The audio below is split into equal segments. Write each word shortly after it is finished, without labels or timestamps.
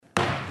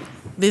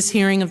This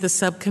hearing of the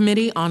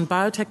Subcommittee on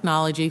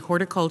Biotechnology,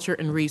 Horticulture,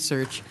 and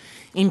Research,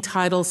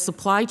 entitled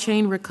Supply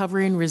Chain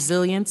Recovery and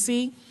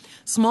Resiliency,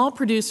 Small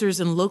Producers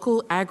and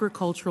Local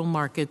Agricultural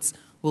Markets,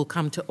 will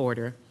come to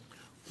order.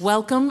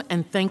 Welcome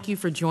and thank you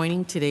for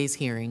joining today's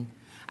hearing.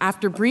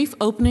 After brief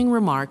opening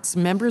remarks,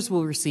 members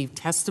will receive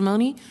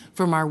testimony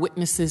from our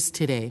witnesses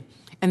today,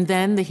 and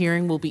then the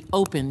hearing will be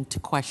open to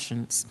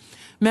questions.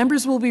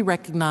 Members will be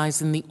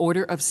recognized in the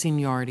order of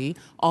seniority,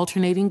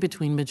 alternating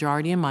between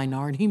majority and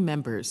minority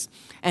members,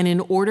 and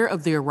in order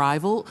of the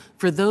arrival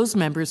for those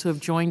members who have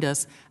joined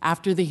us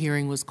after the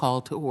hearing was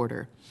called to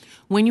order.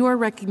 When you are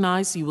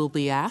recognized, you will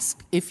be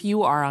asked, if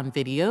you are on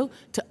video,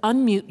 to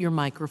unmute your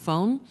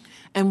microphone,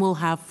 and we'll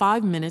have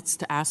 5 minutes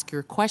to ask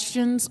your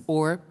questions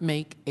or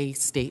make a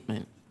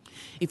statement.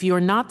 If you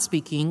are not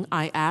speaking,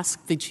 I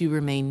ask that you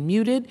remain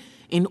muted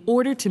in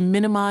order to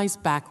minimize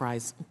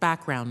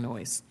background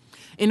noise.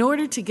 In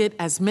order to get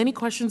as many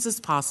questions as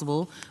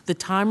possible, the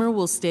timer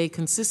will stay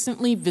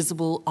consistently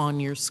visible on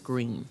your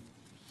screen.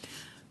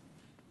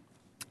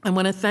 I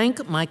want to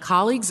thank my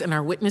colleagues and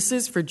our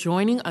witnesses for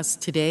joining us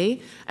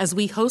today as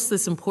we host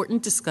this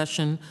important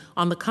discussion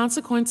on the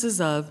consequences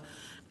of,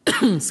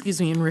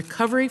 in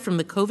recovery from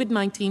the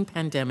COVID-19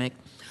 pandemic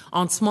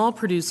on small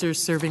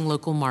producers serving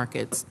local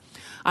markets.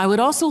 I would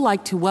also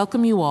like to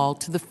welcome you all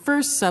to the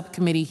first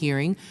subcommittee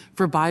hearing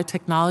for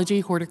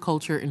Biotechnology,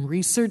 Horticulture, and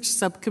Research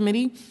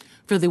Subcommittee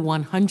for the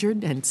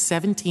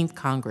 117th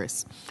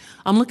Congress.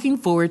 I'm looking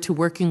forward to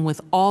working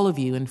with all of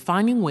you and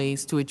finding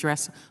ways to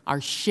address our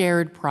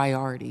shared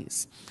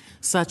priorities,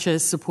 such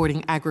as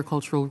supporting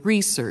agricultural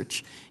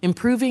research,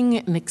 improving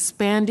and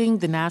expanding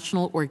the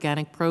National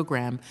Organic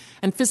Program,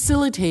 and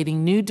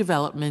facilitating new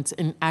developments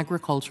in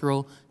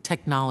agricultural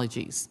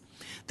technologies.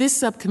 This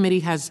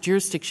subcommittee has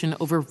jurisdiction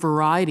over a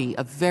variety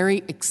of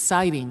very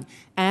exciting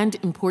and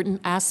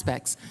important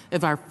aspects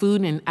of our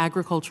food and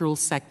agricultural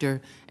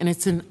sector, and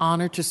it's an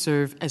honor to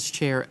serve as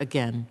chair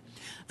again.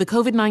 The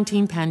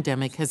COVID-19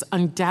 pandemic has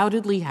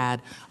undoubtedly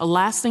had a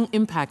lasting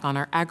impact on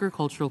our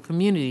agricultural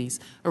communities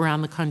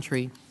around the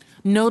country,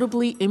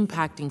 notably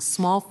impacting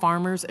small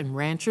farmers and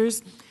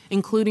ranchers,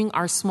 including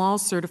our small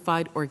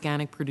certified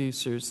organic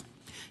producers.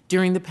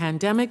 During the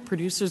pandemic,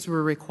 producers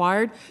were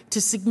required to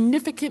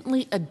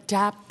significantly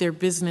adapt their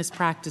business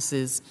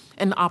practices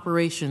and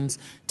operations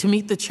to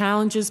meet the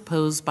challenges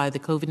posed by the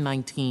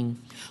COVID-19,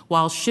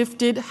 while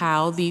shifted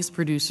how these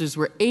producers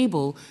were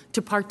able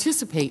to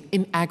participate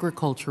in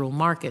agricultural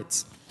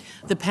markets.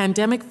 The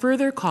pandemic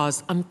further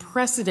caused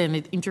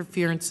unprecedented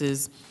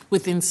interferences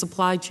within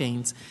supply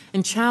chains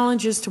and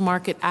challenges to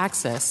market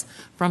access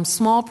from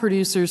small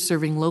producers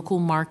serving local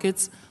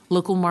markets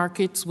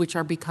which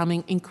are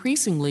becoming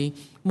increasingly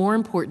more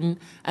important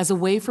as a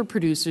way for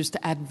producers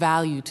to add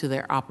value to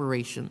their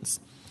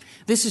operations.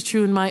 This is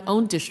true in my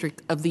own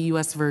district of the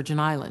U.S. Virgin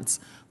Islands.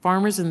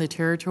 Farmers in the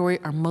territory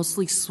are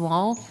mostly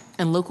small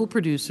and local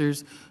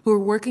producers who are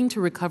working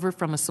to recover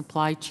from a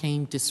supply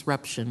chain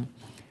disruption.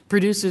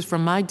 Producers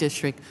from my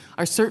district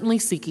are certainly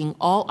seeking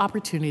all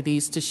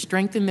opportunities to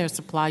strengthen their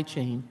supply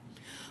chain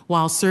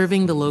while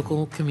serving the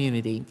local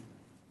community.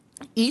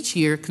 Each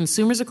year,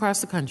 consumers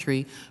across the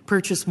country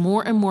purchase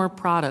more and more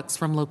products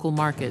from local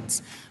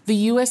markets.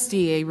 The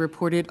USDA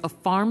reported a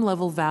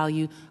farm-level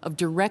value of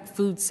direct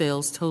food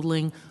sales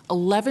totaling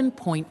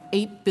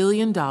 $11.8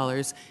 billion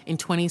in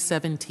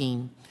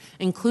 2017,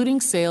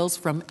 including sales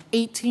from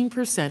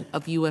 8%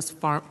 of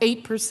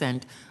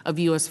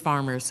U.S.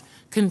 farmers,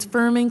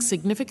 confirming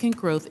significant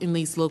growth in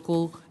these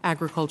local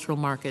agricultural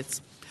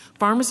markets.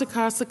 Farmers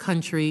across the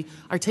country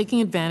are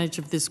taking advantage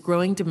of this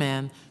growing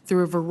demand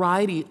through a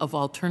variety of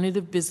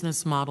alternative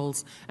business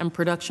models and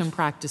production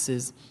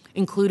practices,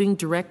 including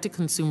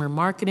direct-to-consumer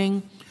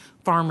marketing,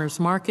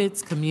 farmers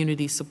markets,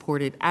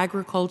 community-supported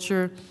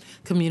agriculture,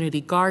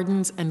 community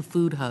gardens, and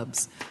food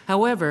hubs.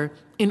 However,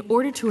 in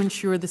order to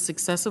ensure the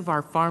success of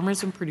our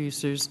farmers and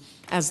producers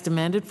as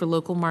demanded for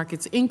local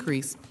markets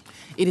increase,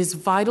 it is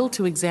vital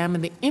to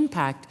examine the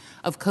impact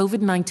of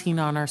COVID-19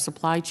 on our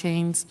supply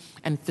chains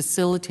and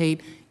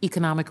facilitate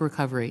economic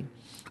recovery.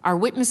 Our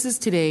witnesses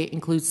today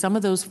include some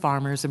of those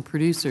farmers and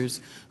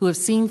producers who have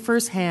seen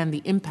firsthand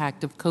the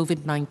impact of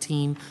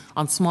COVID-19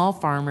 on small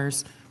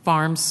farms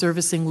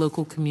servicing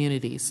local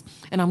communities.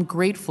 And I'm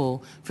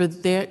grateful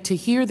to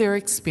hear their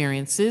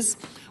experiences,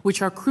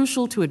 which are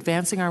crucial to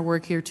advancing our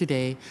work here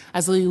today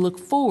as we look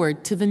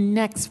forward to the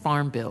next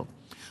Farm Bill.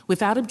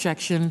 Without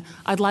objection,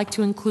 I'd like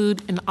to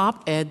include an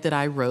op-ed that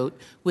I wrote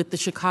with the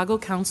Chicago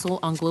Council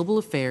on Global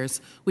Affairs,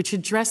 which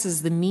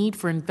addresses the need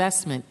for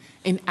investment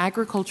in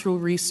agricultural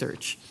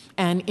research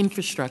and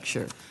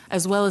infrastructure,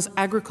 as well as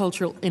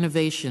agricultural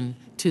innovation,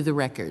 to the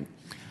record.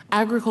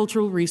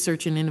 Agricultural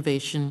research and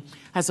innovation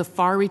has a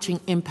far-reaching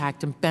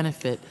impact and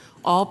benefit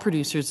all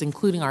producers,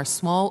 including our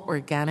small,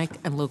 organic,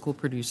 and local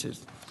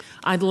producers.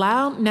 I'd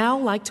now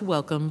like to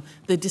welcome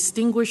the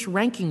distinguished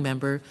ranking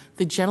member,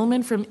 the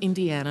gentleman from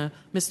Indiana,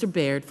 Mr.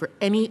 Baird, for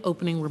any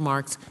opening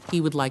remarks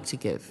he would like to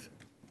give.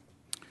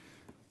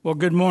 Well,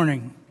 good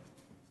morning,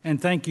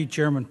 and thank you,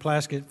 Chairman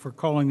Plaskett, for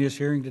calling this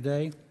hearing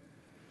today.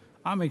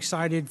 I'm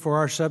excited for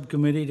our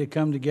subcommittee to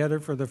come together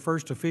for the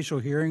first official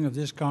hearing of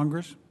this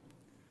Congress.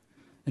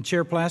 And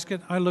Chair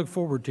Plaskett, I look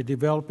forward to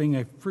developing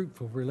a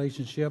fruitful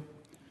relationship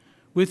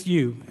with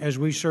you as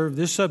we serve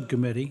this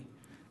subcommittee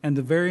and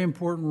the very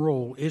important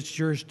role its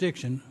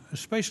jurisdiction,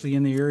 especially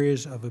in the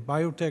areas of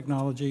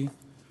biotechnology,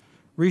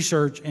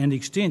 research, and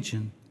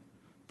extension,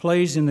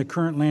 plays in the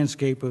current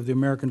landscape of the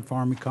American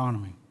farm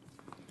economy,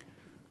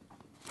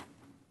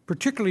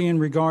 particularly in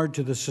regard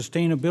to the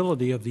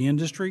sustainability of the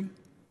industry,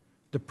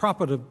 the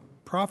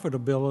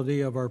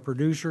profitability of our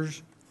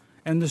producers,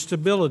 and the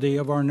stability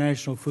of our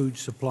national food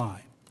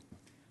supply.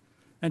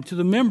 And to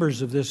the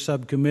members of this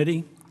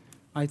subcommittee,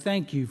 I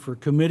thank you for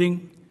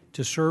committing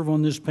to serve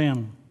on this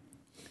panel.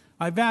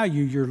 I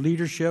value your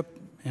leadership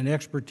and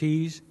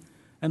expertise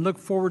and look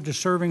forward to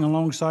serving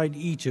alongside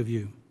each of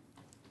you.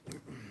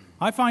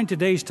 I find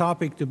today's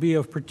topic to be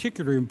of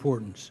particular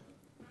importance.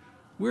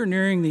 We're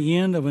nearing the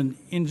end of an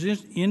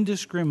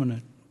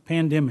indiscriminate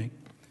pandemic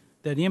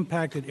that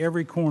impacted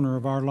every corner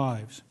of our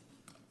lives.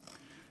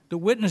 The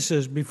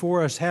witnesses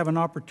before us have an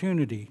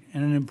opportunity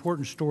and an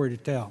important story to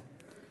tell.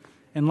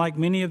 And like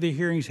many of the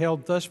hearings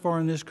held thus far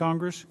in this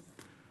Congress,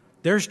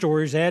 their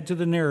stories add to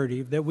the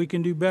narrative that we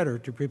can do better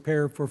to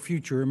prepare for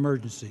future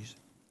emergencies.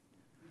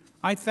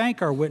 I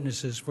thank our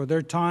witnesses for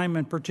their time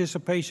and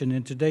participation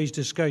in today's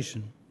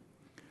discussion.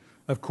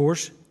 Of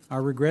course, I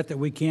regret that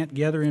we can't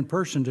gather in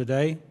person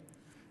today,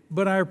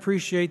 but I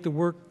appreciate the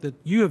work that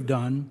you have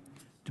done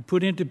to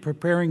put into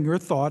preparing your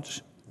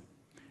thoughts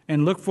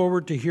and look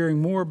forward to hearing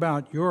more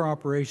about your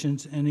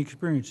operations and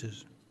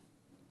experiences.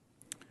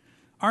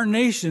 Our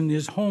nation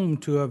is home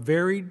to a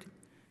varied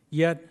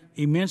yet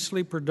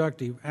immensely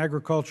productive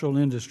agricultural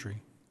industry.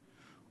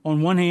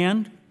 On one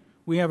hand,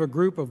 we have a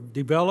group of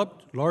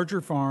developed, larger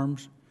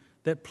farms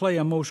that play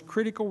a most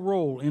critical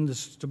role in the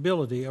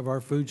stability of our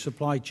food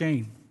supply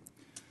chain.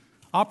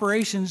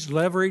 Operations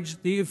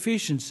leverage the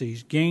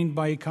efficiencies gained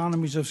by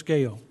economies of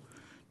scale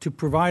to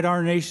provide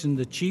our nation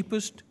the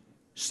cheapest,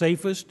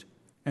 safest,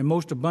 and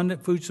most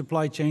abundant food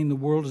supply chain the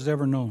world has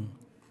ever known.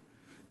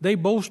 They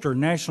bolster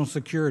national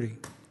security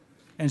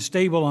and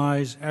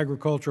stabilize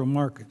agricultural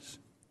markets.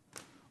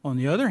 On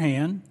the other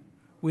hand,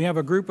 we have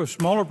a group of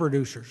smaller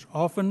producers.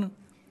 Often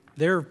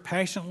they're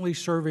passionately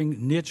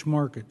serving niche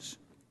markets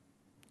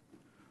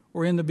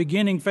or in the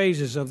beginning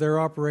phases of their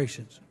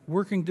operations,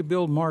 working to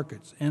build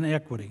markets and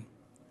equity.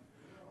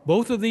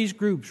 Both of these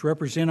groups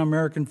represent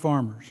American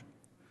farmers.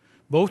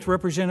 Both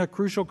represent a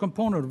crucial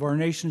component of our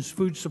nation's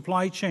food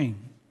supply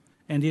chain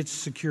and its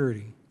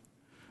security.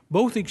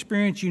 Both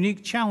experience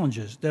unique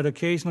challenges that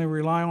occasionally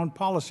rely on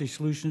policy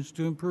solutions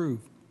to improve.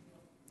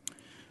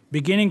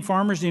 Beginning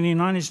farmers in the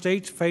United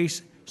States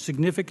face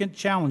significant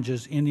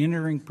challenges in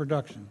entering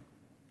production.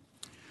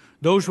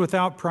 Those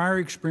without prior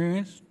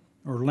experience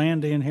or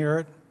land to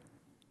inherit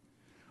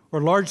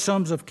or large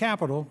sums of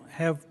capital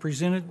have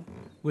presented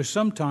with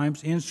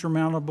sometimes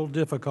insurmountable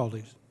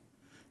difficulties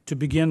to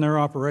begin their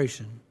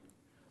operation,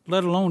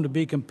 let alone to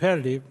be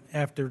competitive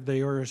after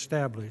they are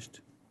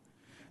established.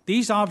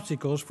 These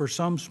obstacles for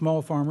some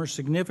small farmers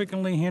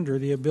significantly hinder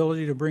the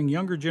ability to bring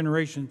younger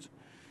generations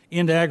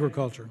into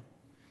agriculture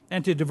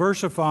and to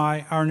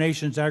diversify our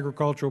nation's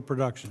agricultural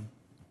production.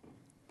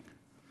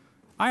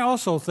 I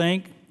also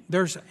think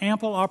there's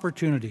ample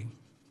opportunity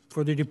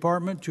for the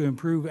department to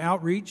improve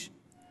outreach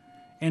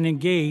and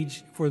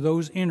engage for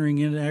those entering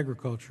into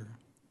agriculture.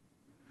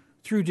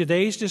 Through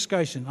today's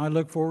discussion, I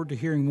look forward to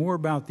hearing more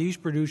about these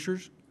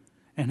producers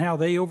and how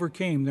they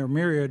overcame their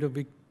myriad of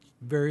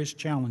various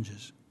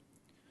challenges,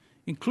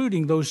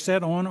 including those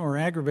set on or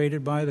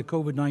aggravated by the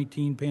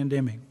COVID-19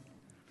 pandemic.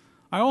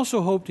 I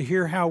also hope to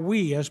hear how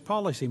we, as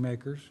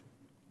policymakers,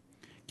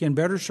 can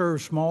better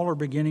serve small or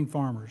beginning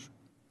farmers,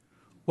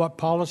 what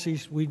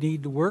policies we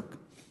need to work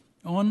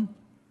on,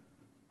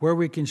 where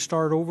we can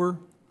start over,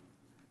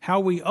 how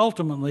we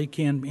ultimately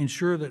can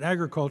ensure that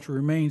agriculture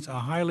remains a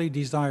highly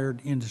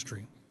desired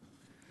industry.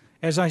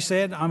 As I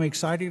said, I'm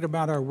excited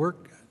about our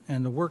work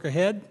and the work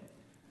ahead.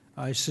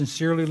 I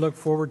sincerely look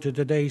forward to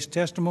today's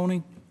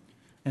testimony,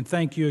 and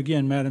thank you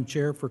again, Madam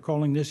Chair, for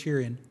calling this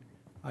hearing.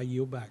 I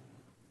yield back.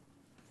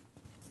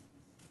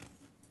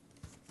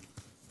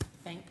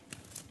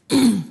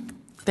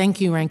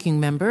 Thank you, Ranking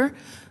Member.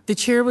 The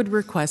Chair would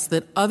request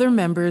that other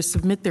members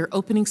submit their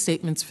opening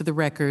statements for the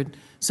record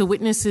so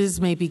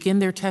witnesses may begin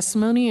their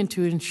testimony and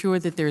to ensure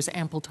that there is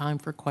ample time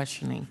for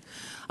questioning.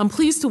 I'm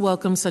pleased to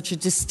welcome such a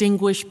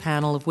distinguished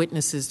panel of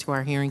witnesses to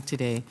our hearing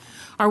today.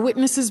 Our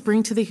witnesses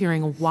bring to the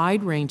hearing a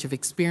wide range of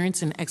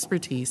experience and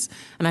expertise,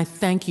 and I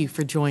thank you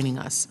for joining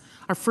us.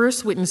 Our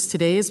first witness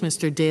today is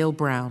Mr. Dale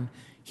Brown.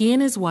 He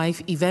and his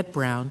wife, Yvette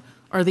Brown,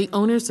 are the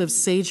owners of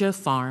Seja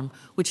Farm,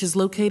 which is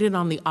located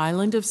on the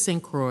island of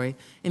St. Croix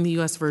in the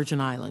U.S. Virgin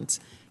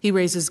Islands. He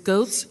raises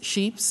goats,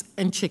 sheep,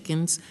 and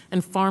chickens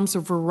and farms a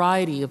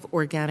variety of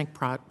organic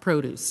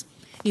produce.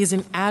 He is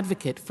an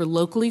advocate for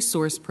locally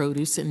sourced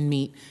produce and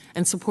meat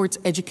and supports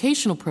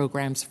educational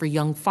programs for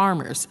young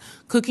farmers,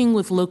 cooking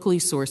with locally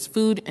sourced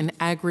food, and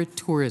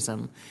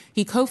agritourism.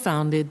 He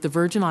co-founded the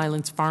Virgin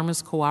Islands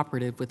Farmers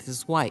Cooperative with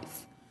his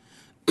wife.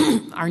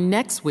 Our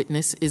next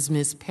witness is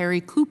Ms.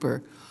 Perry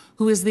Cooper,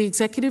 who is the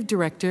Executive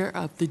Director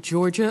of the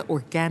Georgia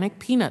Organic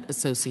Peanut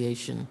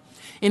Association.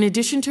 In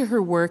addition to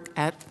her work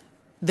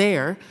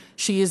there,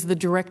 she is the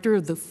Director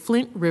of the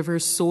Flint River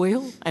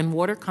Soil and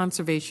Water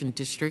Conservation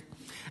District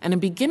and a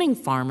beginning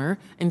farmer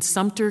in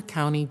Sumter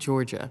County,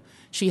 Georgia.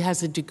 She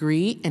has a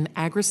degree in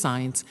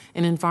agri-science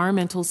and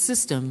environmental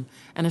system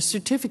and a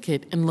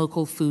certificate in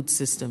local food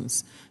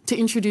systems. To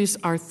introduce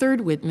our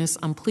third witness,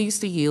 I'm pleased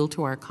to yield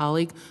to our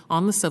colleague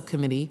on the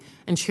subcommittee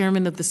and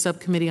chairman of the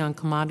Subcommittee on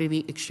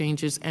Commodity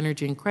Exchanges,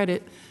 Energy and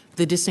Credit,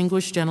 the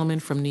distinguished gentleman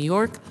from New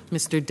York,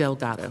 Mr.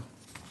 Delgado.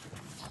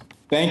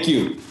 Thank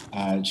you,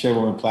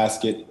 Chairwoman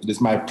Plaskett. It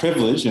is my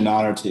privilege and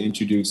honor to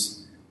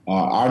introduce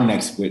our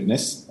next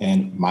witness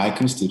and my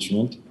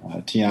constituent,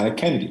 Tiana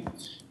Kennedy.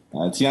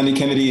 Tiana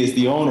Kennedy is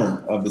the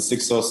owner of the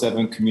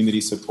 607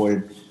 Community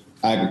Supported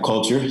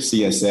Agriculture,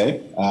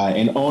 CSA,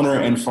 and owner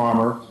and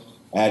farmer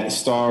at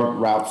Star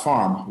Route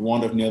Farm,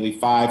 one of nearly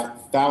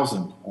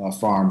 5,000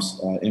 farms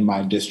in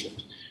my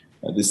district.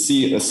 The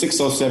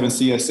 607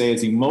 CSA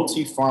is a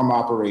multi-farm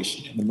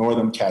operation in the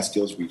Northern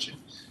Catskills region.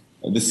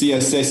 The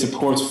CSA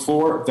supports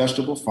 4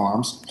 vegetable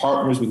farms,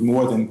 partners with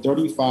more than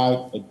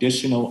 35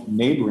 additional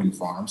neighboring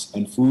farms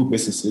and food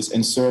businesses,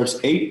 and serves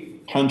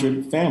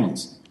 800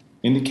 families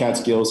in the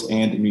Catskills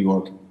and New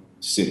York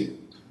City.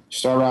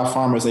 Star Route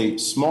Farm is a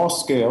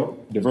small-scale,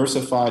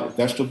 diversified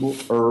vegetable,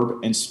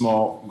 herb, and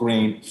small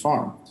grain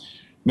farm.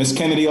 Ms.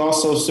 Kennedy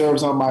also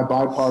serves on my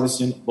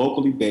bipartisan,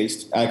 locally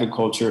based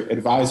agriculture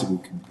advisory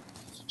committee.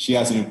 She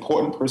has an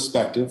important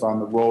perspective on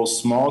the role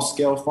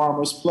small-scale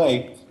farmers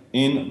play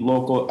in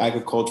local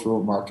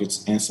agricultural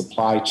markets and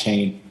supply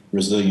chain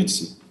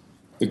resiliency.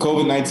 The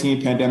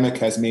COVID-19 pandemic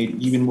has made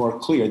even more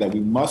clear that we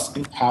must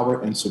empower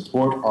and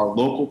support our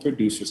local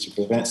producers to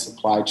prevent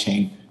supply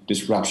chain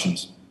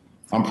disruptions.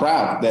 I'm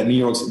proud that New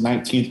York's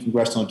 19th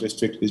Congressional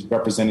District is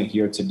represented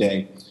here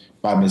today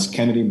by Ms.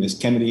 Kennedy. Ms.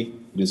 Kennedy,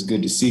 it is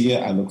good to see you.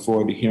 I look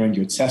forward to hearing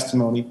your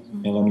testimony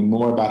and learning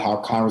more about how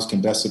Congress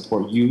can best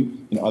support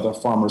you and other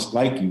farmers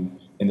like you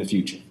in the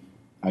future.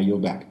 I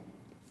yield back.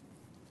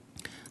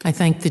 I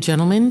thank the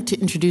gentleman. To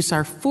introduce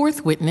our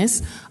fourth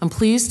witness, I'm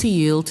pleased to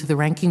yield to the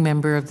ranking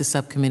member of the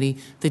subcommittee,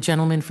 the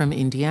gentleman from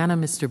Indiana,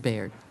 Mr.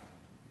 Baird.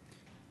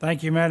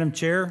 Thank you, Madam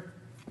Chair.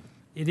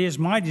 It is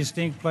my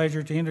distinct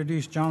pleasure to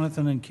introduce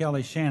Jonathan and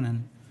Kelly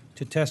Shannon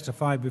to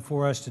testify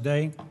before us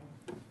today.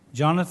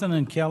 Jonathan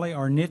and Kelly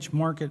are niche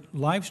market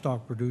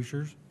livestock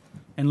producers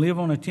and live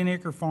on a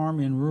 10-acre farm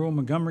in rural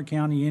Montgomery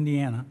County,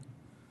 Indiana,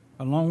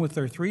 along with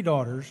their 3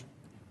 daughters,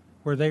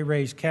 where they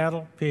raise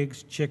cattle,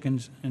 pigs,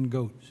 chickens, and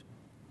goats.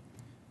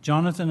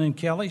 Jonathan and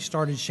Kelly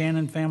started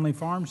Shannon Family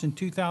Farms in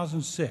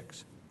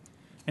 2006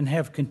 and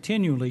have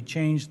continually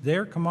changed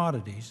their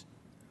commodities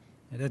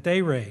that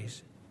they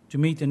raise to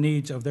meet the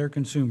needs of their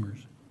consumers.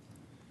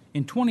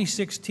 In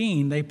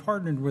 2016, they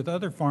partnered with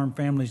other farm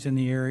families in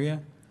the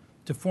area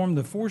to form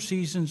the Four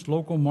Seasons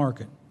Local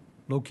Market,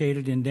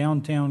 located in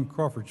downtown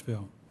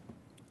Crawfordsville.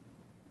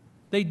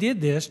 They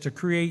did this to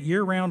create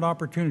year-round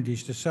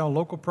opportunities to sell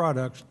local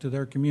products to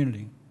their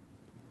community.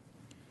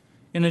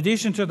 In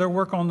addition to their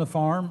work on the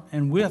farm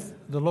and with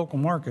the local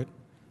market,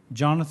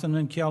 Jonathan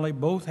and Kelly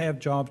both have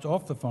jobs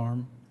off the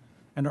farm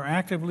and are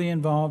actively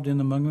involved in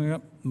the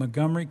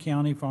Montgomery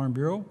County Farm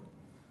Bureau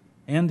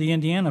and the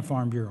Indiana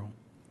Farm Bureau.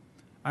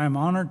 I am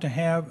honored to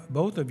have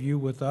both of you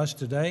with us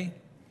today,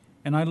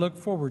 and I look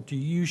forward to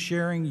you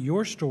sharing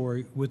your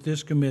story with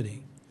this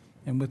committee.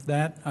 And with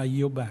that, I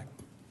yield back.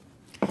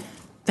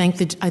 I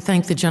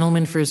thank the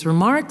gentleman for his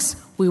remarks.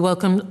 We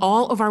welcome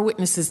all of our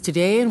witnesses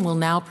today and will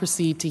now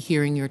proceed to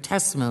hearing your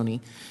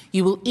testimony.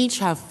 You will each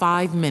have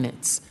 5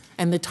 minutes,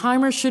 and the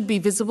timer should be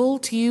visible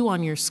to you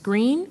on your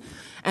screen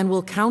and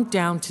will count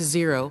down to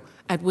 0,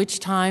 at which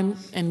time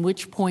and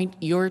which point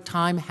your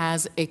time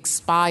has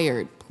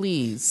expired,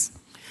 please,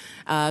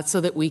 so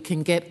that we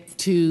can get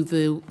to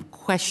the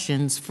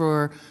questions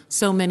for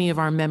so many of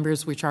our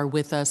members which are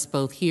with us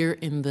both here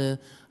in the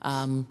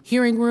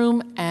hearing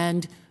room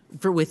and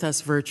with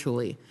us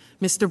virtually.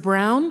 Mr.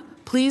 Brown,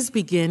 please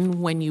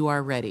begin when you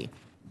are ready.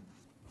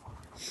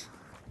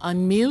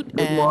 Unmute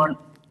and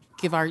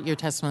give your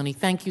testimony.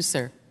 Thank you,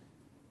 sir.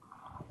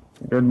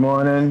 Good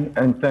morning,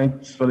 and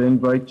thanks for the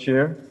invite,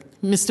 Chair.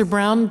 Mr.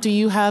 Brown, do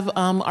you have,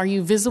 are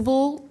you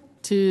visible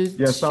to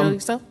show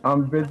yourself?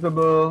 I'm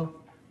visible,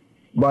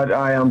 but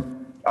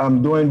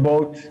I'm doing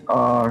both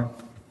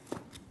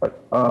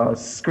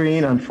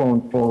screen and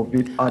phone for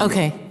audio.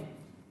 Okay,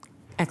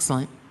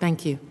 excellent,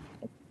 thank you.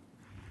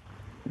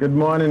 Good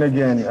morning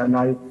again, and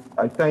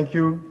I thank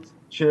you,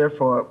 Chair,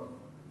 for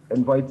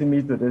inviting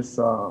me to this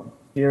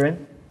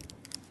hearing.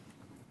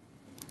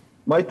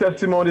 My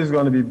testimony is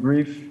going to be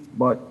brief,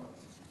 but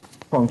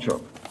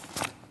punctual.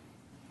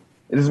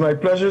 It is my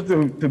pleasure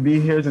to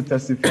be here to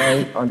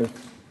testify on the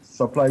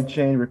supply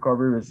chain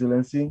recovery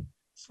resiliency,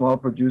 small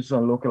producer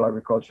and local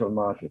agricultural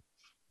market.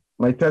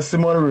 My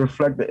testimony will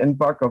reflect the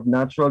impact of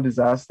natural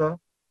disaster,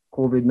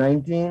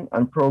 COVID-19,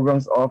 and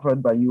programs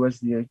offered by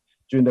USDA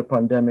during the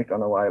pandemic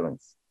on our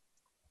islands.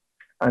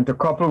 And to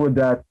couple with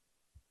that,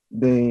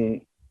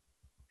 the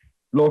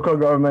local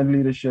government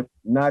leadership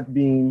not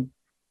being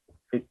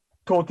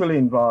totally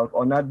involved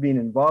or not being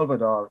involved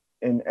at all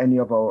in any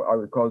of our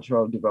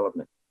agricultural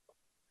development.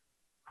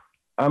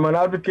 I'm an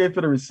advocate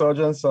for the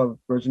resurgence of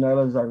Virgin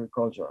Islands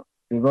agriculture.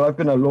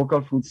 Developing a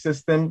local food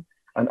system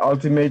and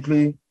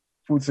ultimately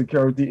food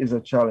security is a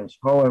challenge.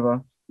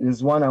 However, it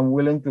is one I'm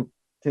willing to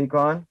take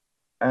on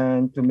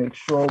and to make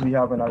sure we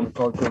have an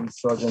agricultural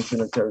resurgence in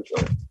the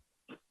territory.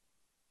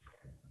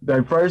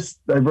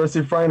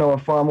 Diversifying our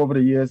farm over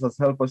the years has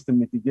helped us to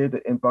mitigate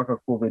the impact of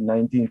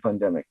COVID-19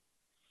 pandemic.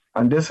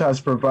 And this has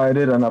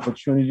provided an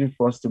opportunity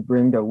for us to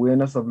bring the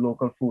awareness of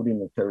local food in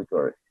the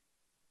territory.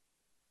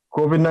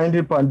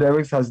 COVID-19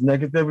 pandemic has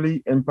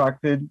negatively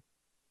impacted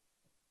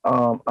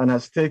and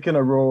has taken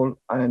a role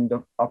in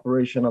the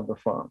operation of the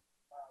farm,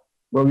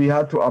 where we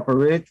had to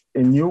operate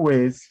in new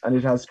ways, and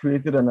it has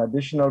created an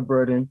additional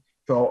burden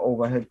to our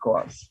overhead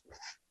costs.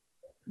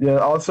 There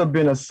has also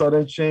been a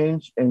sudden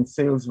change in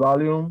sales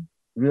volume,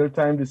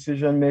 real-time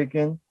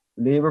decision-making,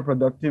 labor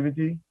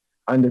productivity,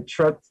 and the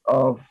threat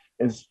of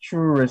is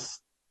true risk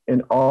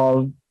in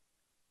all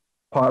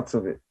parts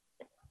of it.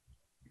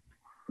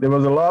 There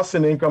was a loss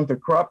in income to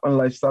crop and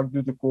livestock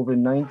due to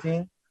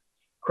COVID-19.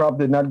 Crop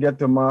did not get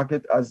to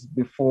market as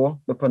before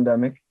the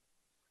pandemic.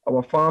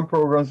 Our farm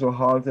programs were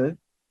halted.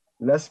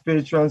 Less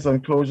patrons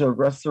and closure of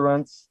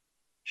restaurants.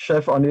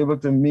 Chefs unable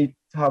to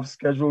have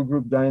scheduled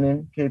group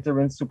dining,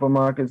 catering,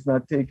 supermarkets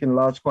not taking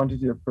large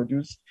quantity of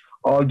produce,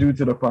 all due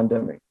to the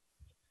pandemic.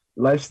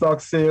 Livestock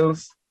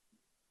sales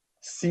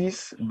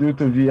ceased due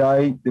to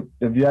the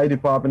VI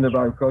Department of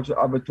Agriculture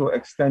Abattoir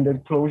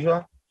extended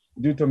closure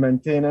due to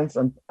maintenance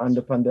and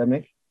the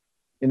pandemic.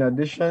 In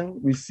addition,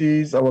 we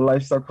ceased our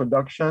livestock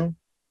production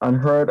and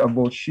herd of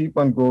both sheep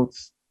and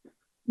goats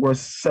were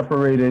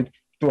separated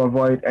to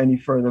avoid any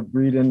further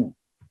breeding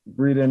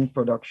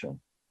production.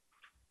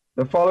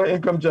 The following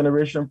income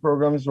generation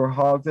programs were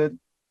halted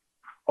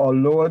or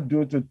lowered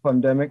due to the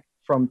pandemic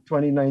from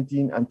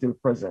 2019 until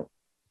present.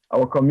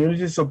 Our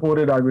community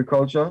supported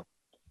agriculture,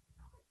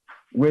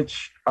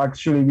 which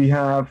actually we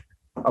have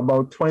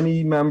about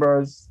 20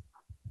 members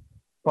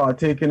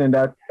partaking in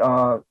that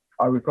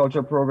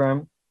agriculture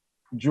program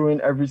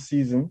during every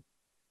season.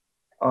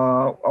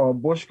 Our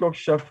Bush Cook,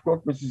 Chef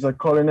Cook, which is a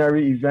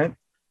culinary event,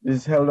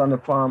 is held on the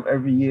farm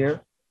every year.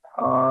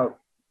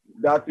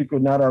 That we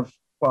could not have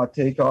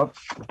partake of.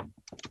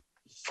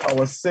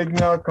 Our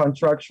Signal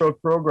contractual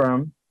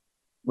program,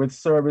 which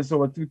service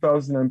over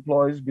 2,000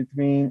 employees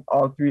between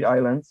all three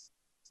islands,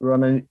 we were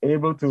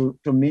unable to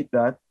meet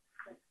that.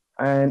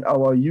 And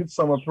our Youth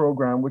Summer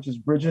program, which is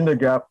Bridging the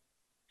Gap,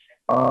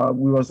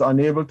 we was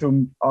unable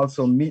to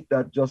also meet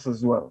that just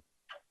as well.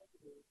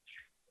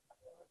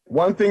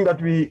 One thing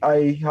that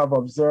I have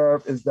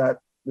observed is that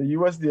the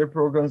USDA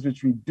programs,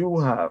 which we do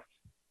have,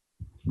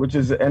 which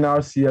is the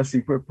NRCS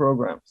equipped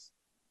programs,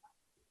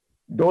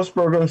 those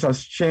programs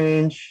has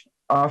changed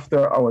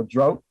after our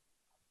drought,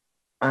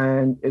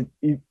 and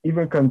it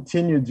even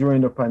continued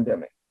during the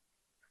pandemic,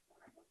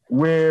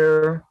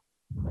 where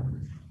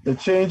the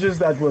changes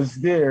that was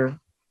there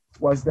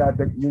was that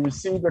you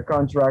receive the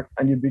contract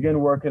and you begin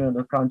working on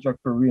the contract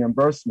for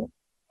reimbursement.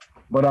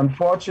 But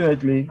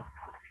unfortunately,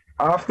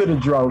 after the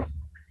drought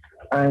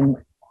and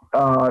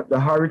the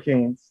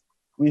hurricanes,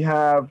 we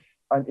have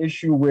an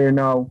issue where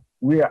now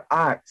we are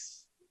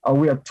asked, or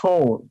we are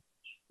told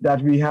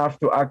that we have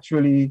to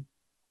actually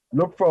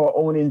look for our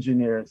own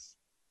engineers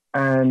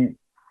and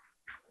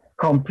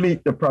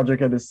complete the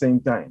project at the same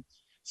time.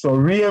 So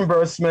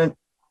reimbursement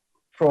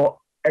for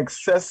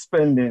excess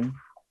spending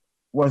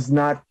was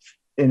not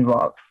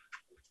involved.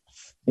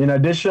 In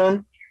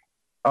addition,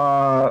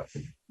 the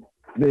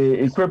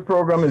EQUIP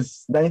program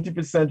is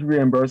 90%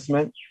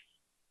 reimbursement.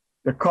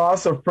 The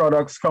cost of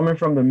products coming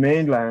from the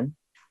mainland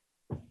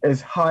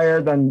is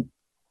higher than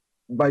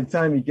by the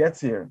time it gets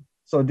here.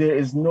 So there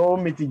is no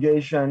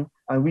mitigation,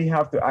 and we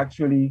have to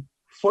actually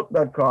foot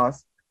that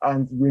cost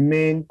and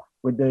remain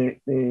with the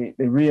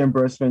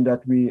reimbursement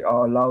that we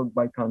are allowed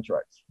by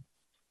contracts.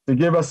 To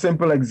give a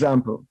simple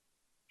example,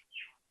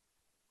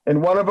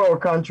 in one of our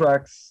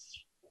contracts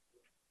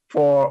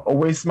for a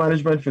waste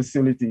management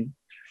facility,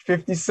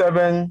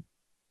 $57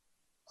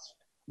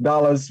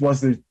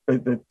 was the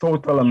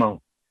total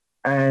amount.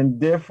 And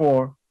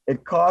therefore,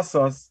 it costs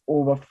us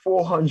over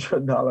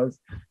 $400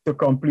 to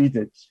complete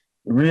it.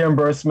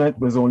 Reimbursement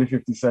was only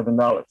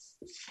 $57.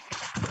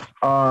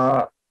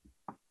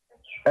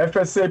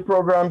 FSA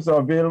programs are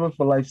available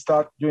for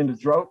livestock during the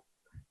drought,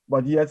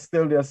 but yet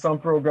still there are some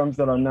programs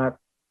that are not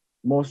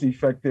most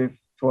effective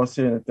for us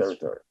here in the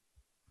territory.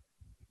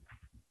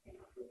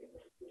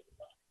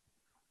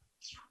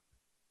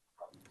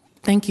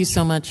 Thank you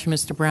so much,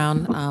 Mr.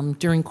 Brown.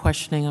 During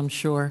questioning, I'm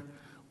sure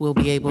we'll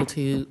be able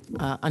to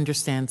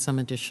understand some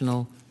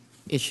additional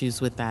issues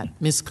with that.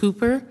 Ms.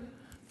 Cooper,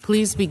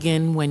 please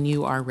begin when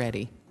you are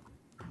ready.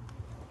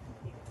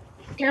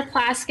 Chair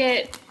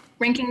Plaskett,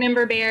 Ranking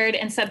Member Baird,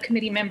 and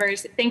subcommittee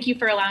members, thank you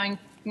for allowing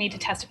me to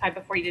testify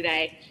before you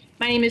today.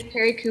 My name is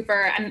Perry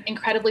Cooper. I'm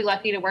incredibly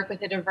lucky to work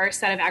with a diverse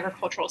set of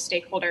agricultural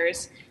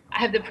stakeholders. I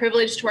have the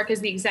privilege to work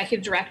as the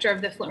executive director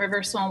of the Flint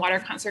River Soil and Water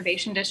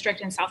Conservation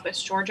District in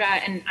Southwest Georgia,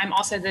 and I'm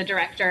also the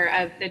director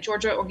of the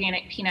Georgia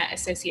Organic Peanut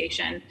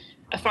Association,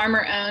 a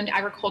farmer-owned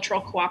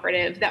agricultural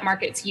cooperative that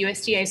markets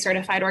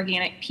USDA-certified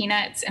organic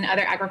peanuts and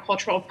other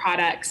agricultural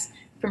products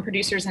from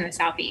producers in the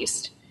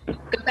Southeast.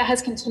 GOPA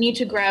has continued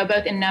to grow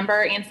both in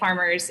number and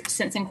farmers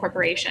since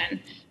incorporation,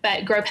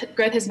 but growth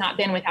has not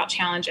been without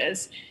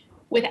challenges.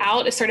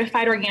 Without a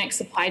certified organic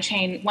supply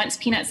chain, once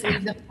peanuts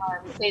leave the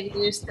farm, they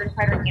lose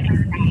certified organic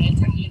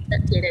status and the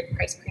associated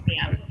price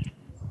premium.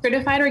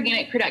 Certified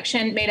organic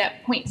production made up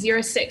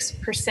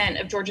 0.06%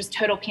 of Georgia's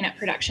total peanut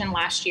production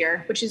last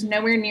year, which is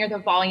nowhere near the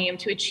volume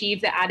to achieve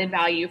the added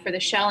value for the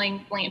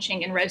shelling,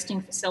 blanching, and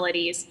roasting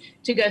facilities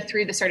to go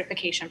through the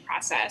certification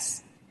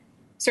process.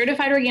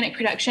 Certified organic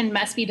production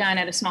must be done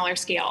at a smaller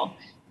scale.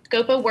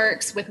 GOPA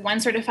works with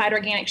one certified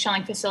organic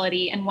shelling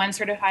facility and one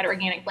certified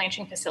organic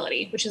blanching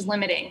facility, which is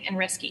limiting and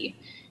risky.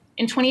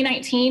 In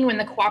 2019, when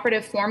the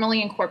cooperative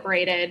formally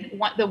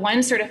incorporated, the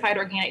one certified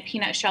organic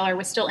peanut sheller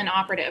was still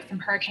inoperative from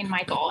Hurricane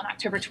Michael in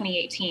October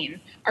 2018,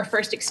 our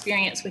first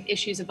experience with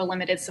issues of a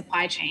limited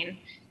supply chain.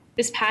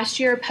 This past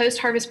year,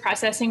 post-harvest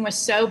processing was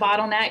so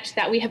bottlenecked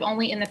that we have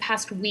only in the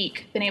past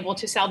week been able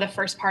to sell the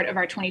first part of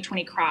our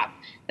 2020 crop.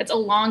 That's a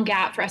long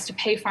gap for us to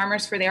pay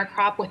farmers for their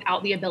crop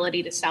without the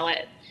ability to sell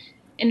it.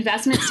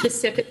 Investment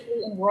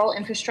specifically in rural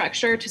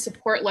infrastructure to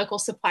support local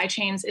supply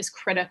chains is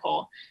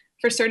critical.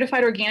 For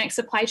certified organic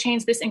supply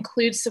chains, this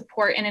includes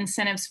support and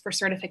incentives for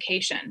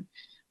certification.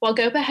 While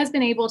GOPA has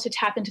been able to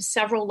tap into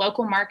several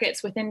local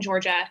markets within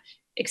Georgia,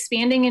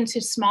 expanding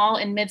into small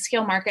and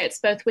mid-scale markets,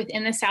 both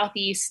within the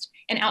Southeast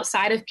and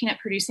outside of peanut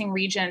producing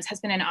regions, has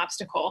been an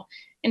obstacle.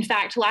 In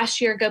fact, last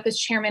year, GOPA's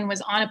chairman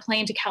was on a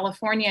plane to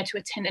California to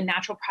attend a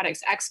natural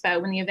products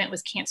expo when the event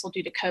was canceled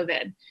due to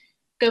COVID.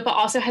 GOPA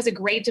also has a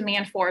great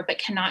demand for, but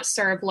cannot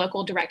serve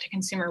local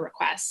direct-to-consumer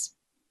requests.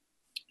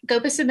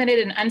 GOPA submitted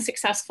an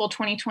unsuccessful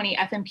 2020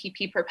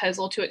 FMPP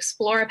proposal to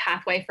explore a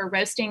pathway for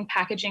roasting,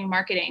 packaging,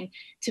 marketing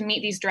to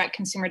meet these direct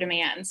consumer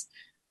demands.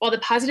 While the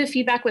positive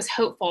feedback was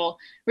hopeful,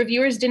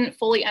 reviewers didn't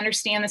fully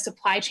understand the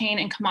supply chain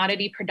and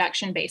commodity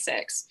production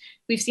basics.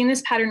 We've seen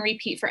this pattern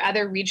repeat for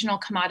other regional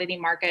commodity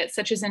markets,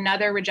 such as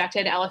another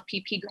rejected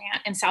LFPP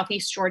grant in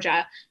Southeast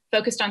Georgia,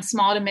 focused on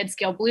small to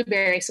mid-scale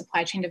blueberry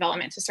supply chain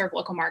development to serve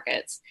local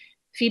markets.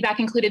 Feedback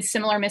included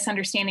similar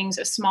misunderstandings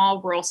of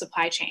small rural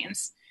supply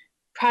chains.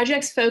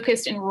 Projects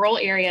focused in rural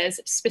areas,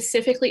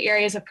 specifically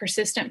areas of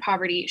persistent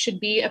poverty, should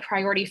be a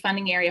priority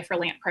funding area for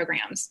LAMP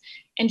programs.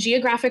 And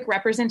geographic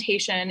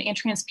representation and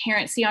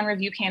transparency on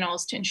review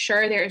panels to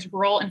ensure there is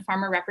rural and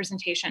farmer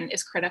representation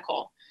is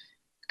critical.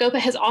 GOPA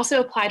has also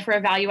applied for a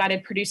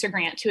value-added producer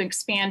grant to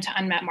expand to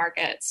unmet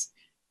markets.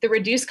 The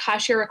reduced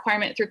cost share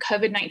requirement through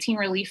COVID-19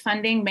 relief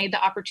funding made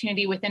the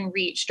opportunity within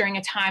reach during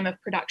a time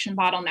of production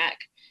bottleneck.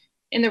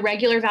 In the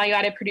regular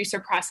value-added producer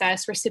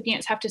process,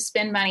 recipients have to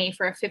spend money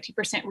for a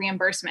 50%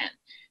 reimbursement.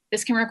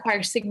 This can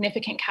require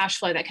significant cash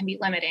flow that can be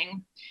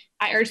limiting.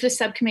 I urge the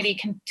subcommittee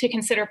to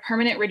consider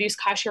permanent reduced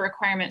cost share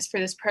requirements for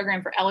this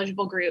program for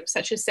eligible groups,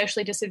 such as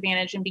socially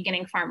disadvantaged and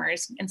beginning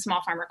farmers and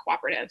small farmer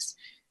cooperatives.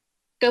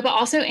 GOPA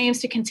also aims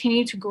to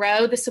continue to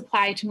grow the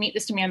supply to meet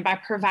this demand by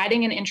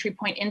providing an entry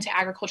point into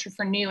agriculture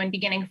for new and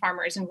beginning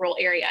farmers in rural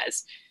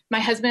areas. My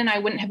husband and I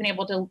wouldn't have been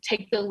able to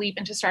take the leap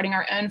into starting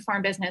our own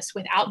farm business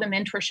without the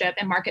mentorship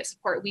and market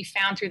support we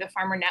found through the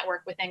farmer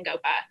network within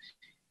GOPA.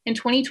 In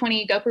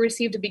 2020, GOPA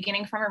received a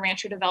beginning farmer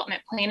rancher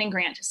development planning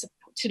grant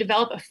to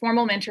develop a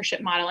formal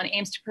mentorship model and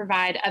aims to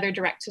provide other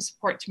direct to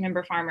support to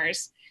member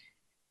farmers.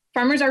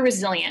 Farmers are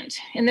resilient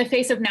in the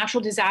face of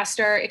natural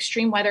disaster,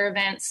 extreme weather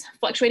events,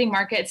 fluctuating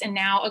markets, and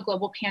now a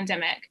global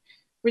pandemic.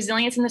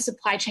 Resilience in the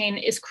supply chain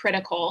is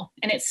critical,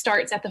 and it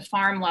starts at the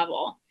farm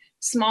level.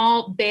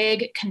 Small,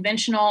 big,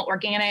 conventional,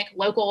 organic,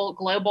 local,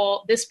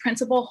 global, this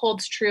principle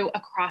holds true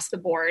across the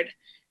board,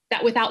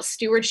 that without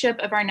stewardship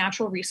of our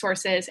natural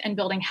resources and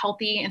building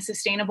healthy and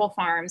sustainable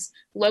farms,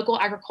 local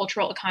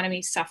agricultural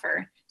economies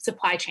suffer,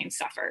 supply chains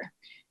suffer.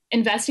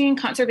 Investing in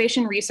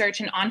conservation research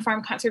and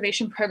on-farm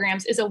conservation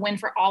programs is a win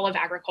for all of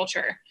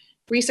agriculture.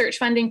 Research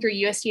funding through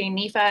USDA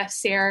NEFA,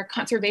 SARE,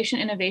 conservation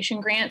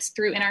innovation grants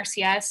through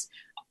NRCS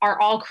are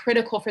all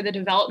critical for the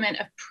development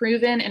of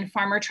proven and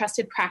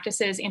farmer-trusted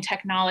practices and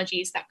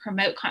technologies that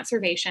promote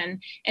conservation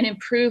and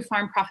improve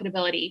farm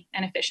profitability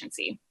and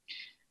efficiency.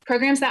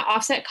 Programs that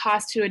offset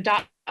costs to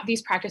adopt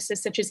these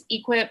practices, such as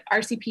EQIP,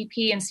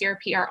 RCPP, and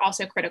CRP, are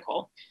also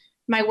critical.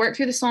 My work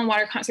through the Soil and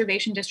Water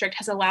Conservation District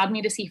has allowed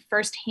me to see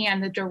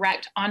firsthand the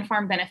direct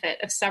on-farm benefit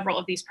of several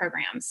of these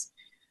programs.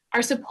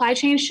 Our supply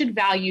chain should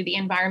value the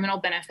environmental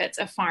benefits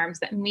of farms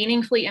that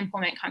meaningfully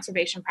implement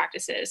conservation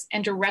practices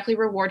and directly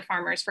reward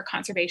farmers for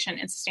conservation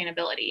and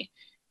sustainability.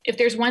 If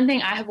there's one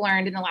thing I have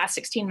learned in the last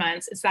 16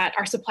 months, it's that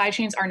our supply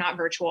chains are not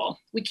virtual.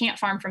 We can't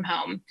farm from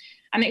home.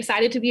 I'm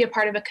excited to be a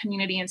part of a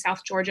community in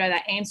South Georgia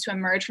that aims to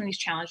emerge from these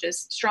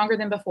challenges stronger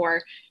than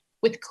before,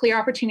 with clear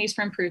opportunities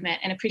for improvement,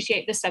 and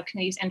appreciate the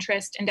subcommittee's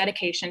interest and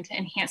dedication to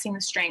enhancing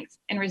the strength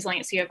and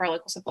resiliency of our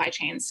local supply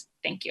chains.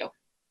 Thank you.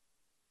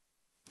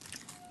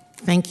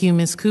 Thank you,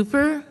 Ms.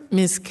 Cooper.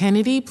 Ms.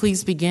 Kennedy,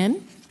 please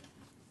begin.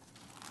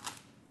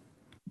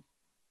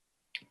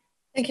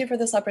 Thank you for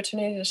this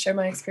opportunity to share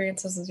my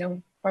experiences as a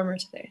young farmer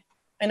today.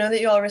 I know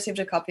that you all received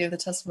a copy of the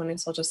testimony,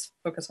 so I'll just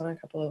focus on a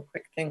couple of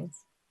quick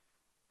things.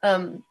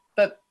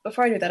 But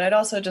before I do that, I'd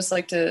also just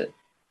like to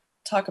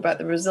talk about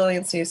the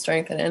resiliency,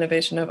 strength, and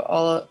innovation of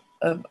all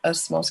of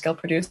us small-scale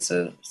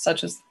producers,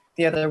 such as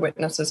the other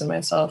witnesses and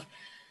myself,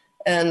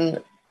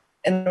 and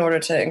in order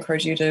to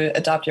encourage you to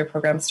adapt your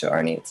programs to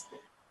our needs.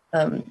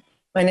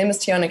 My name is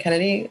Tiana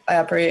Kennedy. I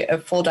operate a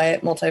full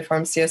diet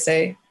multi-farm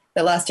CSA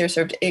that last year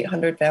served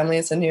 800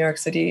 families in New York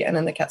City and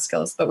in the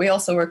Catskills, but we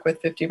also work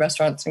with 50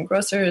 restaurants and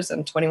grocers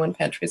and 21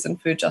 pantries and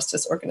food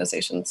justice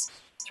organizations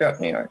throughout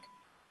New York.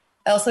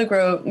 I also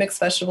grow mixed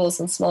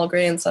vegetables and small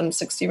grains on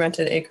 60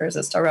 rented acres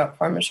at Star Route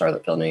Farm in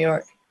Charlottesville, New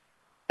York.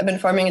 I've been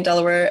farming in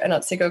Delaware and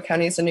Otsego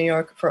counties in New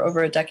York for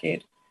over a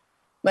decade.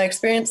 My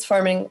experience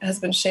farming has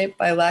been shaped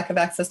by a lack of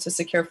access to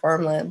secure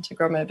farmland to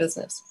grow my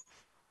business.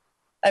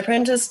 I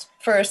apprenticed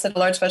first at a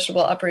large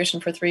vegetable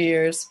operation for 3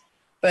 years,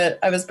 but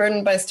I was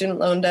burdened by student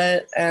loan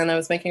debt and I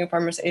was making a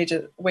farmer's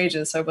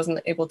wages, so I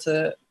wasn't able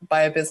to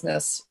buy a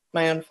business,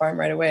 my own farm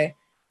right away.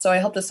 So I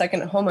helped a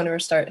second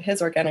homeowner start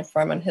his organic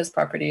farm on his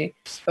property.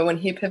 But when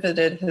he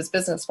pivoted his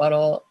business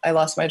model, I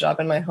lost my job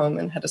in my home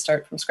and had to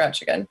start from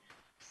scratch again.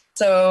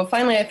 So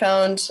finally, I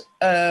found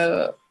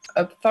a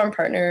farm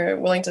partner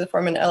willing to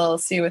form an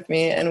LLC with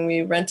me, and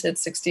we rented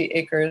 60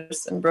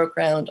 acres and broke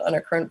ground on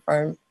our current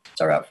farm,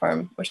 Star Route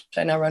Farm, which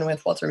I now run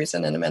with Walter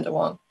Reason and Amanda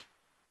Wong.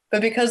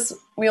 But because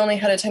we only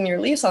had a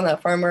 10-year lease on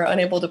that farm, we're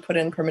unable to put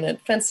in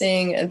permanent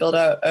fencing and build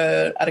out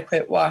an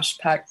adequate wash,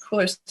 pack,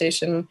 cooler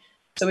station.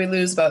 So we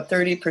lose about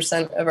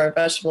 30% of our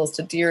vegetables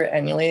to deer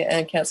annually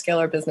and can't scale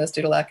our business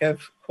due to lack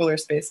of cooler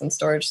space and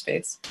storage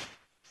space.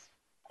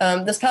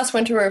 This past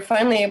winter, we were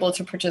finally able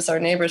to purchase our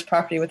neighbor's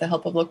property with the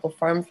help of local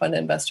farm fund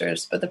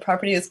investors, but the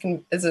property is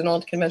an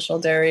old conventional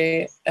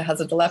dairy. It has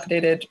a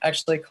dilapidated,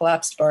 actually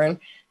collapsed barn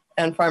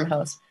and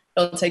farmhouse.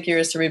 It'll take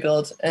years to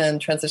rebuild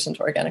and transition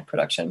to organic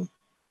production.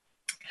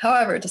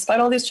 However, despite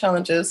all these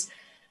challenges,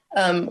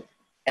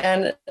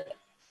 and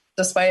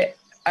despite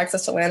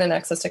access to land and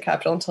access to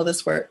capital until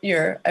this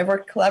year, I've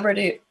worked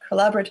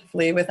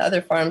collaboratively with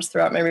other farms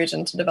throughout my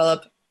region to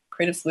develop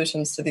creative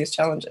solutions to these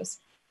challenges.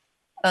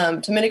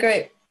 To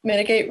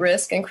mitigate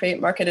risk and create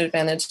market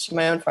advantage to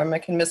my own farm, I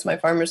convinced my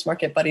farmers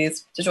market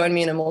buddies to join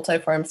me in a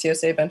multi-farm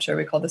CSA venture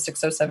we call the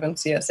 607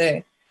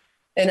 CSA.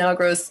 It now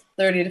grows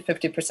 30 to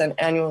 50%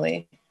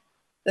 annually.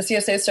 The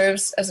CSA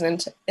serves as an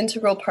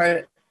integral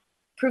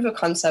proof of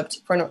concept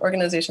for an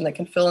organization that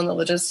can fill in the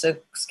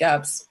logistics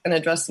gaps and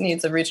address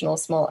needs of regional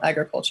small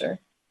agriculture.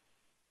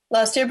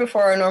 Last year,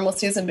 before our normal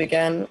season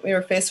began, we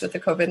were faced with the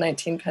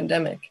COVID-19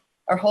 pandemic.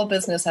 Our whole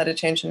business had to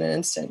change in an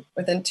instant.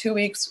 Within 2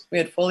 weeks, we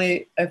had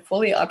a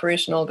fully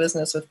operational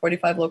business with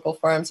 45 local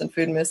farms and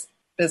food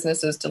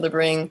businesses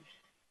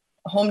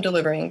home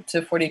delivering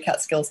to 40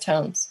 Catskills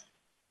towns.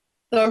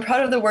 Though I'm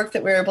proud of the work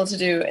that we were able to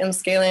do in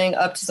scaling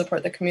up to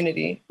support the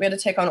community, we had to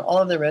take on all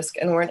of the risk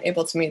and weren't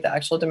able to meet the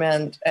actual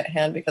demand at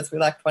hand because we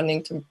lacked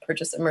funding to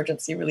purchase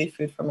emergency relief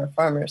food from our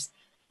farmers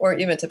or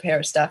even to pay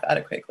our staff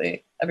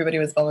adequately. Everybody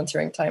was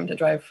volunteering time to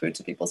drive food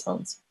to people's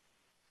homes.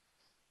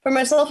 For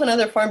myself and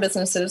other farm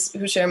businesses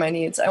who share my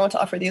needs, I want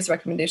to offer these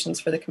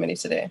recommendations for the committee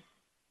today.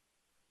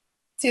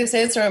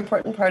 CSAs are an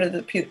important part of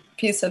the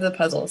piece of the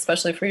puzzle,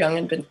 especially for young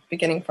and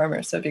beginning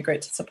farmers, so it'd be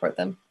great to support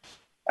them.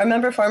 Our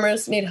member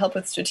farmers need help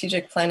with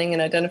strategic planning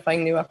and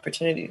identifying new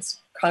opportunities.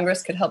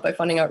 Congress could help by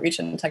funding outreach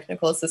and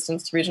technical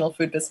assistance to regional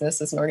food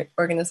businesses and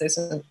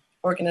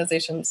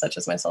organizations such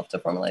as myself to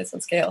formalize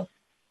and scale.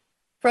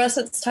 For us,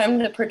 it's time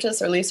to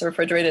purchase or lease a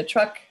refrigerated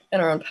truck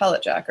and our own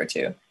pallet jack or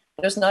two.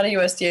 There's not a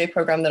USDA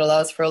program that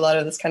allows for a lot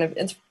of this kind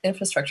of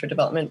infrastructure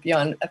development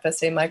beyond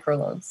FSA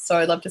microloans. So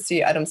I'd love to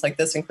see items like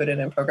this included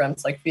in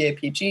programs like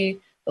VAPG,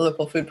 the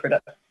local food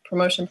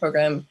promotion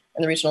program,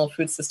 and the regional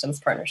food systems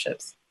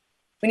partnerships.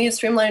 We need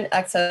streamlined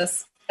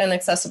access and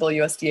accessible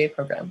USDA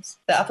programs.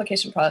 The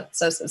application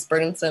process is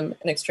burdensome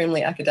and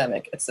extremely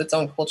academic. It's its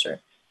own culture.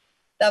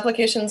 The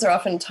applications are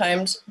often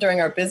timed during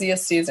our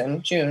busiest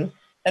season, June,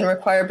 and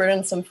require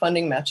burdensome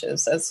funding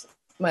matches, as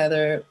my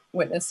other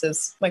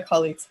witnesses, my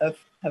colleagues have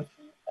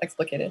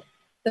explicated.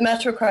 The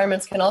match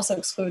requirements can also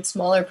exclude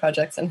smaller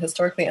projects and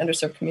historically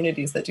underserved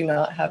communities that do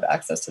not have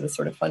access to this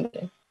sort of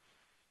funding.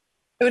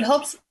 It would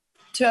help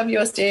to have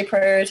USDA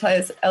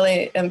prioritize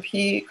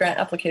LAMP grant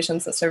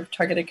applications that serve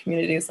targeted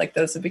communities like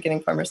those of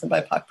beginning farmers and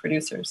BIPOC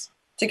producers.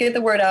 To get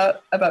the word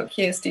out about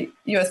key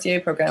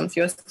USDA programs,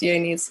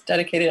 USDA needs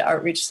dedicated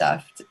outreach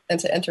staff and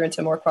to enter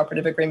into more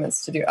cooperative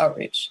agreements to do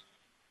outreach.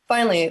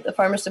 Finally, the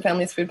Farmers to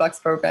Families Food Box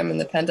program in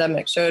the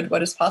pandemic showed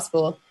what is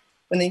possible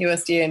when the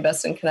USDA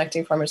invests in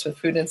connecting farmers with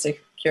food and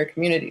secure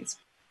communities.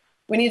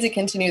 We need to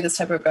continue this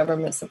type of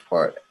government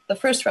support. The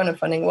first round of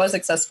funding was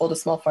accessible to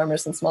small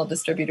farmers and small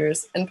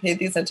distributors and paid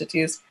these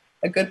entities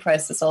a good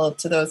price to sell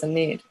to those in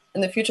need.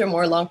 In the future,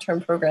 more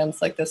long-term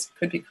programs like this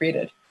could be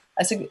created.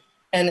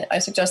 I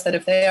suggest that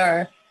if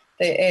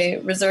they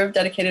reserve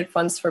dedicated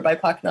funds for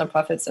BIPOC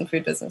nonprofits and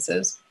food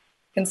businesses,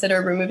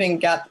 consider removing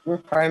gap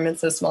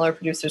requirements so smaller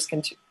producers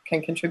can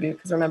contribute,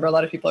 because remember, a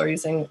lot of people are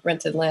using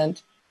rented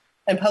land,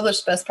 and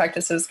publish best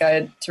practices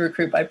guide to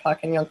recruit BIPOC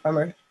and young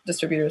farmer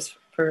distributors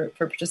for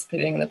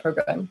participating in the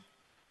program.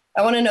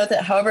 I want to note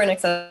that however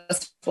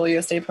inaccessible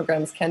USDA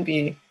programs can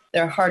be,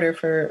 they're harder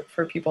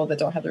for people that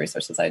don't have the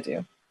resources I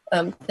do.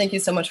 Thank you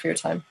so much for your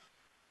time.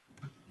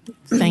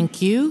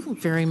 Thank you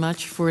very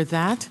much for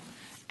that.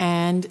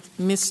 And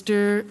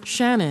Mr.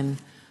 Shannon,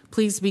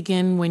 please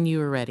begin when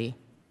you are ready.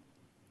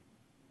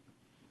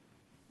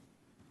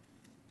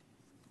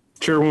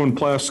 Chairwoman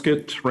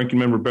Plaskett, Ranking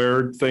Member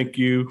Baird, thank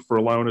you for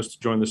allowing us to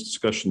join this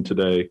discussion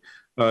today.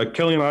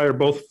 Kelly and I are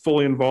both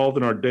fully involved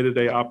in our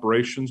day-to-day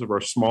operations of our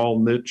small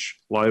niche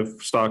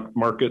livestock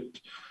market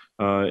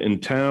in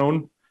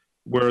town,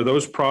 where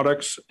those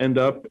products end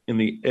up in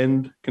the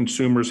end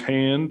consumer's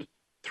hand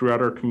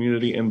throughout our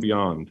community and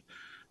beyond.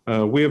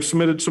 We have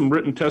submitted some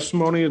written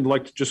testimony and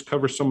like to just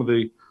cover some of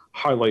the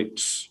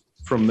highlights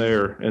from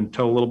there and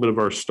tell a little bit of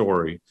our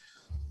story.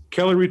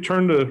 Kelly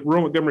returned to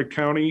rural Montgomery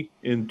County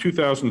in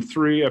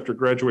 2003 after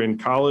graduating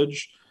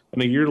college,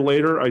 and a year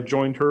later, I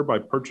joined her by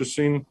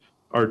purchasing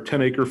our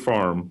 10-acre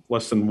farm,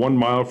 less than 1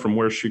 mile from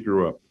where she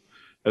grew up.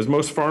 As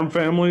most farm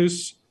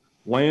families,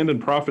 land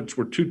and profits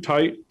were too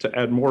tight to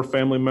add more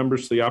family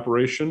members to the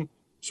operation,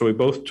 so we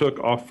both took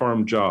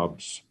off-farm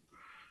jobs.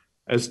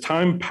 As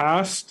time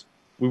passed,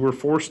 we were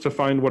forced to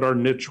find what our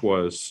niche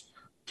was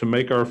to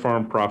make our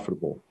farm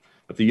profitable.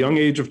 At the young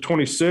age of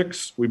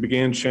 26, we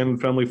began Shannon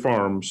Family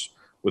Farms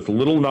with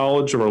little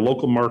knowledge of our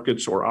local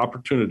markets or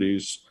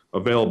opportunities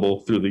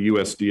available through the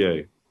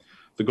USDA.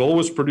 The goal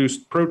was to produce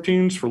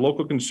proteins for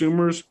local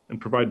consumers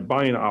and provide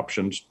buying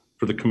options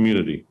for the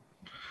community.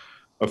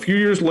 A few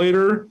years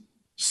later,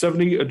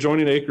 70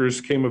 adjoining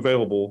acres came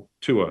available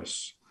to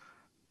us.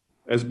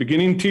 As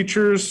beginning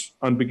teachers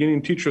on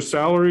beginning teacher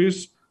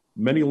salaries,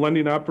 many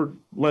lending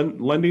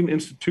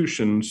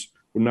institutions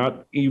would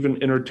not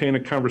even entertain a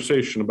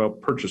conversation about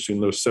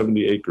purchasing those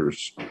 70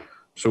 acres.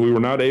 So we were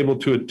not able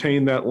to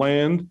attain that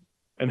land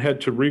and had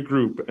to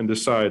regroup and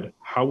decide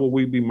how will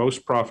we be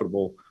most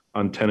profitable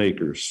on 10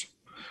 acres.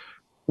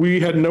 We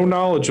had no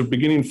knowledge of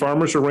beginning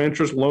farmers or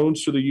ranchers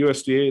loans to the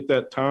USDA at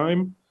that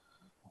time,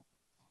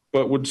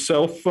 but would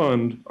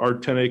self-fund our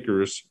 10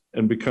 acres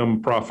and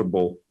become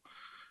profitable.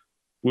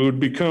 We would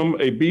become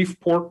a beef,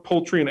 pork,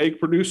 poultry, and egg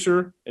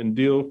producer and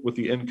deal with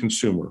the end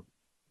consumer.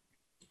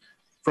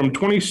 From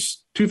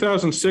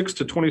 2006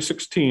 to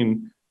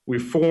 2016, we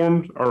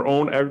formed our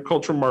own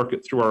agricultural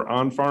market through our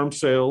on-farm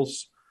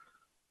sales,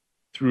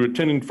 through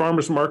attending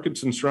farmers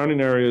markets in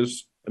surrounding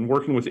areas, and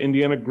working with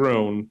Indiana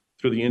Grown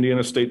through the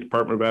Indiana State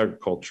Department of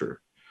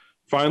Agriculture.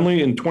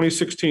 Finally, in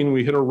 2016,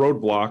 we hit a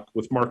roadblock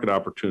with market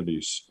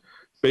opportunities.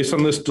 Based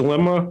on this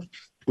dilemma,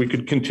 we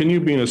could continue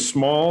being a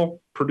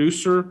small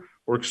producer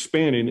or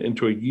expanding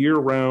into a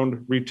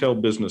year-round retail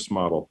business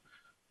model.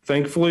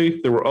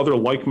 Thankfully, there were other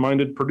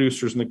like-minded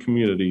producers in the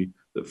community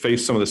that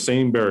faced some of the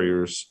same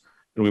barriers,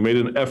 and we made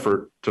an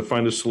effort to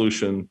find a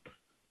solution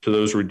to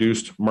those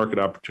reduced market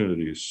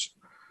opportunities.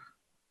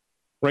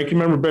 Ranking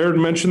Member Baird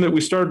mentioned that we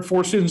started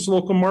Four Seasons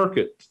Local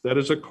Market. That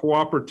is a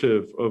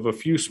cooperative of a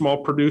few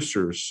small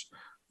producers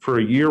for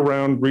a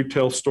year-round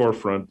retail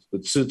storefront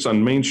that sits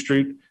on Main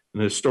Street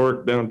in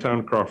historic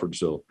downtown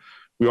Crawfordsville.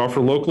 We offer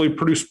locally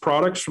produced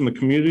products from the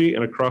community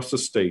and across the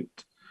state.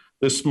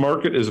 This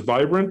market is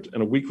vibrant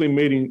and a weekly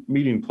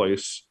meeting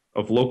place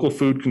of local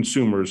food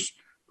consumers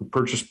who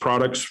purchase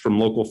products from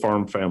local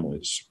farm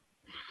families.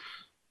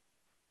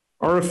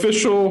 Our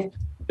official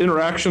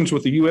interactions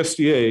with the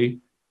USDA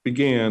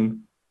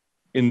began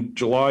in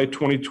July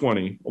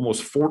 2020,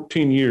 almost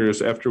 14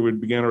 years after we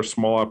began our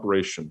small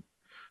operation.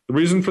 The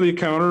reason for the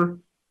encounter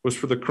was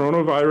for the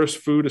Coronavirus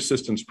Food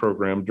Assistance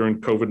Program during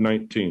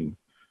COVID-19.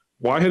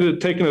 Why had it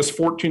taken us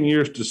 14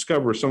 years to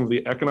discover some of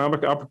the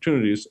economic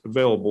opportunities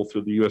available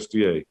through the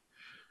USDA?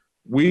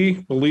 We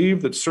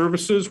believe that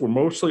services were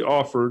mostly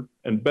offered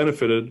and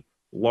benefited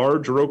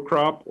large row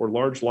crop or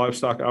large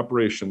livestock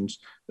operations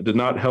and did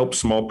not help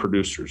small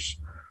producers.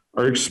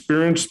 Our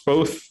experience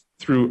both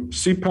through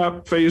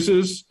CPAP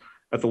phases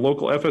at the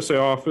local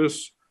FSA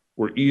office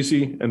were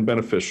easy and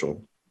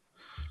beneficial.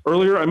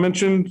 Earlier, I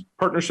mentioned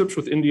partnerships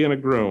with Indiana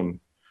Grown.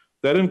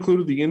 That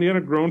included the Indiana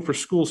Grown for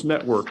Schools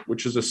Network,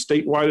 which is a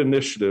statewide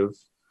initiative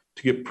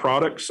to get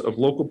products of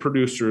local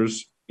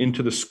producers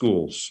into the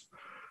schools.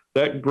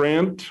 That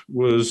grant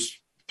was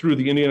through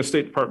the Indiana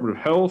State Department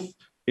of Health,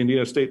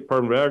 Indiana State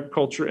Department of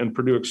Agriculture, and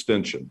Purdue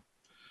Extension.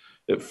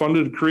 It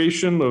funded the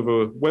creation of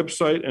a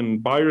website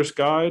and buyer's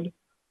guide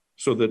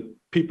so that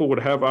people would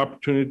have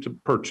opportunity to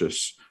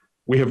purchase.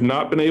 We have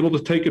not been able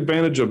to take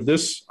advantage of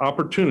this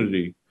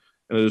opportunity,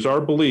 and it is our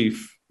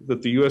belief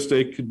that the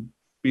USDA could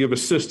be of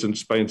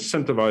assistance by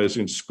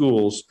incentivizing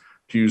schools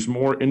to use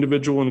more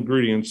individual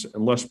ingredients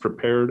and less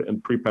prepared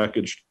and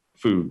prepackaged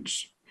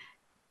foods.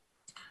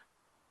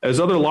 As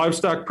other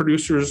livestock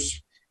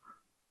producers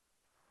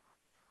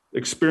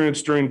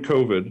experienced during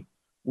COVID,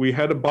 we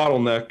had a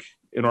bottleneck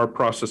in our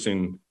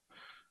processing.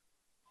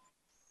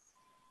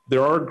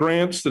 There are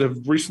grants that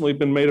have recently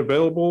been made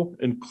available,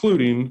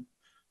 including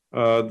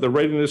the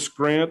readiness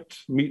grant,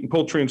 meat and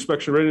poultry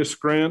inspection readiness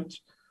grant,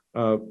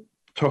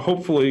 to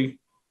hopefully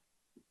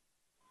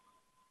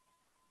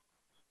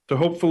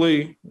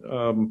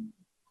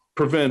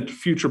prevent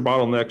future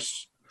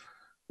bottlenecks.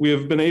 We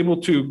have been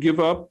able to give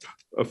up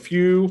a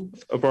few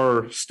of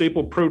our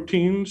staple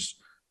proteins,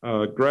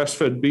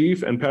 grass-fed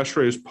beef and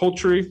pasture-raised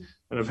poultry,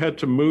 and have had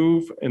to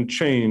move and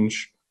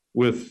change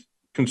with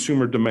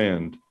consumer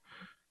demand.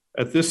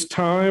 At this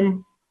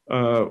time,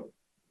 our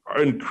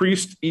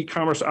increased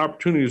e-commerce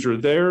opportunities are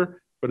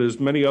there, but as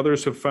many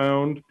others have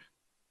found,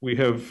 we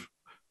have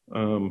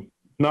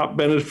not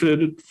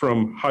benefited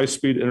from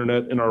high-speed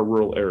internet in our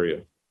rural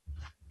area.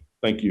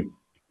 Thank you.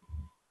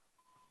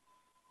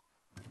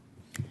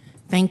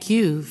 Thank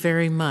you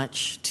very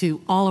much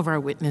to all of our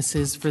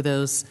witnesses for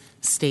those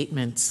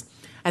statements.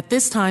 At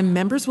this time,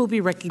 members will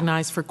be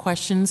recognized for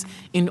questions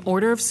in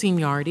order of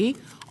seniority,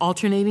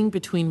 alternating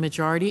between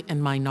majority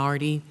and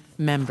minority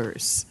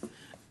members.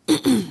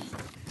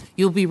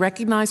 You'll be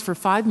recognized for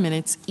 5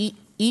 minutes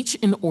each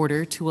in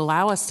order to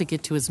allow us to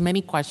get to as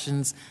many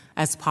questions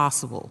as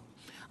possible.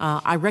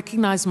 I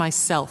recognize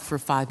myself for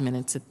 5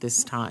 minutes at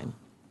this time.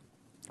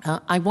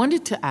 I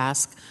wanted to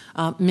ask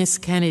Ms.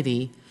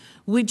 Kennedy,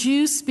 would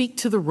you speak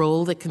to the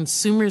role that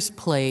consumers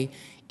play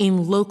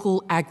in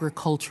local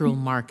agricultural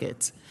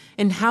markets?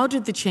 And how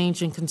did the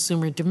change in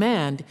consumer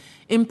demand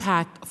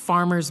impact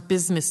farmers'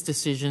 business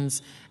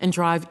decisions and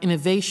drive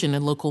innovation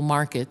in local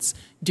markets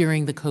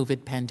during the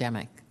COVID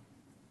pandemic?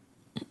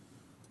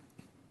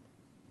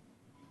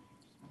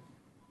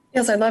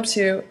 Yes, I'd love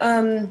to.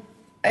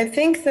 I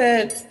think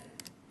that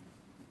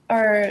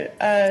our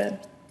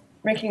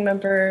Ranking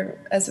Member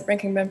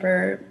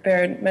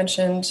Baird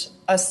mentioned,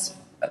 us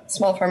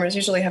small farmers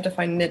usually have to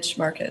find niche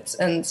markets.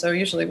 And so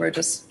usually we're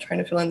just trying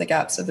to fill in the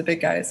gaps of the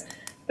big guys.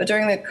 But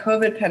during the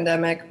COVID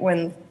pandemic,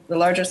 when the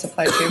larger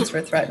supply chains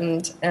were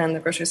threatened and the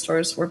grocery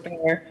stores were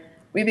bare,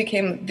 we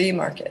became the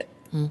market.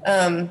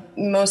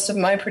 Most of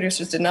my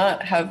producers did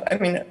not have,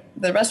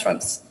 the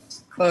restaurants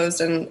closed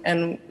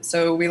and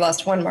so we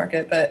lost one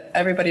market, but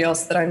everybody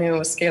else that I knew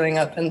was scaling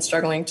up and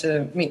struggling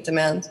to meet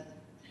demand.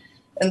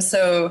 And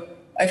so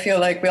I feel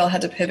like we all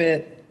had to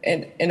pivot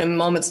in a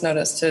moment's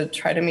notice to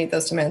try to meet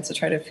those demands, to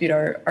try to feed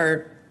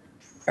our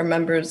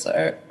members,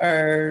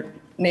 our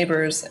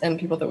neighbors, and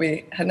people that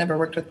we had never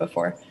worked with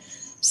before.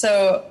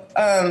 So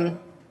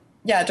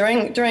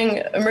during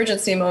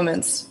emergency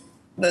moments,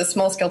 the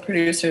small-scale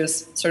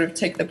producers sort of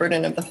take the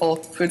burden of the whole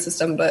food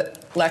system,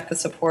 but lack the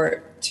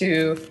support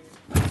to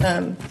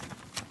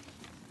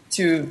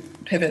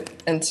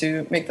pivot and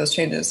to make those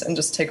changes and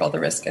just take all the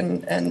risk.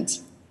 And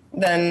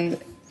then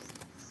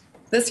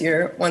this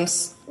year,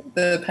 once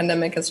the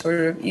pandemic is sort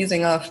of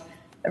easing off,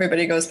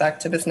 everybody goes back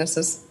to business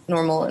as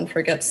normal and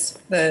forgets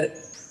that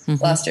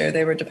last year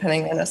they were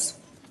depending on us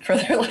for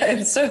their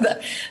lives. So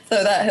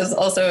that is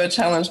also a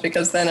challenge,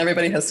 because then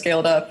everybody has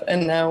scaled up,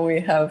 and now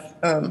we have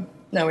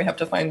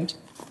to find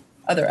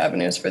other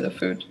avenues for the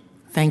food.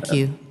 Thank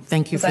you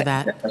for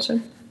that. Your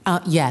question?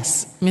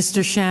 Yes,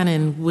 Mr.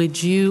 Shannon,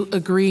 would you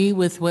agree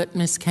with what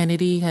Ms.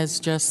 Kennedy has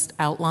just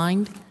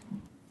outlined?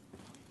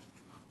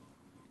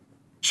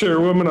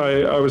 Chairwoman,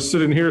 I was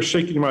sitting here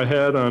shaking my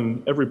head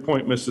on every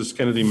point Mrs.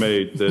 Kennedy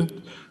made, that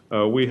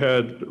we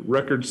had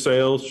record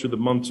sales through the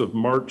months of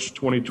March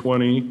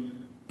 2020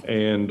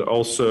 and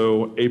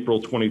also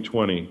April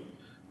 2020.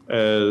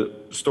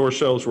 Store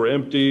shelves were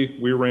empty,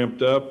 we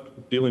ramped up.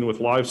 Dealing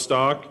with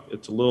livestock,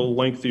 it's a little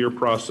lengthier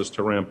process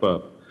to ramp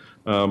up.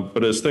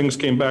 But as things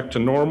came back to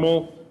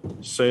normal,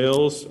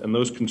 sales and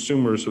those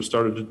consumers have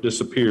started to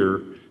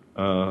disappear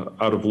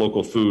out of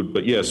local food.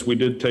 But yes, we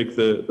did take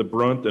the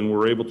brunt, and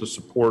were able to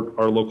support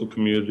our local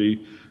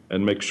community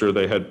and make sure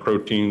they had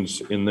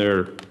proteins in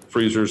their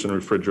freezers and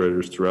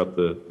refrigerators throughout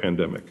the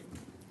pandemic.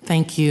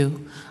 Thank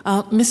you.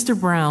 Mr.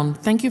 Brown,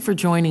 thank you for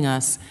joining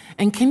us.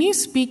 And can you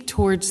speak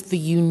towards the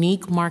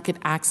unique market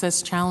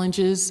access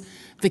challenges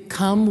that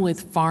come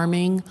with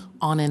farming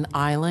on an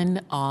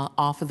island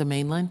off of the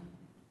mainland?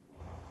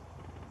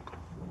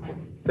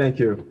 Thank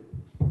you.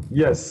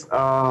 Yes.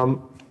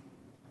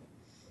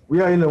 We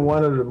are in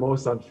one of the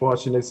most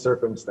unfortunate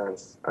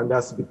circumstances, and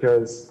that's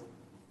because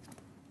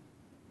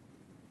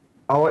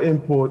our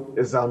import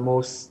is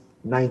almost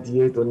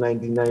 98 or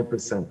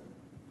 99%.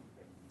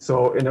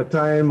 So in a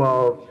time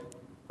of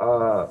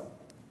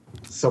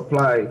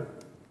supply,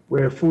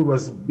 where food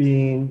was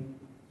being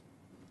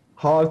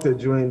halted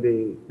during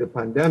the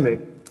pandemic,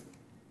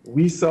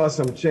 we saw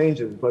some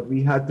changes, but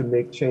we had to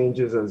make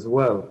changes as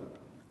well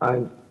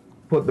and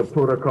put the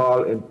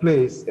protocol in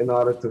place in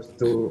order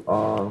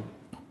to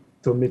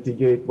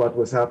mitigate what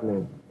was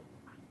happening.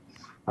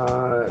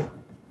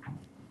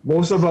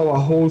 Most of our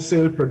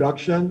wholesale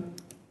production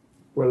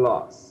were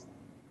lost.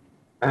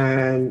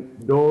 And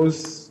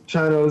those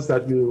channels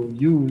that you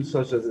use,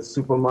 such as the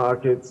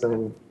supermarkets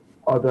and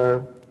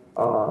other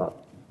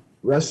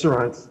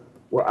restaurants,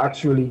 were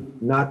actually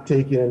not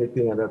taking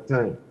anything at that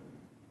time.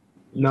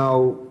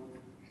 Now,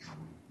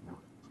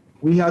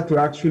 we had to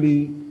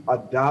actually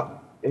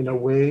adapt in a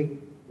way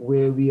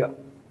where we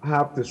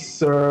have to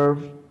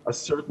serve a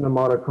certain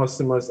amount of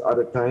customers at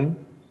a time.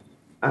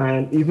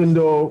 And even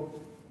though,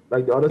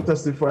 like the other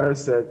testifier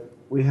said,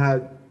 we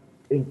had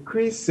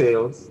increased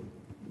sales,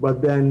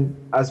 but then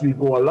as we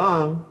go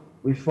along,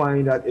 we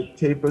find that it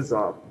tapers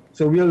off.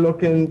 So we are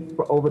looking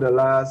for over the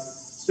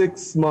last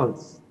 6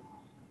 months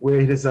where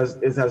it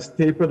has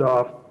tapered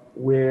off,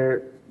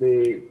 where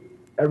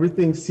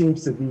everything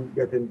seems to be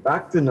getting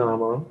back to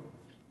normal,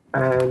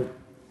 and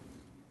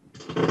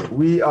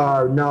we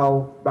are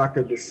now back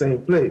at the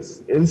same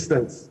place.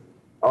 Instance,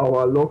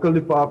 our local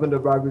Department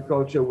of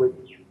Agriculture,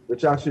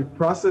 which actually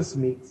process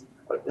meat,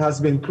 has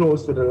been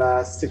closed for the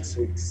last 6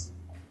 weeks.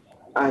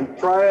 And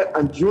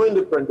during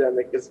the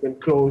pandemic, it's been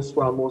closed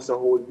for almost a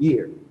whole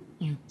year.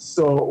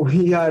 So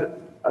we had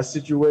a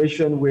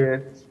situation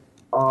where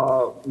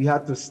we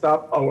had to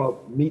stop our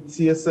meat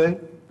CSA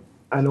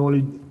and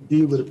only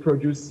deal with the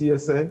produce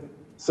CSA.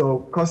 So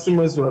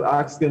customers were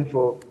asking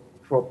for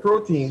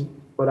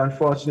protein, but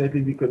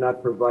unfortunately we could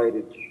not provide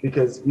it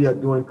because we are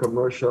doing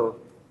commercial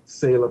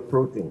sale of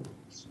protein,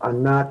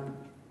 and not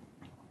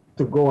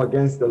to go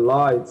against the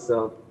law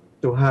itself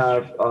to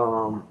have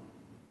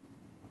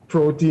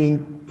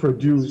protein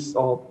produced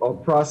or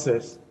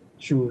processed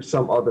through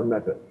some other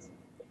method.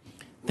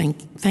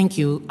 Thank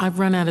you. I've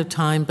run out of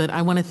time, but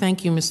I want to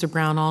thank you, Mr.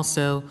 Brown,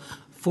 also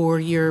for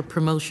your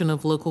promotion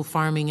of local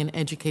farming and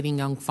educating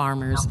young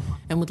farmers,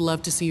 and would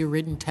love to see your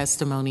written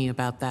testimony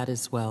about that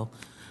as well.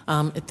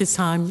 At this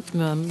time,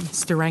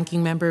 Mr.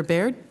 Ranking Member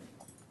Baird.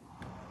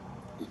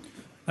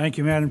 Thank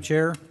you, Madam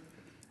Chair.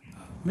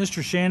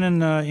 Mr.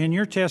 Shannon, in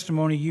your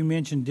testimony, you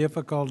mentioned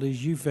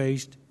difficulties you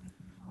faced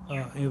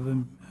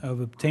of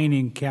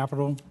obtaining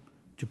capital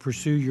to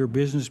pursue your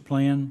business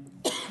plan.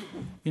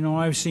 You know,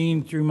 I've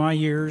seen through my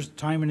years,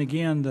 time and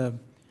again, the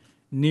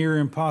near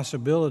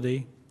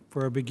impossibility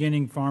for a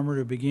beginning farmer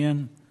to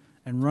begin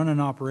and run an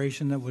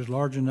operation that was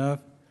large enough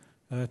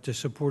to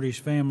support his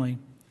family.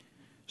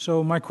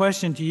 So my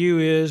question to you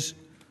is,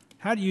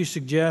 how do you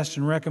suggest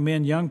and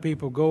recommend young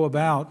people go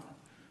about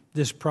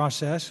this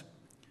process,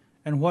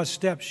 and what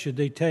steps should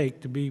they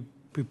take to be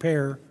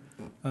prepared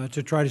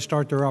to try to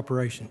start their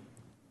operation?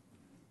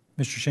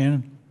 Mr.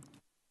 Shannon.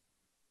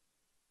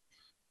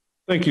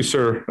 Thank you,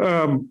 sir.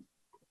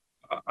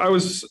 I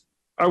was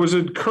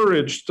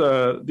encouraged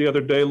the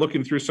other day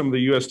looking through some of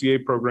the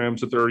USDA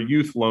programs that there are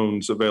youth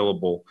loans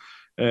available.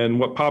 And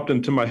what popped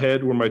into my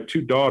head were my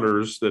two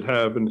daughters that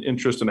have an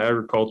interest in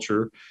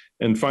agriculture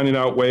and finding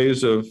out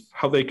ways of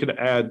how they could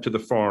add to the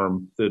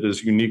farm that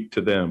is unique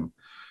to them.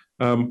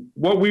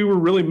 What we were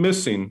really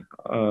missing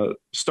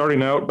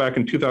starting out back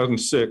in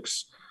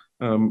 2006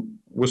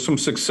 was some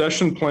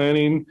succession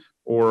planning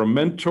or a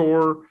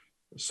mentor,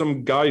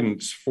 some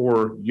guidance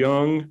for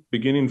young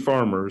beginning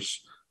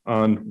farmers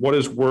on what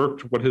has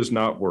worked, what has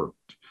not worked.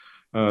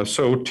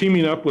 So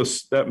teaming up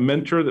with that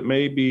mentor that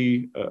may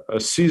be a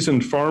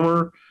seasoned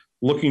farmer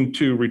looking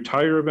to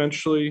retire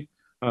eventually,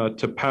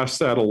 to pass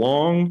that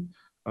along,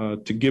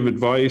 to give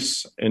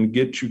advice and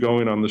get you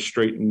going on the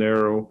straight and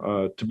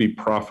narrow to be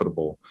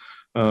profitable.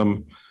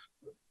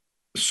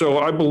 So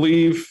I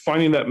believe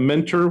finding that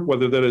mentor,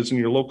 whether that is in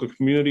your local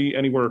community,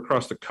 anywhere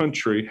across the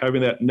country,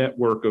 having that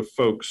network of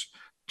folks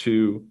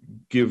to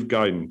give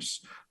guidance.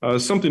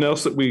 Something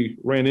else that we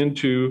ran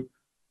into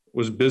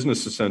was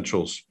business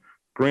essentials,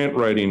 grant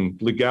writing,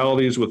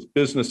 legalities with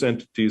business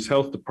entities,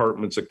 health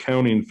departments,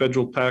 accounting,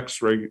 federal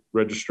tax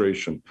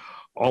registration.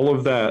 All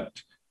of that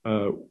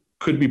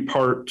could be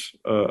part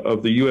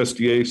of the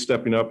USDA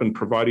stepping up and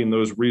providing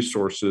those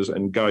resources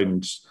and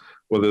guidance,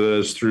 whether that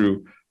is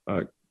through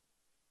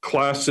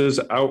classes,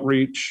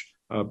 outreach,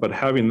 but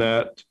having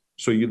that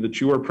so that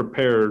you are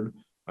prepared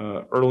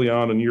early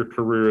on in your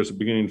career as a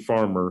beginning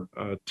farmer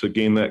to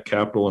gain that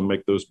capital and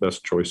make those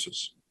best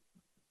choices.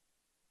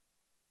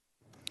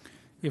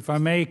 If I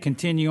may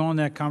continue on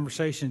that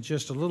conversation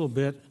just a little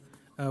bit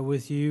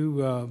with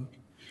you,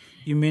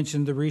 you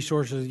mentioned the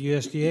resources of the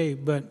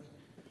USDA, but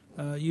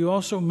you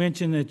also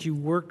mentioned that you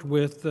worked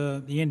with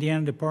the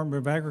Indiana Department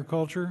of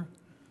Agriculture,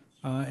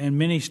 and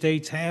many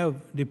states have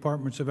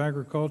departments of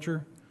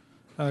agriculture.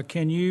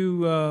 Can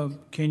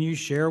you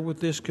share with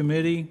this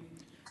committee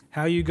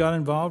how you got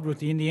involved with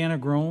the Indiana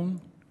Grown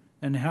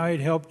and how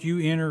it helped you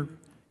enter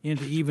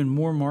into even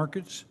more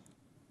markets?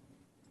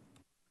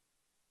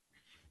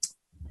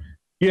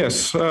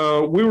 Yes,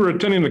 we were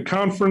attending a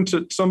conference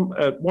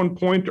at one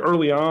point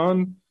early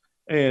on,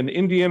 and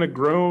Indiana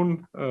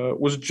Grown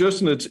was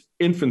just in its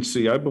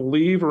infancy. I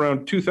believe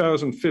around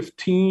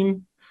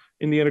 2015,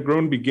 Indiana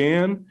Grown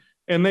began,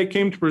 and they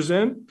came to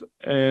present,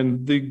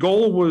 and the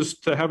goal was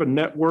to have a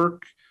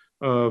network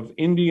of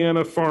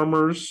Indiana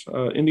farmers,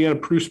 Indiana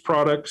produced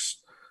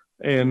products,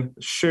 and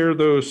share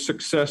those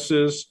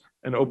successes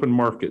and open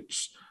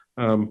markets.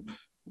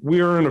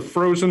 We are in a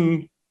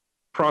frozen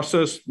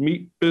processed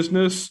meat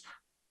business.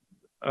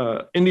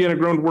 Indiana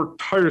Grown worked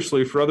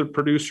tirelessly for other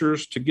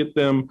producers to get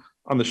them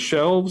on the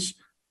shelves.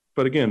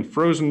 But again,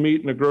 frozen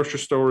meat in a grocery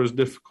store is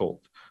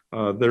difficult.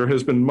 There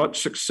has been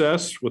much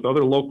success with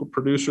other local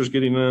producers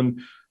getting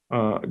in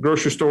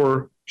grocery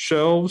store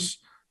shelves.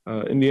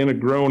 Indiana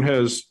Grown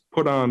has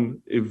put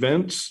on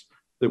events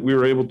that we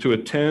were able to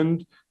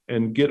attend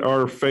and get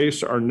our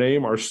face, our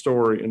name, our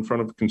story in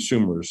front of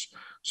consumers.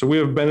 So we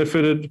have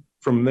benefited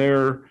from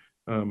their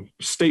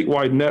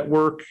statewide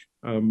network,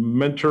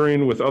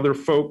 mentoring with other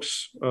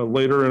folks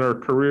later in our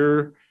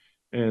career,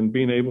 and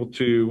being able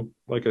to,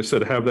 like I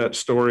said, have that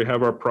story,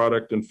 have our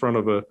product in front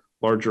of a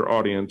larger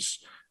audience.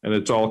 And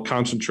it's all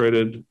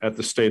concentrated at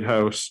the State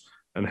House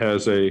and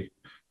has a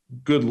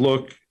good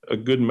look, a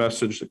good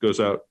message that goes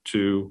out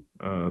to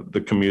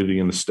the community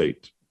and the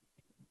state.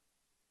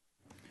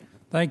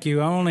 Thank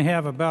you. I only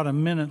have about a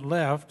minute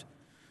left,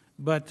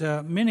 but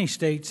many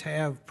states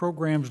have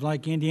programs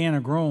like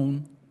Indiana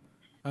Grown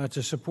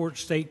to support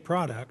state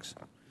products.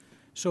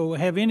 So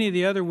have any of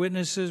the other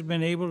witnesses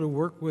been able to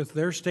work with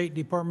their state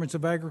departments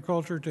of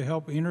agriculture to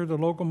help enter the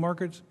local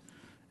markets?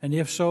 And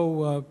if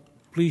so,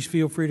 please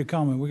feel free to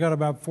comment. We got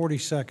about 40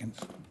 seconds.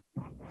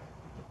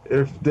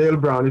 If Dale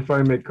Brown, if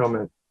I may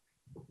comment,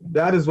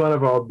 that is one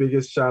of our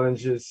biggest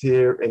challenges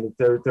here in the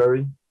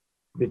territory,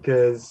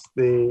 because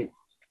the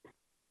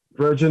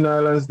Virgin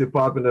Islands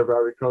Department of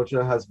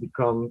Agriculture has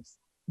become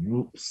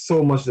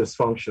so much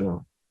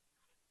dysfunctional.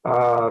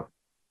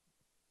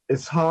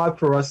 It's hard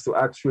for us to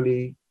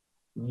actually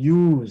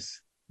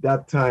use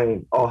that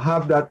time or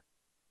have that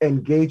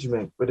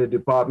engagement with the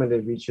department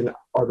in reaching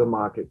other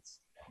markets.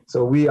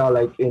 So we are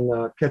like in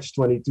a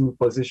catch-22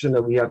 position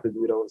that we have to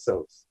do it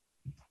ourselves.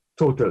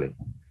 Totally.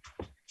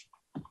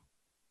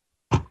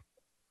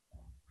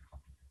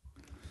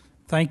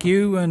 Thank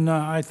you, and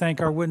I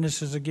thank our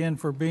witnesses again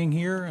for being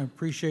here. I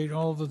appreciate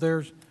all of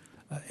their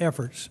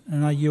efforts,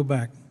 and I yield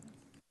back.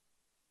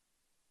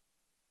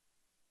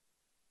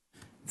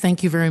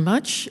 Thank you very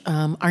much.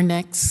 Our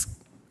next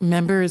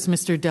member is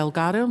Mr.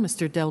 Delgado.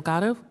 Mr.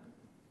 Delgado.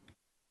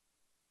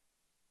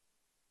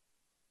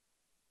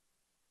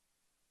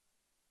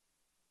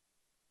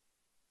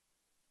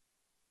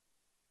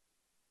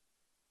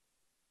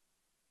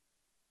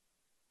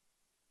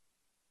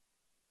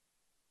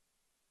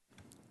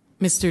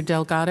 Mr.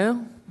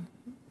 Delgado.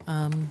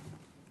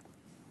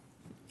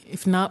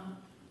 If not,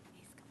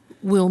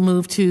 we'll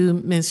move to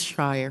Ms.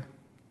 Schreier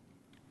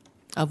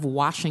of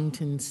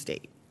Washington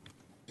State.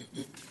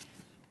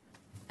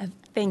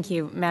 Thank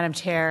you, Madam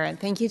Chair, and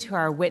thank you to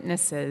our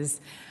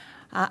witnesses.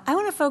 I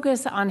want to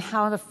focus on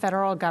how the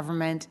federal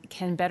government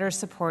can better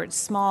support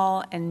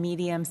small and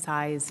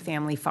medium-sized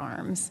family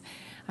farms.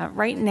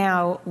 Right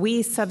now,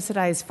 we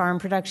subsidize farm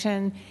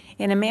production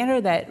in a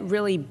manner that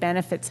really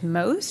benefits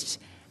most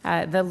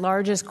the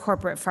largest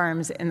corporate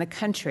farms in the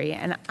country.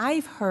 And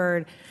I've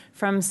heard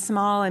from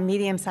small and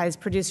medium-sized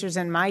producers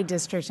in my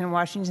district in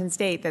Washington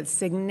State that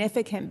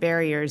significant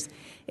barriers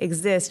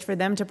exist for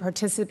them to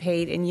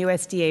participate in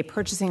USDA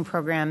purchasing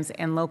programs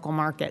and local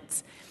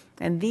markets.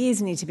 And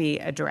these need to be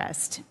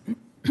addressed.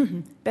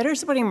 Better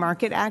supporting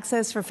market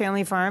access for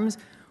family farms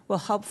will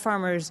help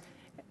farmers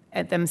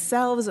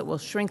themselves. It will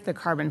shrink the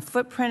carbon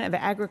footprint of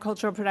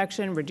agricultural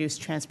production, reduce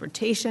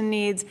transportation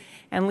needs,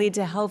 and lead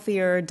to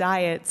healthier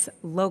diets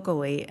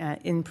locally,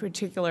 in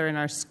particular in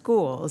our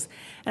schools.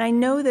 And I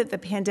know that the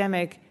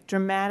pandemic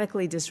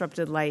dramatically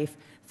disrupted life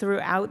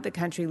throughout the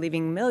country,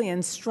 leaving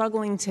millions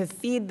struggling to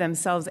feed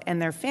themselves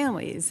and their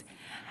families.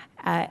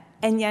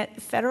 And yet,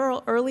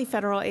 early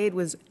federal aid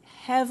was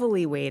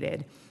heavily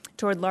weighted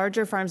toward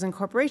larger farms and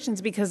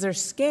corporations because their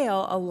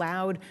scale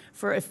allowed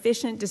for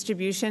efficient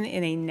distribution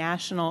in a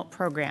national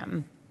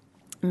program.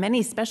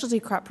 Many specialty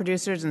crop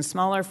producers and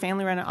smaller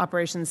family-run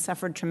operations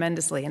suffered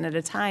tremendously, and at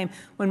a time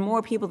when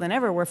more people than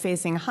ever were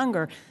facing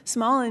hunger,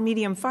 small and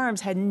medium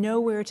farms had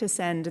nowhere to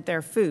send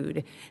their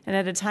food. And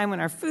at a time when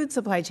our food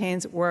supply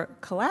chains were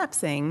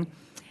collapsing,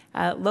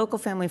 local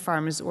family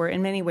farms were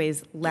in many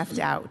ways left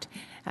out.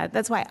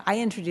 That's why I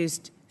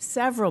introduced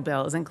several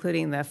bills,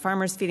 including the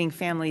Farmers Feeding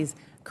Families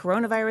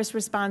Coronavirus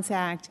Response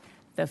Act,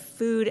 the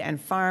Food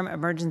and Farm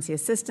Emergency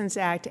Assistance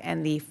Act,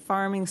 and the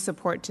Farming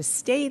Support to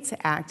States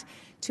Act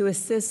to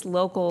assist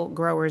local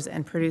growers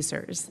and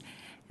producers.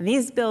 And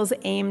these bills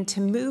aim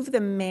to move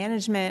the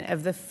management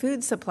of the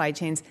food supply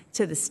chains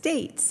to the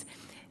states,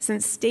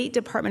 since state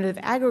Department of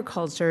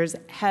Agricultures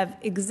have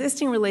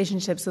existing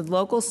relationships with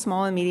local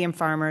small and medium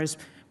farmers,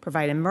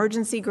 provide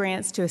emergency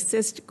grants to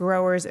assist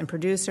growers and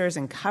producers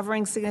in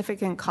covering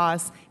significant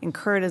costs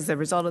incurred as a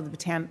result of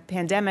the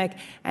pandemic.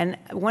 And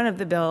one of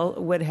the bill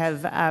would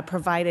have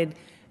provided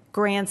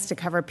grants to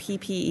cover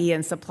PPE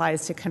and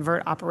supplies to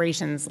convert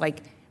operations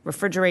like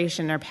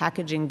refrigeration or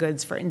packaging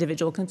goods for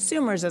individual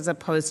consumers as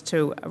opposed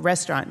to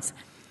restaurants.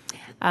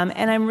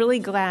 And I'm really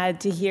glad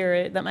to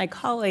hear that my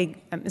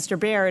colleague, Mr.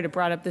 Baird,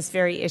 brought up this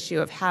very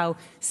issue of how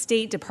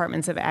state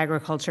departments of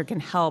agriculture can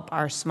help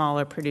our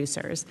smaller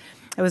producers.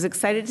 I was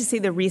excited to see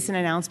the recent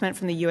announcement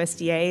from the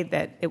USDA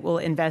that it will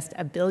invest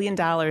 $1 billion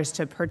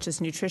to purchase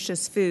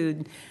nutritious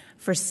food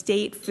for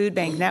state food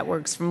bank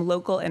networks from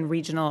local and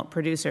regional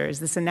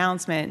producers. This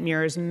announcement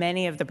mirrors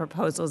many of the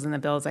proposals in the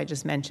bills I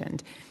just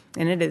mentioned.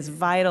 And it is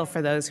vital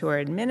for those who are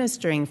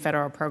administering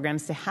federal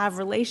programs to have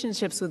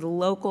relationships with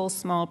local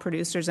small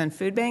producers and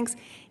food banks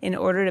in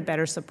order to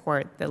better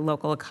support the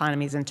local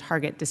economies and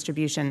target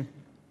distribution.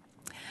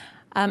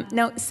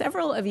 Now,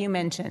 several of you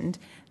mentioned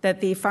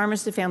that the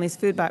Farmers to Families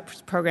Food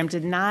Box program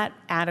did not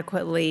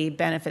adequately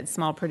benefit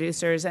small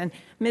producers. And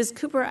Ms.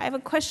 Cooper, I have a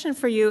question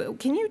for you.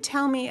 Can you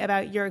tell me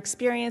about your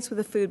experience with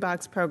the food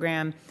box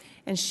program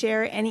and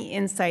share any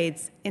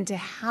insights into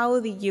how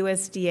the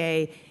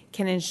USDA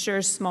can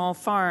ensure small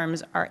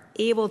farms are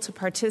able to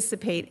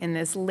participate in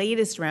this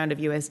latest round of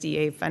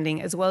USDA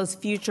funding as well as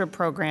future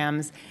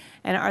programs?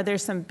 And are there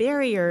some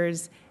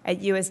barriers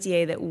at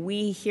USDA that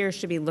we here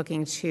should be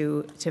looking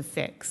to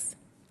fix?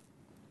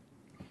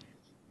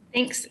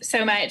 Thanks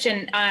so much.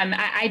 And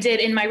I did,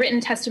 in my written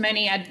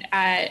testimony,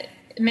 I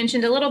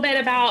mentioned a little bit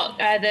about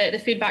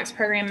the food box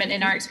program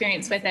and our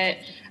experience with it,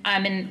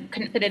 and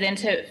couldn't fit it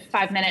into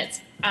 5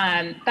 minutes.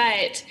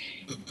 But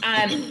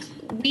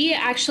we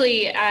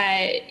actually,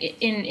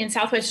 in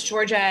Southwest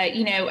Georgia,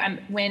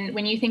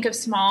 when you think of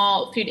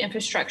small food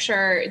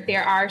infrastructure,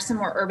 there are some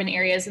more urban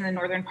areas in the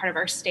northern part of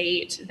our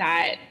state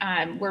that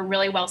were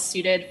really well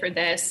suited for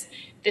this.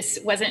 This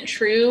wasn't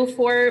true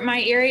for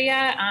my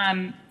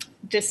area.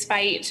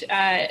 Despite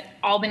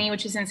Albany,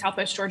 which is in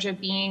Southwest Georgia,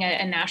 being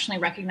a nationally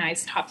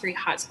recognized top 3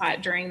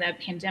 hotspot during the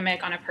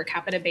pandemic on a per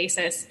capita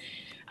basis.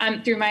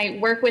 Through my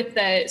work with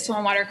the Soil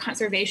and Water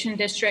Conservation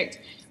District,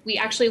 we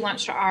actually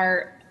launched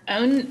our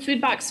own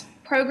food box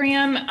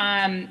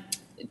program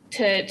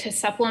to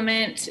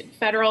supplement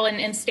federal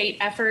and state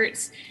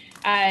efforts.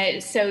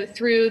 So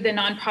through the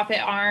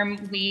nonprofit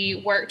arm,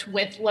 we worked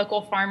with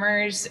local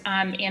farmers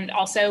and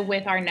also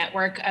with our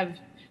network of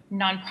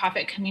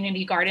nonprofit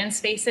community garden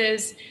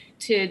spaces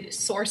to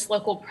source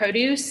local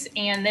produce,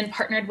 and then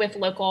partnered with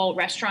local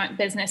restaurant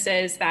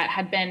businesses that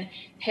had been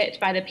hit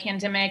by the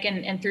pandemic,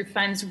 and through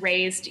funds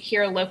raised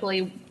here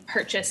locally,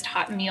 purchased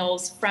hot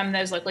meals from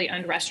those locally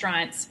owned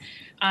restaurants.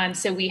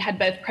 So we had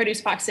both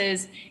produce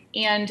boxes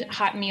and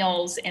hot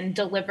meals and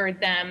delivered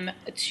them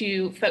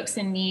to folks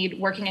in need,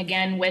 working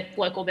again with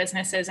local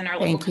businesses in our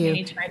local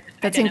community.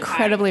 That's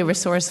incredibly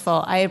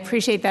resourceful. I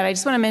appreciate that. I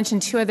just want to mention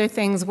 2 other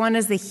things. One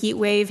is the heat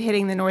wave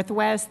hitting the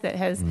Northwest that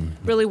has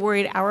really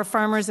worried our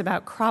farmers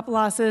about crop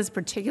losses,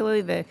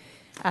 particularly the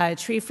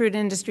tree fruit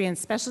industry and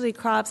specialty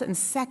crops. And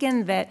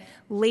second, that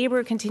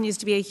labor continues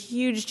to be a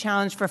huge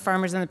challenge for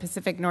farmers in the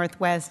Pacific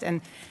Northwest.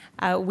 And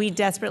we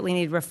desperately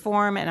need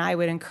reform, and I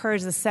would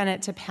encourage the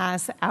Senate to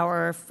pass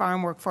our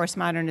Farm Workforce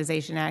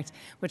Modernization Act,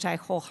 which I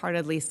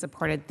wholeheartedly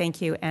supported.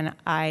 Thank you, and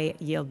I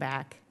yield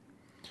back.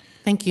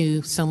 Thank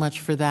you so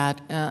much for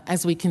that.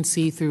 As we can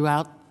see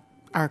throughout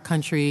our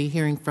country,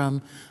 hearing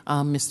from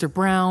Mr.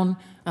 Brown,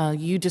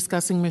 you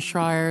discussing, Ms.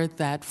 Schreier,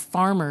 that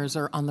farmers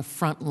are on the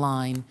front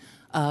line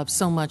of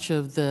so much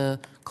of the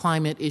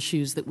climate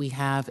issues that we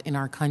have in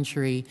our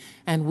country,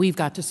 and we've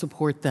got to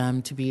support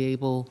them to be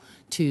able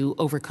to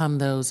overcome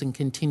those and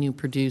continue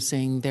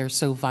producing. They're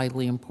so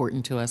vitally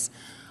important to us.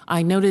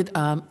 I noted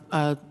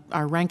our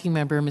ranking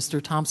member,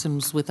 Mr. Thompson,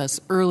 was with us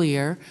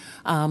earlier,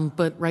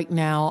 but right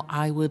now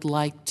I would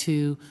like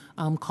to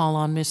call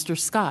on Mr.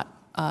 Scott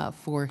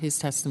for his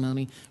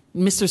testimony.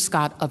 Mr.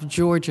 Scott of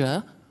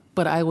Georgia,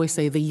 but I always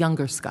say the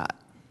younger Scott,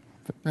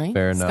 right?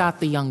 Fair enough. Scott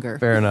the younger.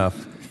 Fair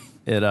enough.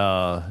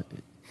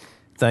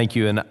 Thank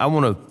you. And I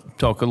want to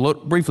talk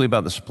briefly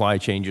about the supply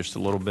chain just a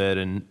little bit.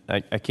 And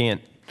I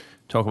can't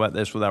talk about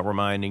this without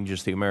reminding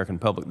just the American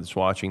public that's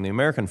watching. The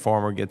American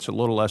farmer gets a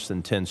little less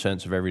than 10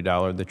 cents of every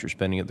dollar that you're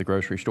spending at the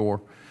grocery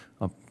store.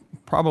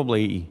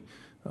 Probably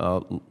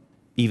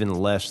even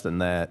less than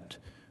that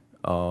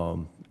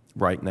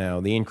right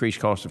now. The increased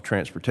cost of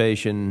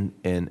transportation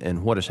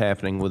and what is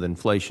happening with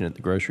inflation at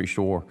the grocery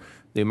store,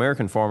 the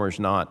American farmer is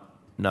not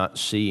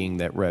seeing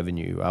that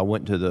revenue. I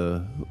went to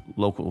the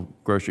local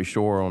grocery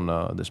store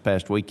on this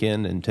past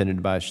weekend, intended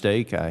to buy a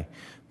steak. I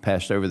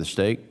passed over the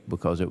steak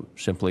because it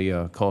simply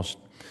cost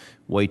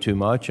way too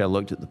much. I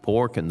looked at the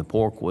pork, and the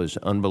pork was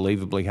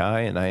unbelievably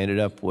high, and I ended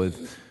up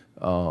with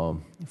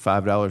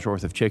 $5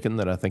 worth of chicken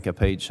that I think I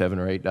paid $7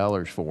 or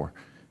 $8 for.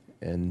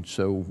 And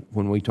so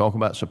when we talk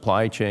about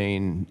supply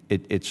chain,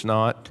 it's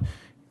not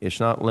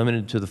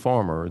limited to the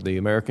farmer. The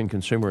American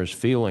consumer is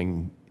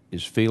feeling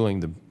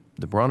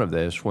the brunt of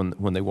this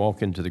when they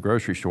walk into the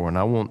grocery store. And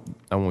I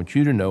want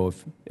you to know,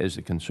 if, as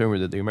a consumer,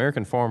 that the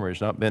American farmer is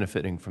not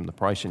benefiting from the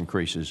price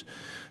increases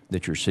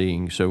that you're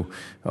seeing. So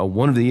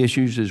one of the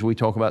issues as we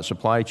talk about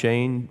supply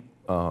chain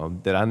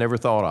that I never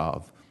thought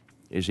of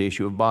is the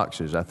issue of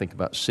boxes. I think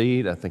about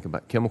seed, I think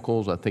about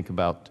chemicals, I think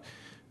about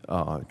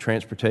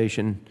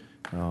transportation.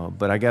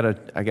 But I got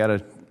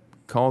a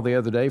call the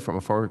other day from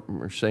a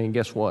farmer saying,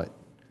 guess what?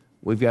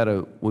 We've got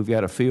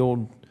a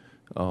field,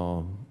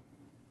 a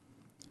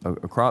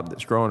crop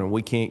that's growing, and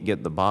we can't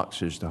get the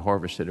boxes to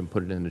harvest it and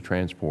put it in to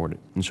transport it.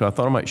 And so I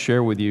thought I might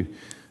share with you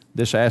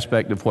this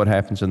aspect of what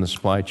happens in the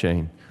supply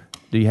chain.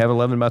 Do you have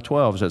 11 by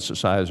 12s? That's the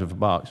size of a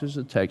box. This is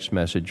a text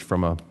message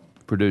from a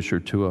producer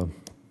to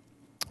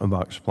a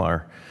box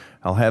supplier.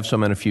 I'll have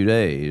some in a few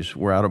days.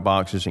 We're out of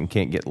boxes and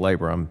can't get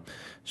labor. I'm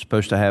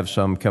supposed to have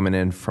some coming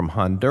in from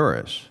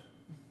Honduras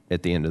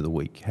at the end of the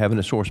week. Having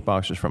to source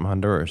boxes from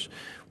Honduras.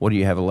 What do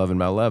you have, 11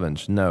 by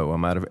 11s? No,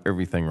 I'm out of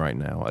everything right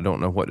now. I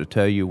don't know what to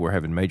tell you. We're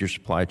having major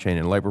supply chain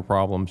and labor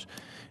problems,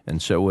 and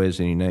so is,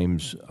 and he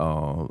names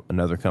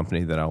another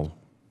company that I'll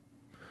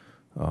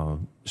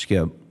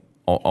skip.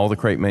 All the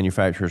crate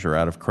manufacturers are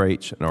out of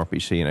crates, and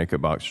RPC and Eco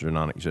boxes are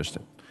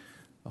non-existent.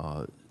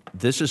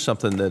 This is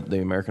something that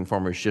the American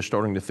farmer is just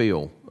starting to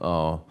feel.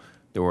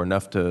 There were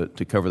enough to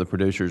cover the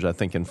producers, I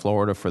think, in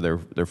Florida for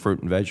their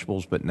fruit and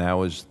vegetables, but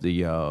now as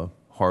the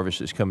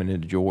harvest is coming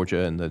into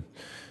Georgia and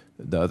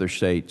the other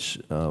states,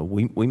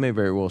 we may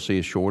very well see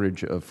a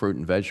shortage of fruit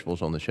and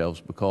vegetables on the shelves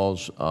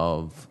because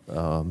of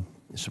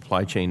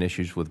supply chain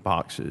issues with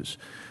boxes.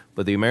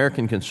 But the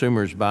American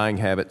consumer's buying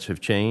habits have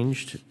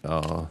changed,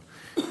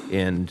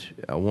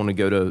 and I want to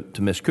go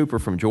to Ms. Cooper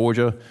from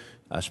Georgia.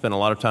 I spent a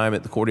lot of time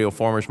at the Cordele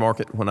Farmers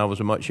Market when I was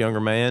a much younger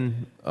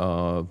man,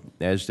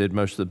 as did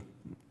most of the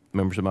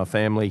members of my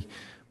family.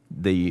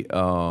 It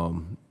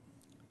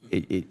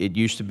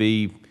used to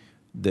be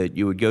that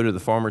you would go to the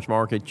farmers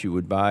market, you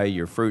would buy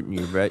your fruit and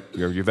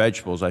your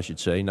vegetables, I should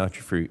say, not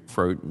your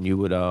fruit, and you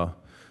would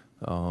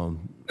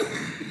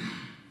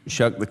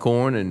shuck the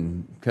corn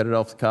and cut it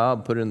off the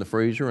cob, put it in the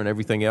freezer and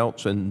everything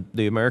else, and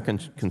the American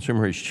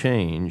consumer has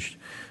changed.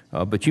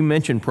 But you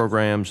mentioned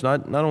programs,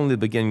 not only the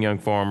beginning young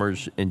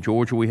farmers. In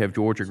Georgia, we have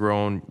Georgia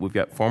Grown. We've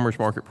got farmers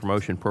market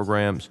promotion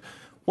programs.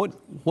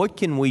 What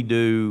can we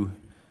do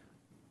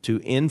to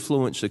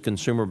influence the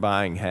consumer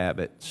buying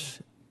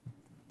habits,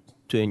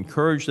 to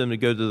encourage them to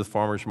go to the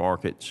farmers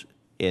markets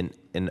in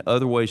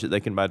other ways that they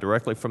can buy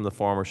directly from the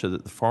farmer so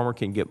that the farmer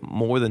can get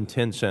more than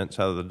 10 cents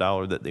out of the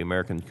dollar that the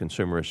American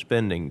consumer is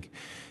spending?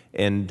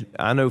 And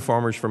I know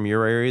farmers from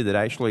your area that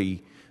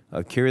actually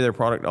carry their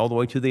product all the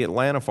way to the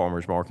Atlanta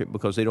farmers market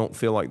because they don't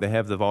feel like they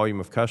have the volume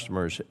of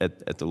customers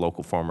at the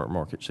local farmer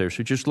markets there.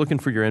 So just looking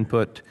for your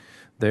input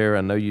there.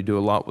 I know you do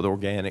a lot with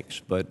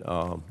organics, but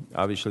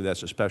obviously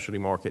that's a specialty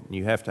market, and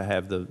you have to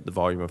have the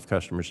volume of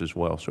customers as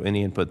well. So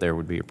any input there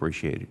would be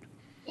appreciated.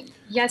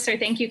 Yes, sir.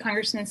 Thank you,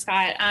 Congressman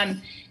Scott.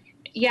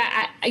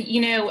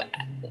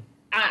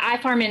 I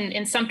farm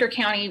in Sumter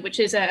County, which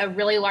is a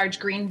really large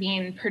green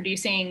bean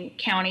producing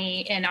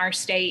county in our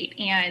state.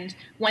 And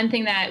one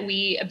thing that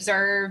we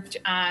observed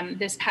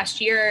this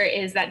past year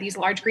is that these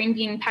large green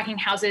bean packing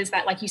houses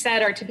that, like you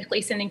said, are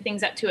typically sending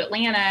things up to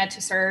Atlanta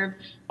to serve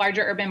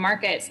larger urban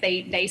markets,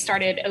 they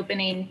started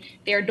opening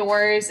their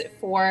doors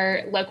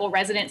for local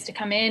residents to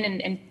come in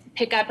and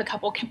pick up a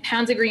couple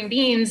pounds of green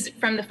beans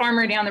from the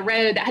farmer down the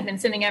road that had been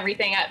sending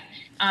everything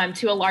up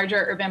to a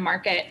larger urban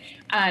market.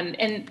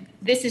 And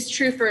this is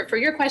true for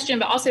your question,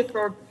 but also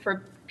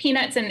for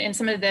peanuts and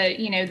some of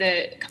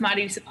the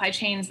commodity supply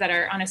chains that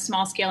are on a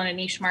small scale in a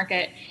niche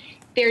market.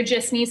 There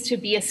just needs to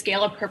be a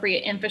scale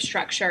appropriate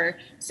infrastructure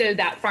so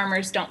that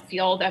farmers don't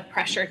feel the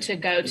pressure to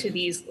go to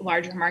these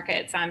larger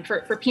markets.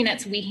 For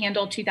peanuts, we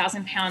handle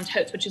 2,000 pound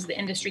totes, which is the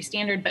industry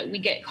standard, but we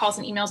get calls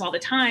and emails all the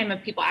time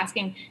of people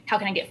asking, how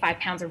can I get 5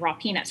 pounds of raw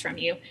peanuts from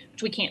you?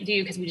 Which we can't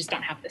do because we just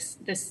don't have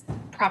this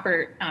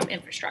proper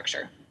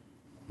infrastructure.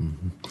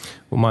 Mm-hmm.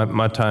 Well,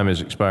 my time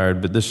has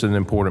expired, but this is an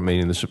important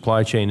meeting. The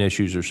supply chain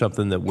issues are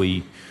something that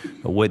we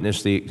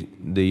witnessed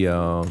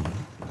the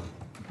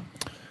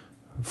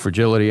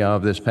fragility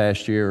of this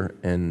past year,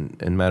 and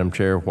Madam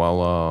Chair,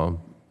 while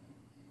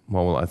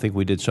I think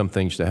we did some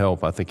things to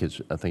help, I think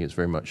it's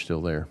very much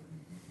still there.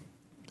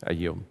 I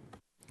yield.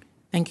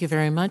 Thank you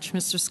very much,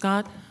 Mr.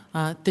 Scott.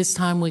 This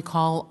time we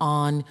call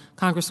on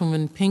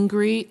Congresswoman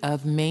Pingree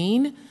of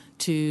Maine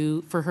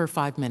for her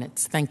 5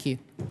 minutes. Thank you.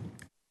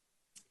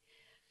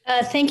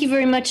 Thank you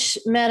very much,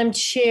 Madam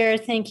Chair.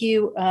 Thank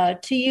you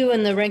to you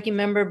and the ranking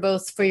member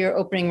both for your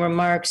opening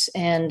remarks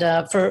and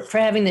for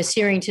having this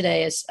hearing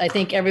today. As I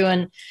think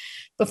everyone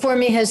before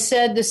me has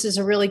said, this is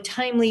a really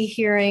timely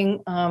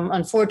hearing.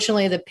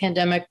 Unfortunately, the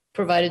pandemic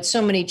provided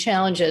so many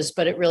challenges,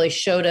 but it really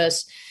showed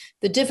us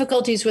the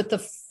difficulties with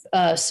the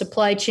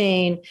supply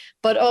chain,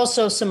 but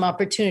also some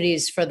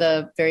opportunities for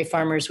the very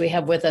farmers we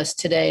have with us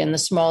today and the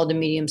small to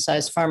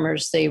medium-sized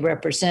farmers they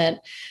represent.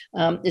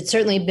 It's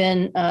certainly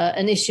been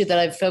an issue that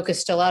I've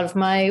focused a lot of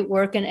my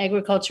work in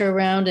agriculture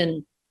around,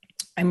 and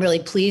I'm really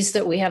pleased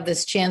that we have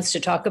this chance to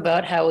talk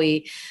about how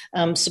we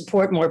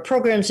support more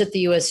programs at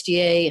the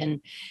USDA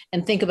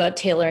and think about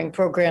tailoring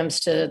programs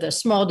to the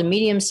small to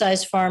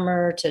medium-sized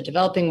farmer, to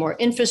developing more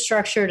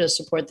infrastructure to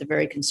support the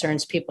very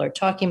concerns people are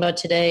talking about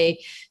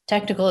today,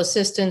 technical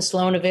assistance,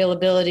 loan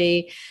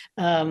availability,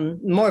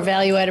 more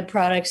value-added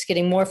products,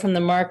 getting more from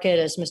the market,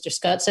 as Mr.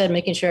 Scott said,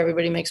 making sure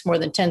everybody makes more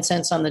than 10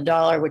 cents on the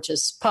dollar, which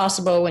is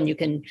possible when you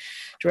can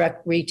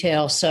direct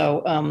retail.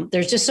 So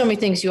there's just so many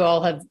things you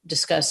all have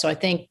discussed. So I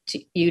thank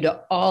you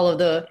to all of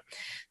the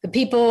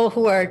people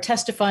who are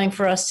testifying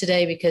for us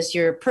today, because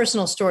your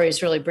personal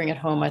stories really bring it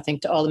home, I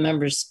think, to all the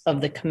members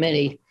of the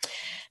committee.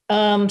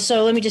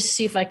 So let me just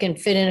see if I can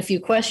fit in a few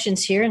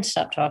questions here and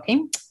stop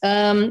talking.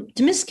 To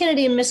Ms.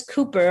 Kennedy and Ms.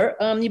 Cooper,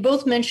 you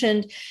both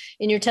mentioned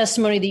in your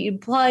testimony that you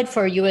applied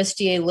for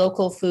USDA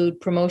local food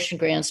promotion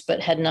grants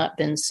but had not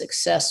been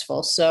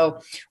successful. So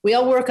we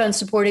all work on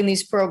supporting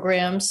these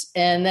programs,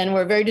 and then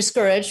we're very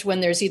discouraged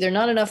when there's either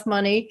not enough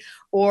money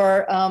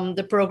or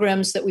the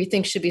programs that we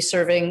think should be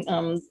serving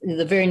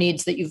the very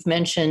needs that you've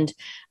mentioned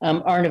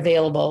aren't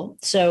available.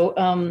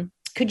 So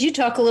could you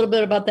talk a little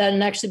bit about that?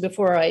 And actually,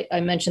 before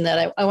I mention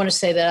that, I want to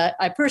say that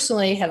I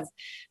personally have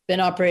been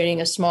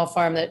operating a small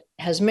farm that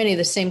has many of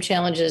the same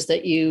challenges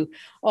that you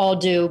all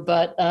do,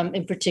 but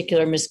in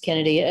particular, Ms.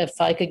 Kennedy, if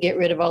I could get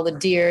rid of all the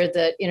deer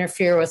that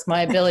interfere with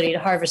my ability to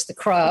harvest the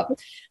crop,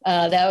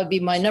 that would be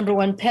my number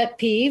one pet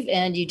peeve,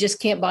 and you just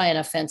can't buy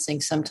enough fencing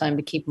sometime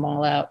to keep them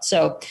all out.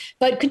 So,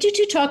 but could you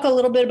two talk a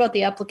little bit about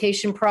the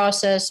application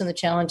process and the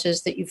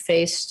challenges that you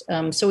faced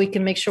so we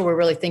can make sure we're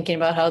really thinking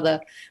about how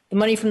the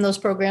money from those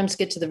programs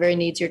get to the very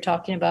needs you're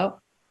talking about?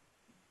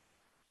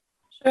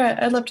 Sure,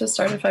 I'd love to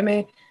start if I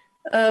may.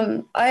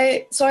 I'm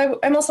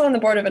also on the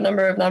board of a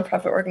number of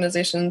nonprofit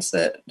organizations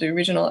that do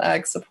regional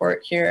ag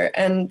support here,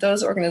 and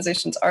those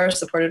organizations are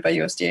supported by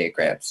USDA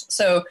grants.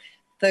 So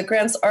the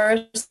grants are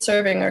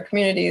serving our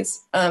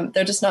communities.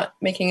 They're just not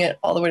making it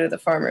all the way to the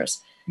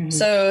farmers. Mm-hmm.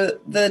 So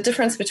the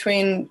difference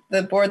between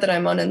the board that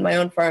I'm on and my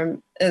own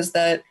farm is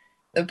that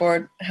the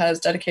board has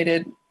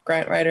dedicated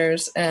grant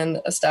writers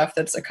and a staff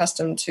that's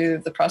accustomed to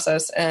the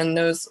process and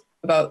knows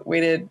about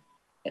weighted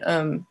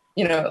all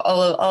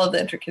of the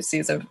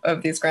intricacies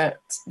of these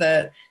grants,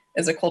 that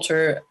is a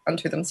culture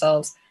unto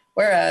themselves.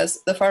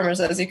 Whereas the farmers,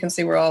 as you can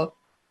see, we're all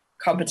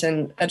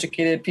competent,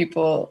 educated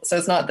people. So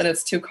it's not that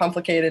it's too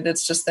complicated.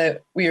 It's just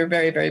that we are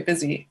very, very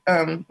busy.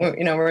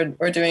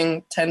 We're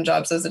doing 10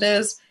 jobs as it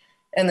is.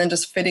 And then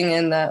just fitting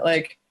in that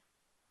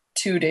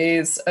 2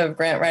 days of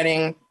grant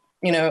writing,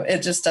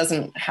 it just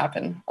doesn't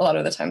happen a lot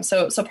of the time.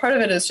 So part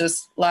of it is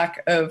just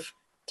lack of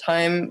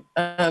time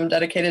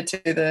dedicated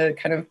to the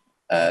kind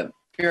of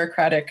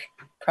bureaucratic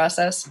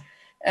process.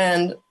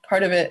 And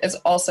part of it is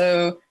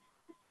also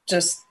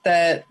just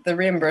that the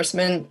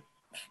reimbursement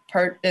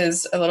part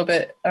is a little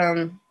bit,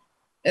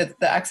 the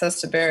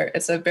access to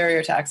it's a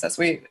barrier to access.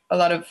 A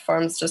lot of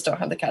farms just don't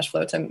have the cash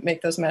flow to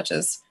make those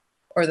matches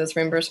or those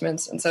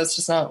reimbursements. And so it's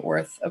just not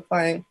worth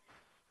applying.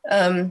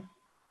 The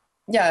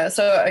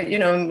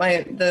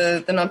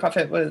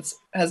nonprofit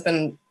has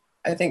been,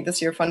 I think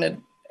this year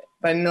funded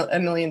by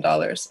 $1 million.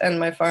 And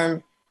my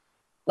farm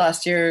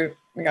last year,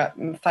 we got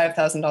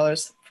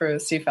 $5,000 for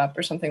CFAP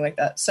or something like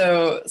that.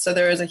 So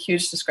there is a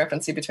huge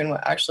discrepancy between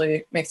what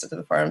actually makes it to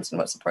the farms and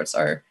what supports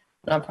our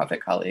nonprofit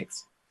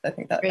colleagues. I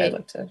think that Great. I'd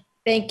like to.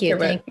 Thank you.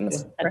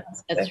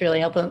 That's really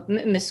helpful.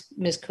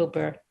 Ms.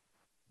 Cooper.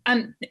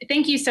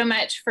 Thank you so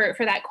much for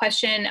that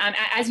question.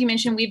 As you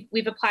mentioned,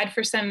 we've applied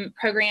for some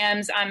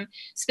programs,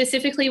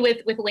 specifically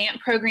with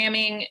LAMP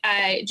programming.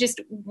 Just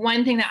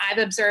one thing that I've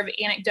observed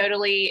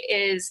anecdotally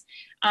is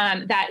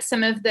that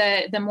some of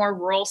the more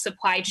rural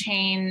supply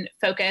chain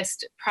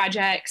focused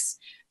projects,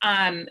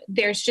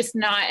 there's just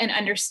not an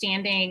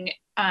understanding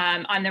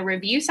on the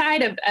review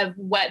side of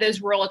what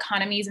those rural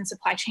economies and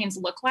supply chains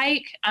look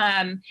like.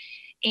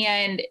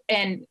 And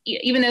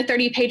even though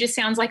 30 pages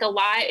sounds like a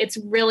lot, it's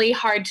really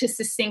hard to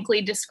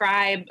succinctly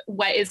describe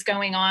what is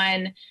going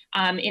on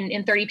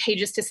in 30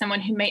 pages to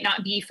someone who may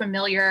not be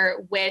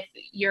familiar with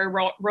your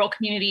rural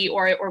community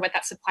or what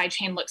that supply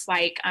chain looks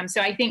like.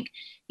 So I think,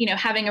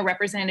 having a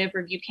representative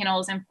review panel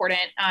is important,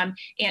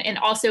 and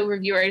also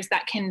reviewers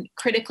that can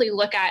critically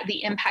look at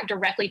the impact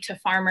directly to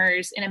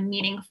farmers in a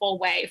meaningful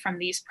way from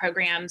these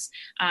programs,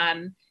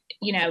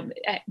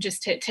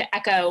 just to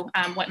echo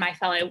what my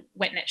fellow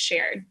witness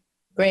shared.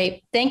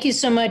 Great. Thank you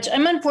so much.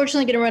 I'm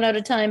unfortunately going to run out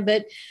of time,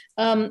 but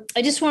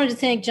I just wanted to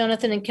thank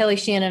Jonathan and Kelly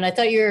Shannon. I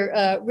thought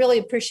really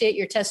appreciate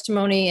your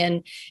testimony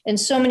and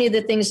so many of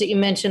the things that you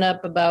mentioned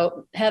up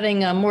about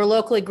having more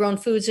locally grown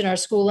foods in our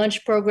school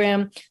lunch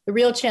program, the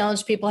real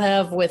challenge people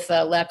have with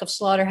lack of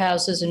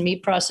slaughterhouses and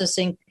meat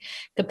processing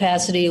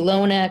capacity,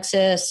 loan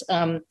access,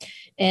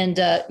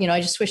 I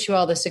just wish you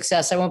all the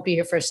success. I won't be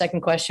here for a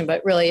second question,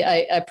 but really,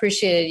 I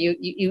appreciate it.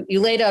 You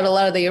laid out a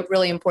lot of the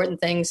really important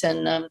things,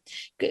 and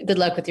good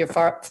luck with your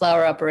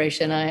flower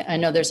operation. I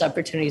know there's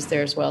opportunities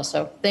there as well.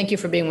 So thank you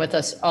for being with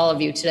us, all of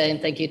you today, and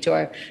thank you to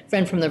our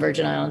friend from the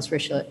Virgin Islands.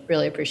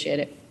 Really appreciate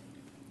it.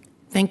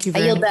 Thank you I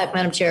yield back,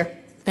 Madam Chair.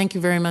 Thank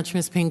you very much,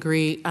 Ms.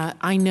 Pingree.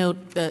 I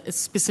note that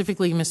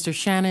specifically Mr.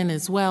 Shannon,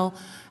 as well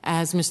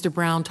as Mr.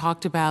 Brown,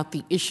 talked about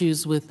the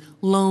issues with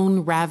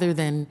loan rather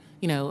than,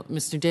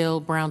 Mr. Dale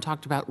Brown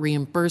talked about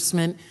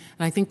reimbursement.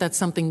 And I think that's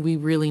something we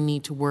really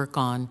need to work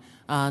on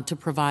to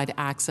provide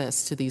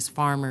access to these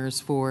farmers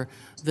for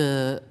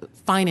the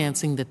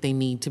financing that they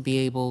need to be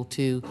able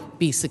to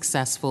be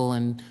successful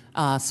and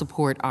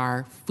support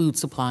our food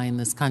supply in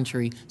this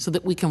country so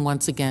that we can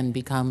once again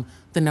become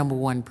the number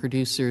one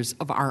producers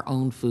of our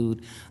own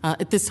food.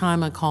 At this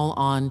time, I call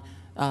on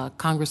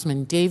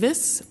Congressman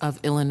Davis of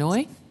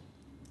Illinois.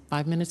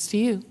 5 minutes to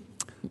you.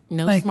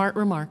 No smart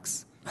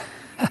remarks.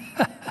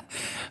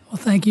 Well,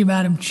 thank you,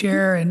 Madam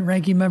Chair and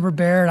Ranking Member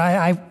Baird.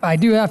 I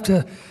do have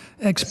to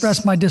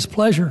express my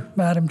displeasure,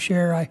 Madam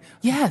Chair.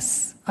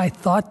 Yes. I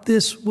thought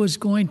this was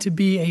going to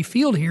be a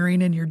field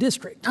hearing in your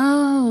district.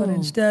 Oh. But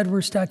instead,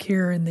 we're stuck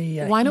here in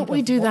the Why don't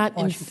we do that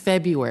in Washington.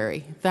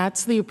 February?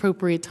 That's the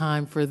appropriate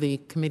time for the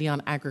Committee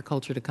on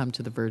Agriculture to come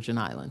to the Virgin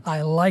Islands.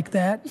 I like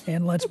that,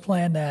 and let's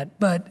plan that.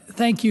 But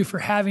thank you for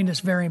having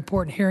this very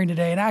important hearing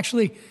today. And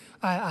actually,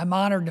 I'm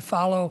honored to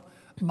follow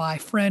my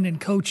friend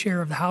and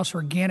co-chair of the House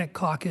Organic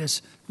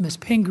Caucus, Ms.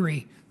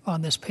 Pingree,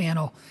 on this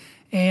panel.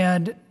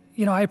 And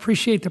I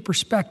appreciate the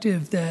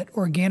perspective that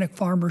organic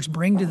farmers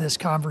bring to this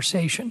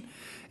conversation.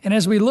 And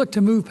as we look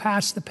to move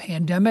past the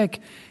pandemic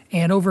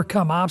and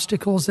overcome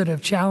obstacles that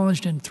have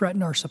challenged and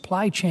threatened our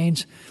supply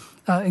chains,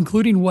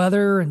 including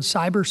weather and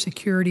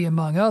cybersecurity,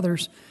 among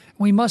others,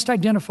 we must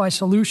identify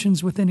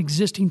solutions within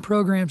existing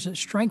programs that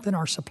strengthen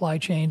our supply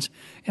chains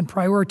and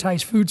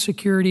prioritize food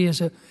security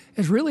as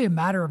really a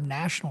matter of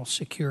national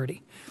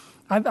security.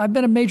 I've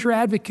been a major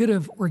advocate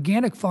of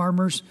organic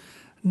farmers,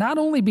 not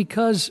only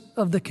because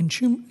of the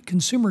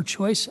consumer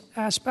choice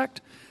aspect,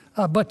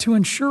 but to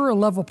ensure a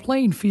level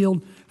playing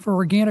field for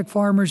organic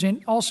farmers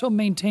and also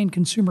maintain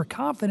consumer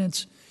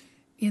confidence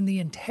in the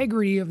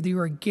integrity of the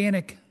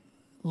organic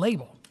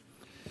label.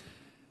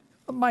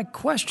 My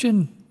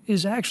question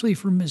is actually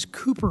for Ms.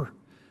 Cooper.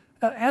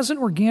 As an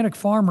organic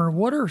farmer,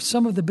 what are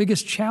some of the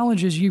biggest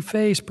challenges you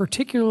face,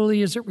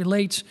 particularly as it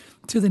relates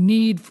to the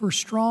need for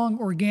strong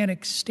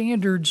organic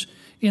standards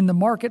in the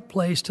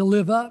marketplace to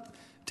live up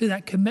to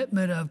that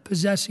commitment of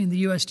possessing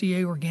the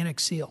USDA organic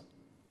seal?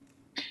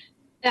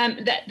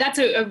 That's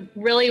a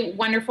really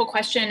wonderful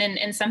question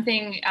and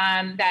something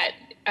that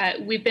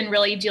we've been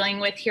really dealing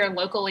with here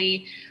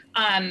locally.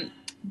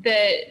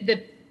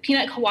 The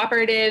Peanut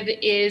Cooperative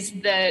is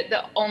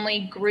the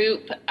only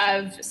group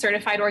of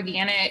certified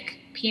organic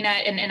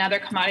peanut and other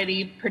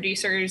commodity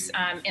producers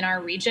in our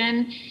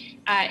region.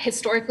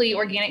 Historically,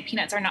 organic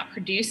peanuts are not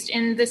produced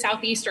in the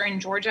Southeast or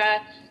in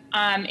Georgia.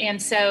 And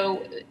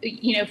so,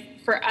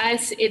 for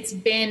us, it's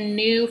been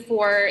new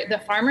for the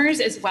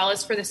farmers as well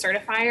as for the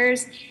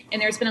certifiers,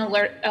 and there's been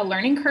a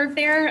learning curve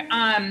there.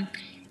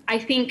 I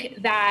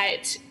think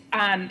that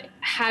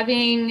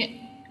having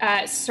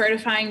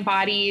certifying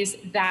bodies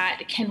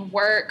that can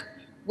work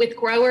with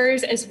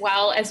growers as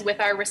well as with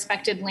our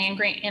respected land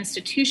grant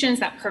institutions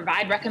that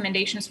provide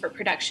recommendations for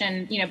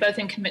production, both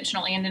in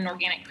conventional and in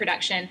organic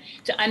production,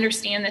 to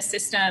understand the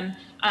system.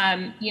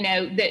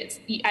 That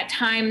at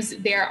times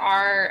there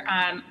are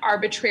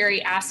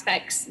arbitrary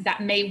aspects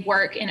that may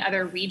work in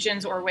other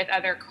regions or with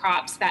other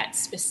crops that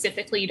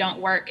specifically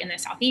don't work in the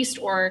Southeast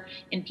or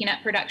in peanut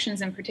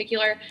productions in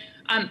particular.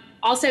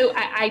 Also,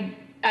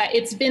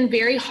 it's been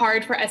very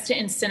hard for us to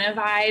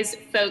incentivize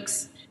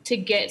folks to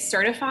get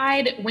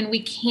certified when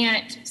we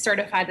can't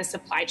certify the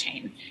supply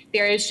chain.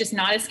 There is just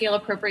not a scale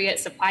appropriate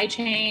supply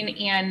chain,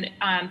 and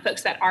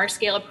folks that are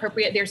scale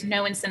appropriate, there's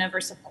no incentive or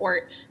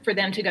support for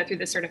them to go through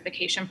the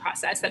certification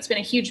process. That's been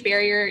a huge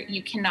barrier.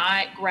 You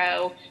cannot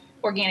grow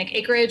organic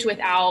acreage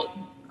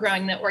without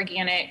growing the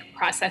organic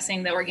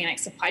processing, the organic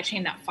supply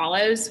chain that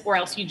follows, or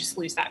else you just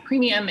lose that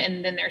premium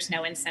and then there's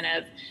no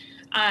incentive.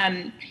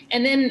 And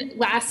then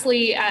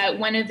lastly,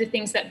 one of the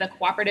things that the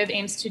cooperative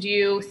aims to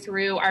do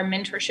through our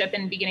mentorship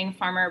and beginning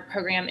farmer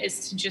program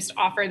is to just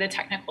offer the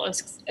technical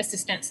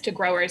assistance to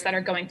growers that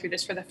are going through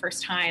this for the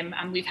first time.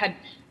 We've had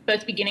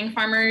both beginning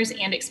farmers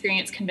and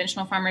experienced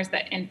conventional farmers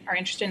that are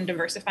interested in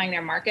diversifying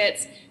their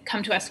markets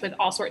come to us with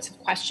all sorts of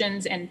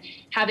questions, and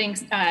having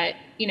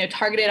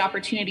targeted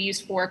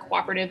opportunities for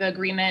cooperative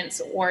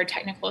agreements or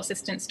technical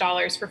assistance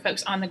dollars for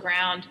folks on the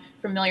ground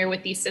familiar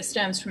with these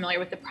systems, familiar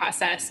with the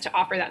process, to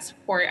offer that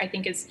support, I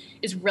think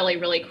is really,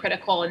 really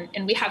critical.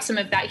 And we have some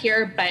of that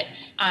here, but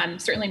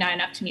certainly not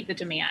enough to meet the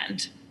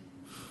demand.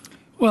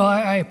 Well,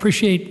 I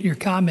appreciate your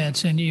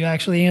comments, and you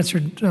actually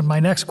answered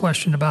my next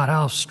question about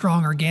how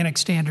strong organic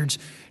standards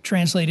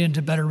translate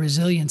into better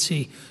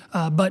resiliency.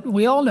 But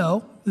we all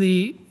know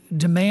the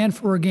demand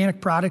for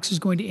organic products is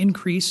going to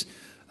increase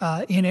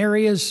in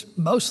areas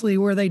mostly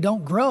where they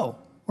don't grow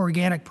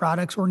organic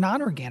products or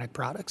non-organic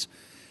products.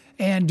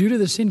 And due to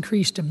this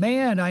increased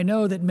demand, I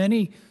know that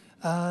many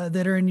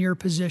that are in your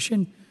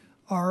position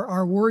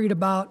are worried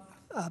about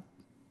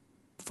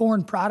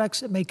foreign products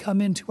that may come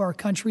into our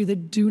country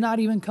that do not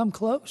even come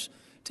close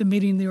to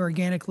meeting the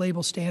organic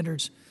label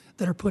standards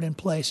that are put in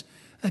place.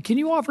 Can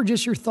you offer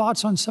just your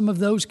thoughts on some of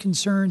those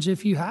concerns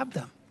if you have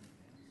them?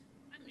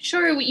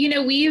 Sure.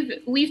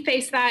 We've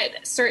faced that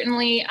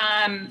certainly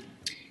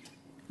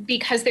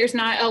because there's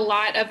not a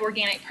lot of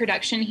organic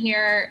production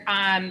here.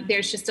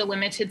 There's just a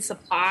limited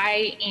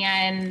supply,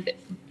 and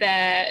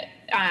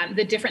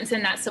the difference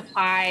in that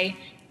supply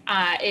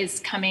is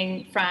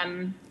coming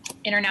from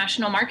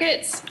international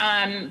markets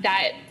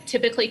that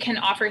typically can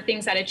offer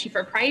things at a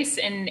cheaper price.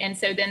 And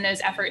so then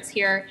those efforts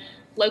here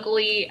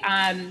locally,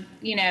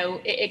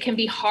 it can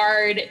be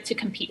hard to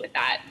compete with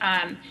that.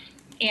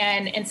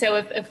 And so,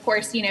 of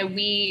course,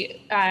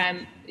 we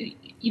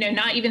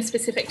not even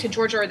specific to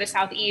Georgia or the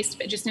Southeast,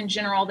 but just in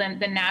general, then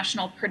the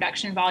national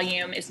production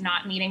volume is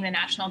not meeting the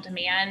national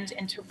demand,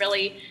 and to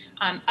really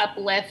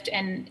uplift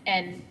and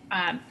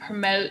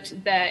promote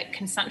the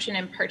consumption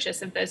and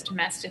purchase of those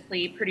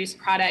domestically produced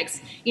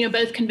products.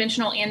 Both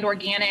conventional and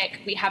organic,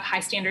 we have high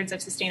standards of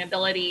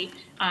sustainability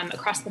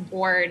across the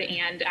board,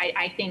 and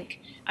I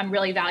think I'm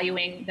really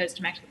valuing those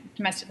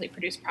domestically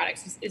produced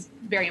products is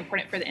very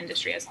important for the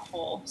industry as a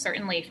whole,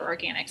 certainly for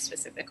organic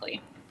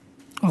specifically.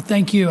 Well,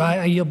 thank you.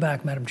 I yield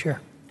back, Madam Chair.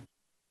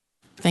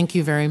 Thank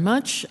you very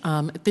much.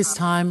 At this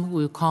time,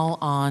 we'll call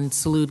on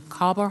Salud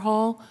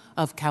Cabral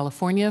of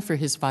California for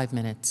his 5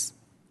 minutes.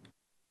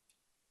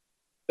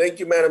 Thank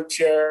you, Madam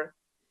Chair.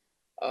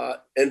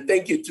 And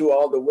thank you to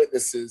all the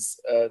witnesses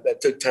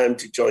that took time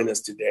to join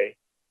us today.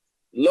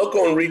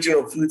 Local and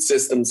regional food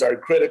systems are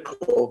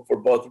critical for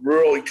both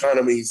rural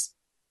economies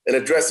and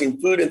addressing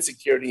food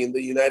insecurity in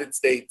the United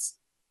States,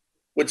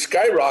 which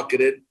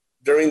skyrocketed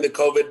during the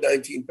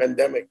COVID-19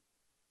 pandemic.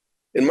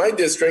 In my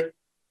district,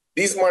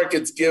 these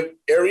markets give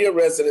area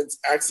residents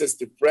access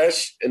to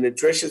fresh and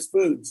nutritious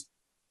foods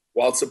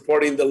while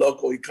supporting the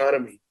local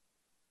economy.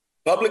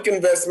 Public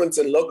investments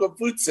in local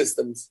food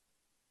systems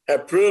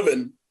have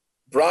proven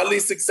broadly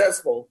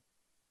successful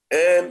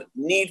and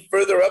need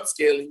further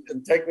upscaling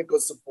and technical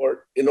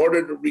support in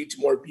order to reach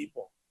more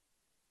people.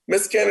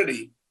 Ms.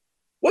 Kennedy,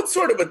 what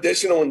sort of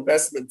additional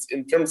investments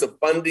in terms of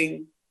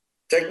funding,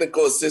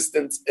 technical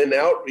assistance, and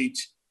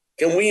outreach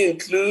can we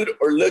include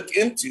or look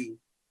into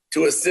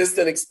to assist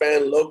and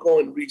expand local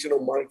and regional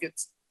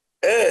markets?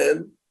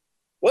 And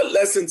what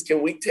lessons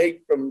can we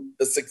take from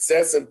the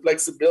success and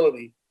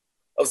flexibility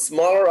of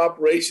smaller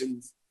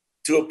operations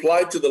to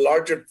apply to the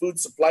larger food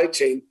supply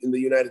chain in the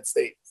United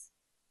States?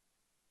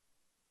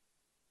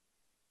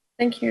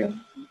 Thank you.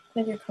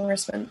 Thank you,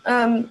 Congressman.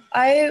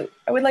 I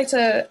would like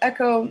to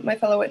echo my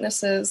fellow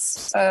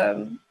witnesses,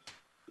 the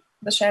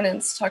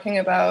Shannons, talking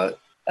about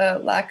a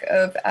lack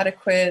of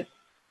adequate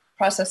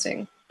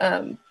processing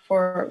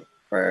for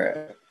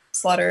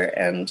slaughter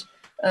and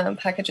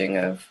packaging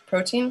of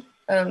protein.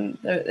 In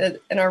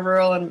our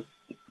rural and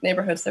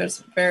neighborhoods,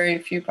 there's very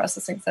few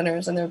processing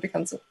centers, and there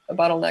becomes a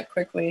bottleneck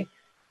quickly.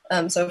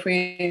 So if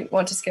we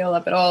want to scale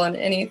up at all in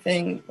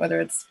anything, whether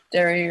it's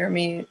dairy or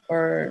meat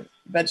or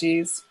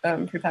veggies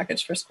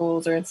prepackaged for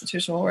schools or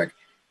institutional work,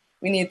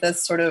 we need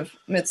this sort of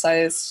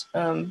mid-sized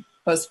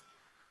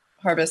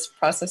post-harvest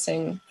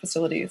processing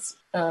facilities.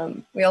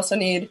 We also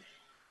need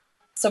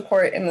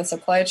support in the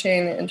supply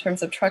chain in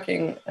terms of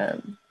trucking.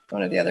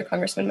 One of the other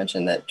congressmen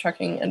mentioned that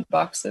trucking and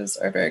boxes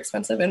are very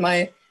expensive. In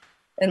my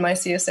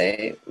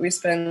CSA, we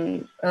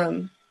spend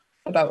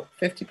about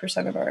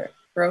 50% of our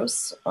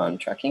gross on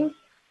trucking.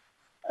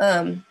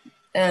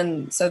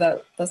 And so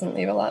that doesn't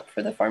leave a lot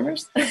for the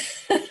farmers.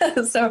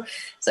 so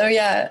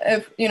yeah,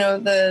 if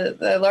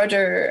the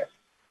larger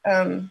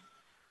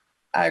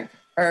ag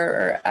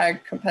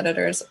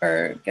competitors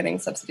are getting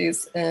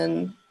subsidies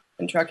in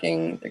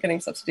trucking, they're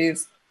getting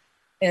subsidies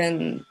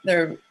in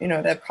they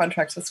have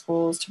contracts with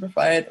schools to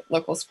provide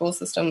local school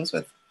systems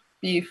with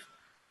beef.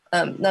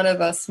 None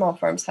of us small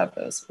farms have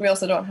those. We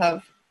also don't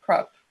have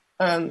crop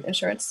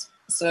insurance.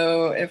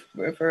 So if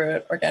we're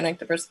an organic,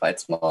 diversified,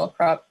 small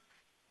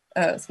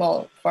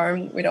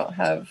farm, we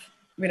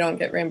don't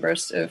get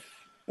reimbursed if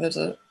there's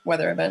a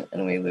weather event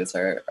and we lose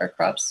our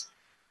crops.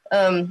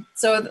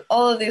 So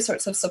all of these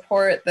sorts of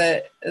support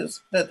that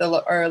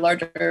our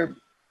larger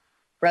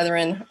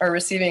brethren are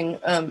receiving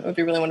would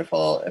be really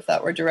wonderful if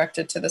that were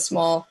directed to the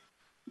small,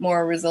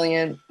 more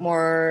resilient,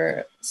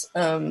 more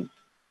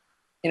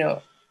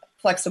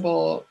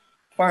flexible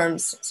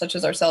farms such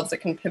as ourselves that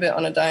can pivot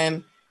on a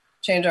dime,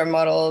 change our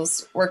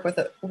models, work with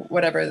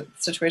whatever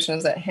situation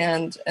is at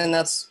hand. And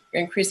that's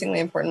increasingly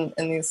important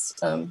in these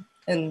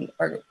in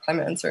our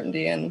climate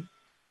uncertainty and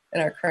in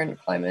our current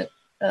climate.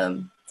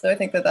 So I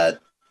think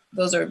that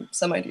those are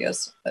some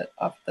ideas that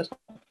off the top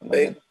of my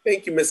head.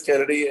 Thank you, Ms.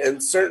 Kennedy.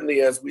 And certainly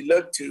as we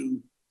look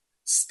to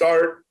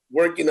start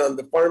working on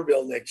the Farm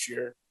Bill next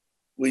year,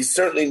 we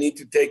certainly need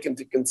to take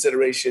into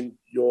consideration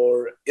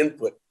your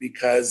input,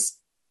 because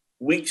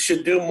we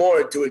should do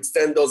more to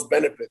extend those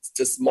benefits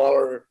to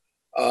smaller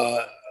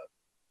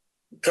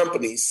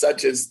companies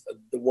such as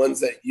the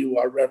ones that you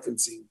are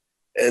referencing,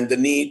 and the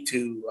need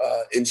to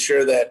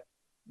ensure that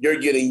you're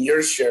getting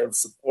your share of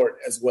support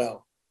as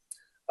well.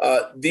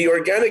 The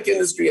organic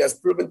industry has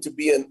proven to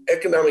be an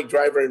economic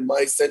driver in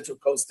my Central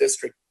Coast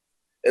district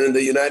and in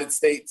the United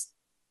States.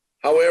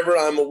 However,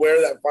 I'm aware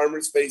that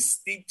farmers face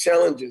steep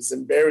challenges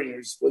and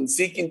barriers when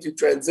seeking to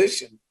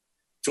transition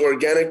to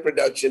organic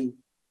production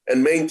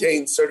and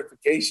maintain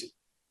certification.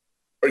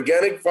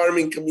 Organic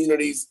farming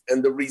communities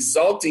and the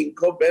resulting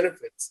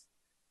co-benefits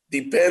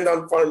depend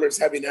on farmers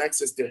having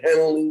access to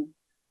handling,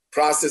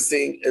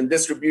 processing, and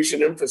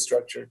distribution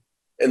infrastructure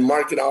and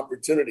market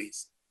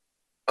opportunities.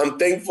 I'm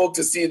thankful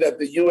to see that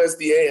the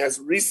USDA has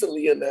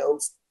recently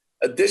announced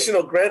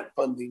additional grant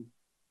funding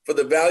for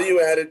the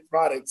Value-Added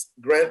Products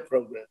Grant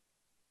Program.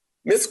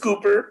 Ms.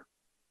 Cooper,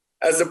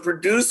 as a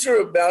producer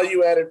of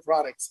value-added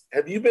products,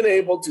 have you been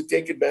able to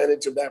take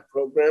advantage of that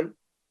program?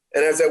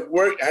 And has it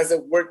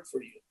worked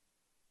for you?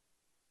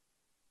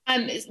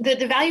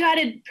 The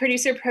value-added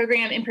producer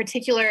program in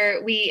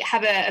particular, we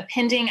have a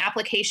pending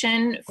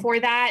application for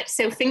that.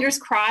 So fingers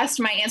crossed,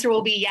 my answer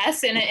will be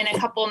yes in a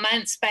couple of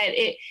months. But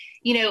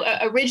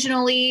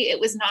originally it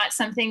was not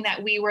something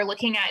that we were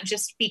looking at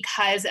just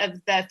because of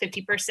the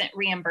 50%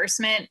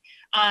 reimbursement.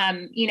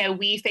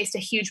 We faced a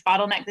huge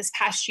bottleneck this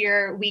past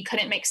year. We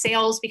couldn't make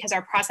sales because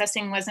our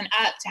processing wasn't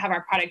up to have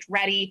our product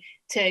ready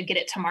to get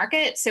it to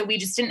market. So we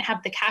just didn't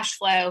have the cash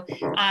flow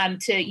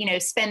to,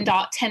 spend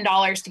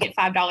 $10 to get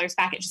 $5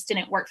 back. It just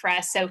didn't work for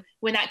us. So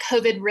when that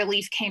COVID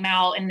relief came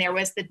out and there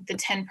was the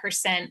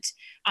 10%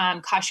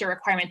 cost share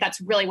requirement,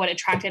 that's really what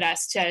attracted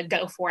us to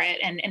go for it.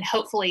 And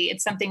hopefully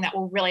it's something that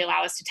will really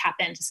allow us to tap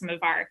into some of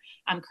our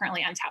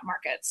currently untapped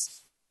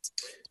markets.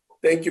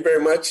 Thank you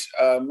very much.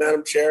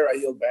 Madam Chair, I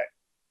yield back.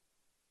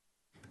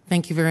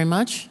 Thank you very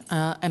much.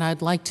 And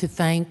I'd like to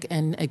thank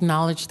and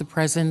acknowledge the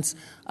presence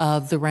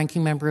of the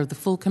ranking member of the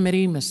full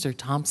committee, Mr.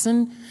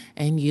 Thompson,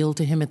 and yield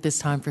to him at this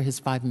time for his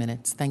 5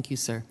 minutes. Thank you,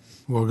 sir.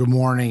 Well, good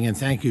morning, and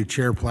thank you,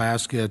 Chair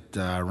Plaskett,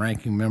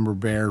 Ranking Member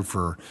Baird,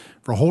 for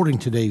holding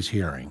today's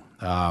hearing.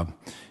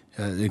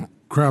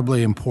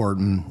 Incredibly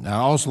important. I'd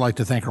also like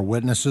to thank our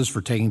witnesses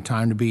for taking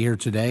time to be here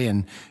today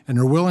and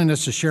their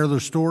willingness to share their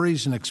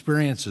stories and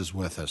experiences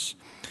with us.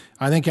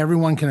 I think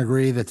everyone can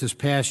agree that this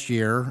past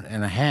year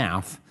and a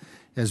half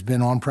has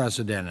been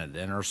unprecedented,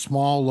 and our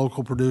small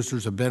local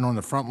producers have been on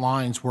the front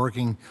lines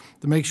working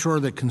to make sure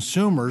that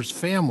consumers,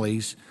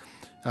 families,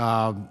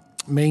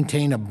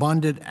 maintain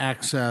abundant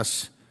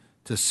access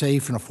to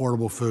safe and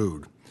affordable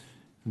food.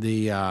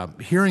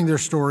 Hearing their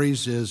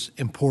stories is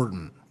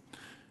important.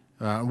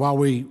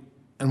 While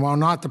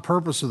not the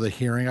purpose of the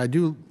hearing, I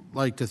do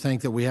like to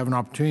think that we have an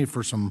opportunity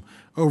for some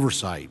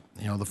oversight.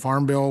 The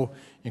Farm Bill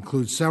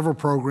includes several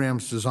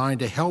programs designed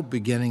to help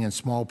beginning and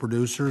small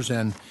producers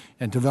and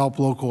develop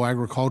local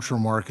agricultural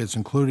markets,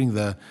 including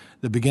the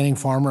Beginning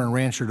Farmer and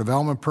Rancher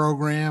Development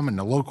Program and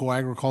the Local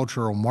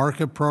Agricultural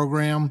Market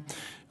Program.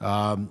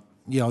 The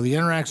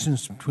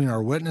interactions between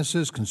our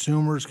witnesses,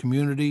 consumers,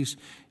 communities,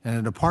 and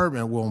the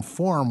department will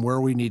inform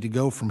where we need to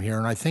go from here,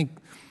 and I think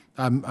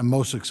I'm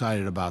most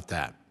excited about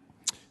that.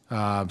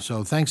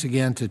 So thanks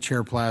again to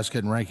Chair Plaskett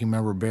and Ranking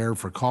Member Baird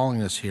for calling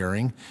this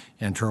hearing,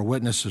 and to our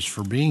witnesses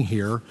for being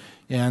here.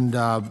 And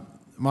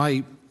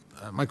my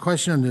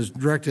question is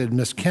directed to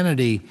Ms.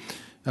 Kennedy.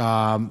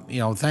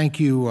 Thank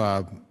you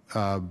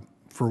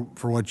for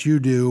what you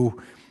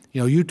do.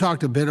 You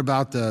talked a bit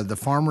about the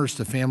Farmers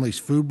to Families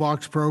Food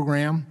Box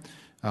program.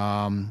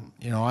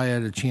 I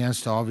had a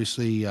chance to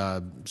obviously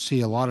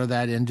see a lot of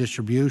that in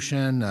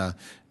distribution,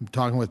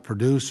 talking with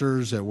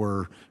producers that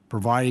were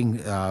providing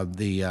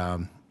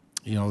the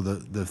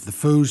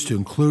foods to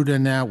include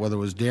in that, whether it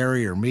was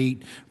dairy or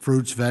meat,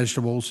 fruits,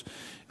 vegetables.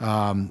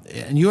 And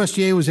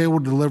USDA was able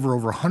to deliver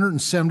over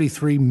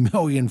 173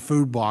 million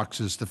food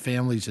boxes to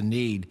families in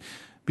need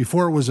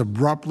before it was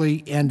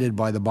abruptly ended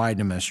by the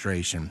Biden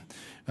administration,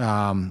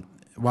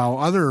 while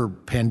other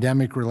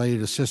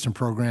pandemic-related assistance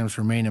programs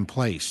remain in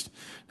place.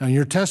 Now, in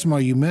your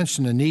testimony, you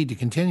mentioned the need to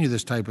continue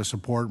this type of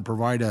support and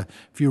provide a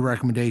few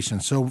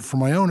recommendations. So for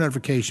my own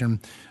edification,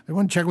 I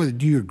want to check with you,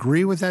 do you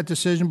agree with that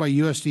decision by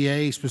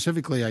USDA,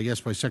 specifically, I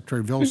guess, by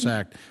Secretary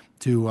Vilsack,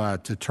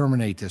 to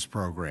terminate this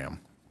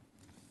program?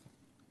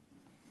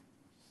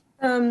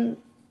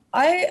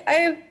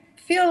 I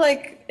feel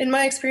like, in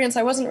my experience,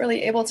 I wasn't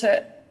really able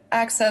to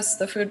access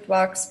the food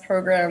box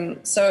program,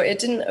 so it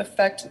didn't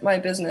affect my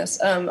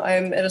business. I'm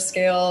at a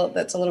scale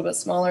that's a little bit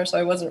smaller, so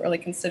I wasn't really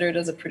considered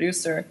as a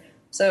producer.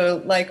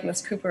 So like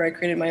Ms. Cooper, I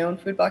created my own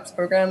food box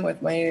program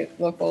with my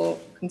local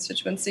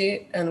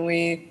constituency, and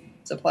we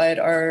supplied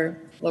our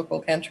local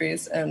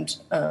pantries and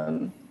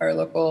our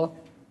local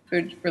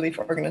food relief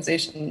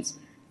organizations.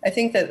 I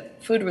think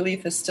that food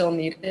relief is still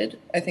needed.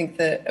 I think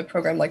that a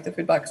program like the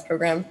food box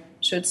program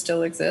should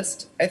still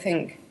exist. I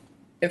think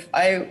if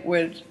I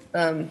would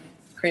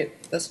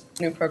create this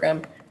new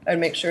program, I'd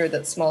make sure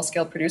that small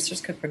scale producers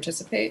could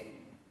participate.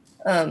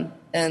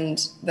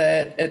 And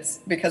that it's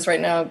because right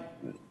now,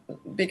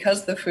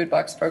 because the food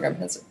box program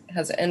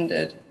has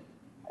ended,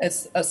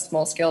 it's us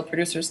small scale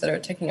producers that are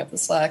taking up the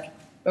slack,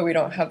 but we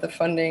don't have the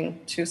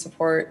funding to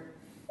support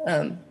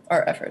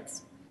our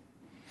efforts.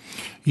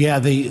 Yeah,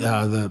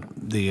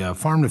 the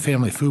farm to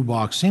family food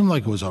box seemed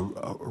like it was a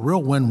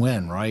real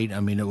win-win, right? I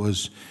mean, it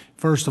was,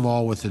 first of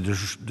all, with the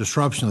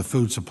disruption of the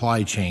food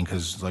supply chain,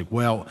 because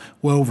well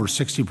over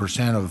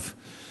 60%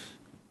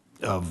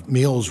 of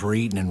meals were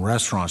eaten in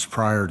restaurants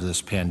prior to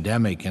this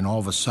pandemic, and all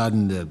of a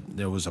sudden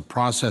there was a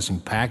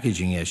processing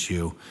packaging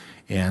issue.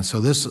 And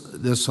so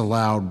this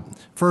allowed,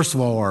 first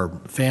of all, our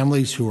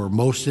families who are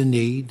most in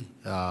need,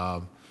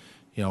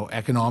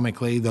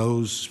 economically,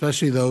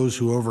 especially those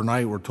who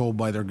overnight were told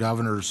by their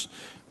governors,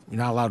 you're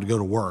not allowed to go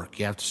to work.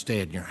 You have to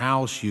stay in your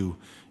house. You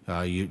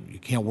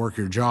can't work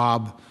your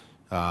job.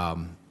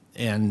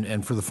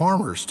 And for the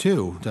farmers,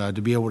 too, to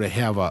be able to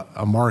have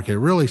a market. It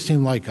really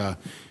seemed like an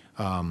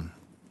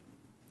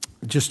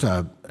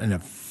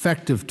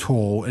effective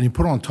tool. And you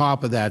put on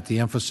top of that, the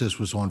emphasis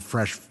was on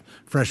fresh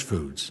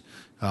foods.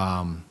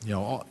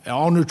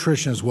 All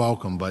nutrition is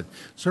welcome, but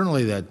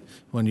certainly that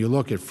when you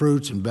look at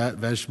fruits and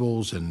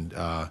vegetables and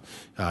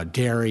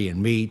dairy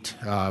and meat,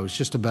 it's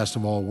just the best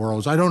of all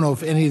worlds. I don't know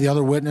if any of the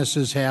other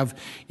witnesses have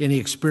any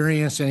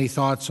experience, any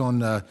thoughts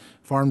on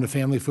farm to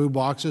family food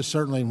boxes.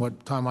 Certainly in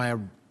what time I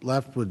have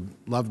left, would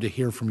love to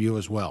hear from you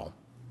as well.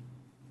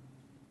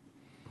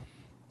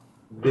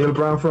 Dale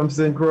Brown from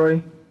St.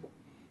 Croix.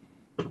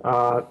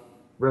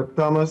 Rep.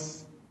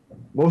 Thomas,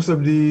 most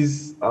of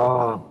these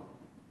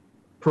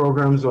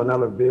programs are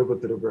not available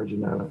to the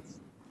Virgin Islands.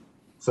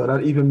 So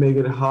that even makes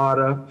it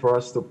harder for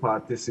us to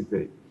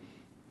participate.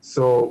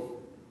 So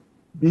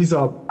these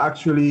are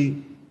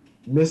actually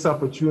missed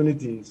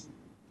opportunities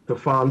to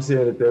farms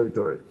here in the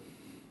territory.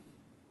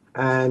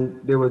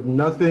 And there was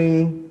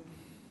nothing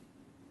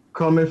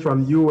coming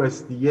from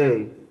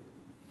USDA,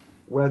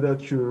 whether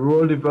through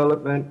rural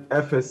development,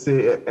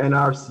 FSA,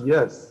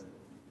 NRCS,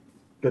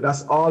 because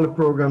that's all the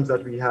programs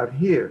that we have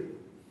here.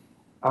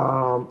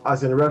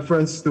 As in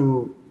reference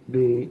to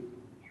the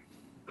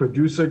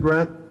producer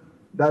grant,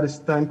 that is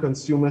time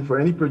consuming for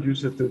any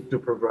producer to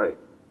provide.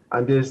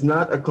 And there's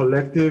not a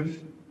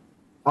collective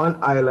on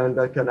island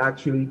that can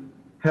actually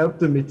help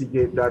to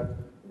mitigate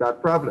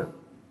that problem.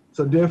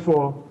 So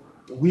therefore,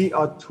 we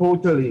are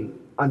totally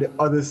on the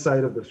other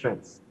side of the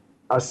fence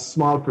as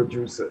small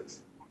producers.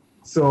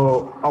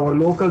 So our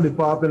local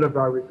Department of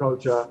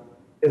Agriculture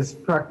is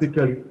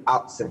practically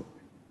absent.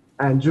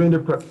 And during the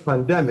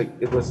pandemic,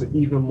 it was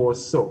even more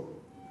so.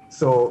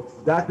 So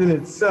that in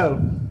itself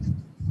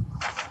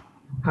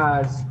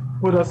has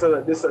put us at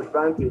a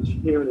disadvantage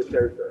here in the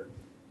territory.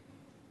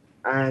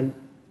 And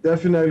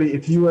definitely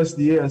if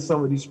USDA and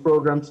some of these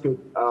programs could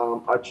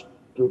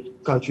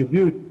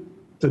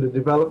contribute to the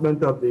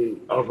development of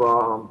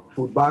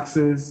food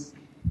boxes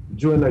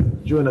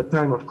during a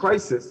time of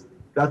crisis,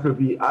 that would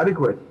be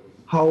adequate.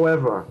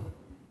 However,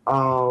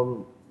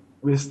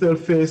 we're still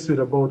faced with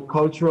about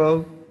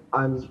cultural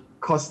and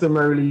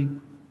customarily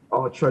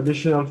or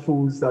traditional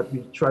foods that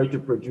we try to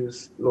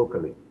produce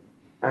locally.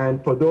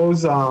 And for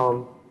those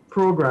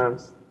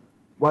programs,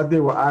 what they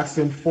were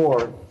asking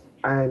for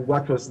and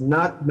what was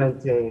not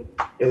maintained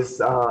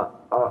is a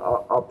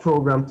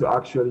program to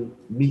actually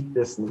meet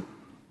this need.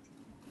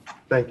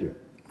 Thank you.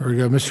 Very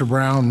good. Mr.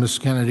 Brown, Ms.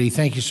 Kennedy,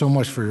 thank you so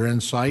much for your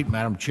insight.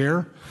 Madam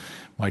Chair,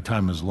 my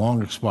time has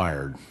long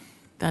expired.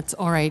 That's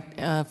all right.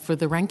 For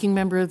the ranking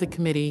member of the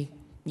committee,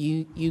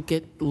 you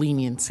get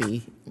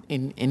leniency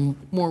in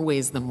more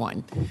ways than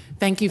one.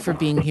 Thank you for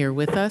being here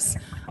with us.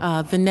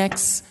 The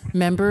next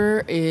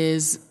member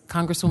is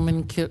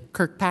Congresswoman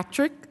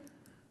Kirkpatrick.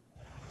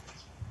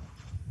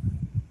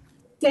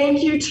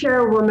 Thank you,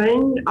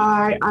 Chairwoman.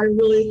 I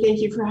really thank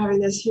you for having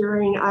this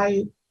hearing.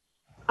 I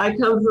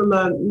come from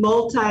a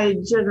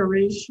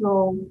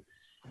multi-generational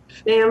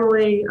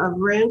family of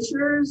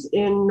ranchers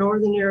in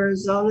northern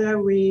Arizona.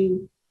 We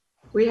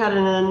had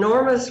an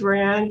enormous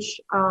ranch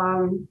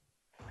and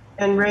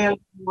ran a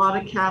lot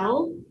of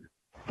cattle.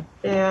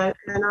 And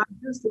I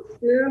just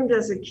assumed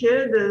as a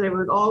kid that they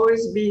would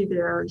always be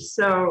there.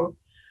 So,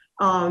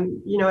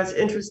 it's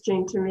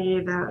interesting to me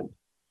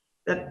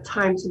that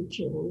times have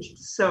changed.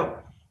 So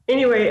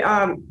anyway,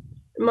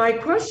 my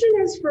question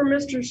is for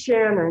Mr.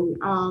 Shannon.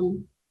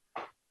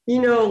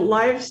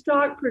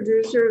 Livestock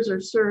producers are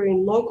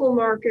serving local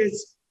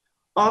markets,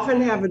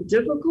 often have a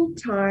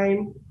difficult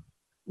time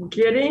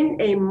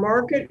getting a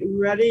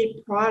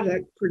market-ready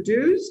product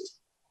produced,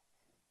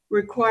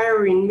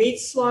 requiring meat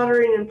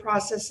slaughtering and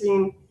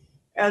processing,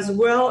 as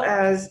well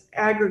as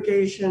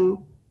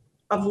aggregation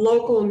of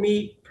local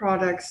meat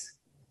products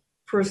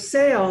for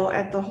sale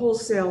at the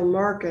wholesale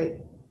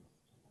market.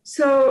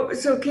 So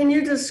can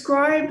you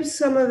describe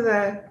some of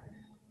the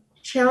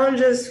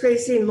challenges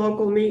facing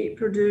local meat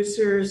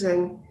producers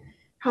and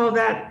how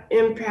that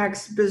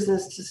impacts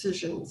business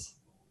decisions?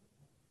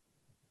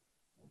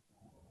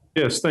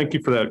 Yes, thank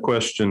you for that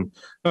question.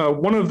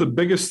 One of the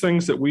biggest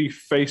things that we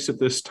face at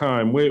this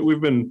time,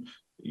 we've been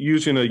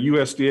using a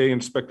USDA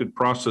inspected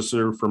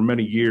processor for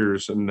many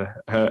years and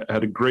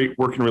had a great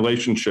working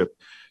relationship.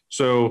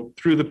 So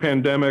through the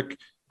pandemic,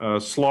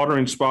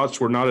 slaughtering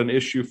spots were not an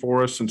issue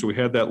for us since we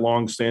had that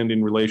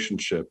long-standing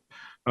relationship.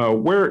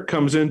 Where it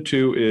comes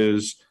into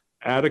is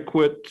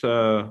adequate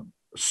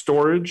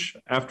storage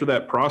after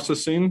that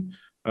processing,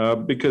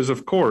 because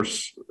of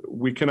course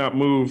we cannot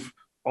move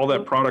all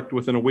that product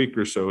within a week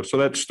or so. So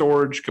that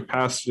storage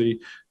capacity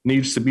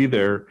needs to be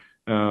there.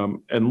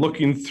 And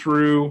looking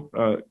through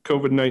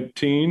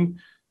COVID-19,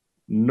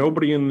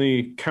 nobody in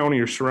the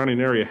county or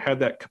surrounding area had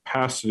that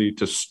capacity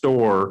to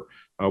store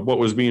what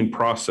was being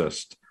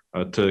processed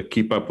to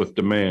keep up with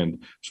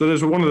demand. So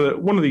there's one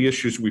of the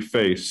issues we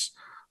face.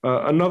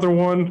 Another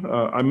one,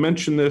 I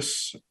mentioned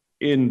this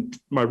in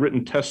my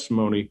written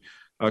testimony,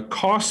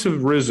 costs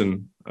have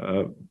risen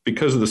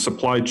because of the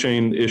supply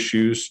chain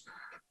issues.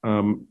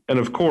 And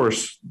of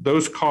course,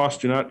 those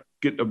costs do not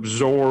get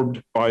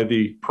absorbed by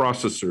the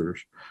processors.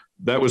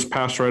 That was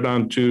passed right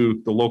on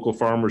to the local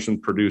farmers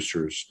and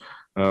producers.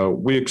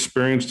 We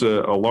experienced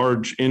a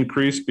large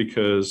increase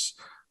because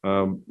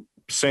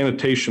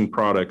sanitation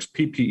products,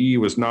 PPE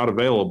was not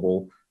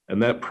available,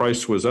 and that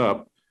price was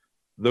up.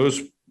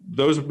 Those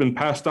have been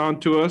passed on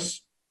to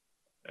us,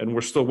 and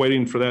we're still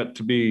waiting for that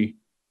to be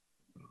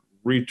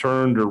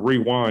returned or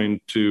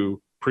rewind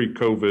to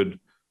pre-COVID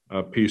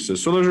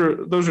pieces.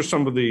 So those are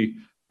some of the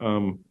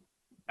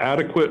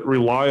adequate,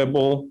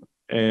 reliable,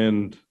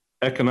 and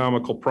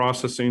economical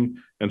processing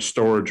and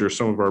storage are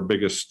some of our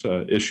biggest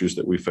issues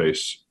that we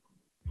face.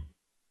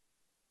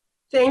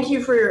 Thank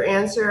you for your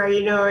answer.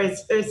 You know,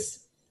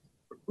 it's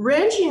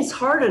ranching's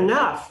hard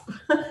enough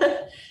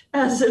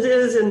as it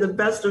is in the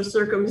best of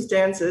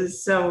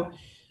circumstances. So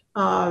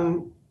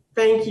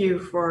thank you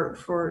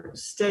for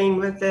staying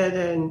with it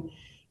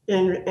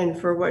and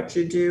for what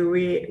you do.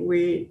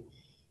 We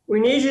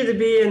need you to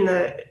be in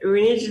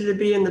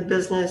the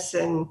business,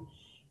 and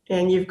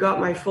you've got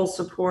my full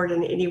support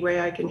in any way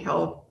I can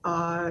help.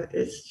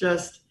 It's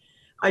just,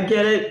 I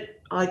get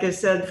it, like I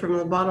said, from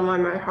the bottom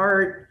of my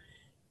heart,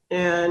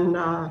 and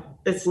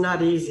it's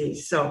not easy.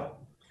 So,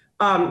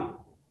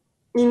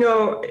 you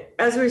know,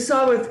 as we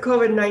saw with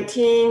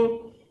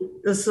COVID-19,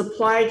 the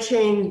supply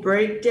chain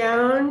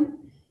breakdown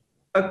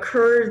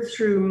occurred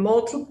through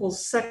multiple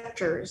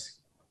sectors.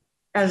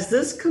 As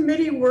this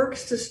committee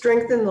works to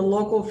strengthen the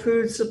local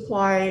food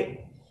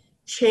supply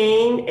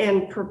chain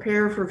and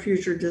prepare for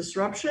future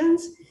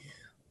disruptions,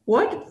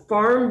 what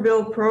Farm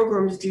Bill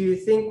programs do you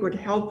think would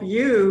help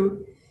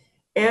you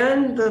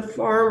and the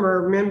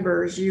farmer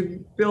members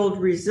you build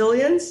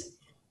resilience,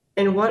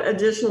 and what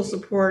additional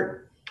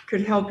support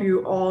could help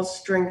you all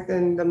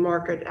strengthen the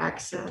market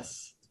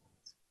access?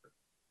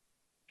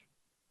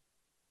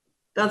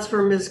 That's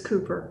for Ms.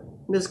 Cooper.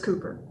 Ms.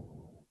 Cooper.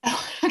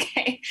 Oh,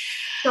 okay.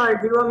 Sorry,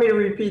 do you want me to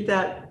repeat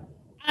that?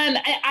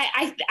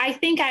 I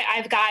think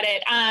I've got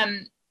it.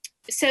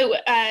 So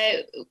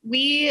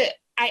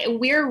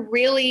we're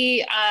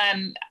really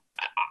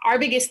our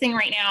biggest thing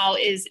right now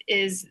is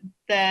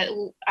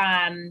the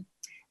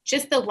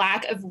just the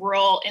lack of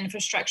rural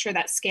infrastructure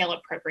that's scale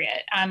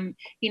appropriate.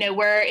 You know,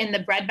 we're in the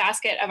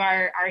breadbasket of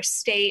our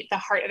state, the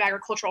heart of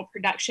agricultural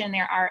production.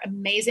 There are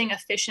amazing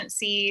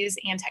efficiencies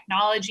and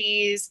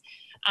technologies,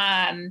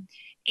 and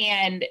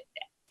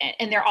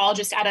they're all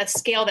just at a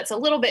scale that's a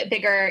little bit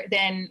bigger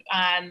than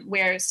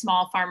where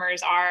small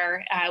farmers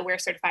are, where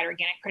certified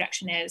organic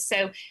production is.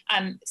 So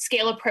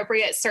scale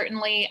appropriate,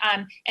 certainly.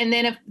 And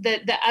then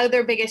the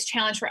other biggest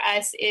challenge for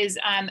us is,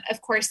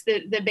 of course,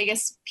 the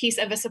biggest piece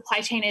of a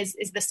supply chain is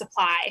the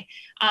supply.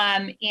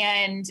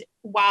 And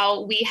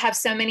while we have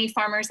so many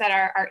farmers that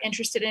are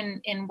interested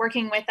in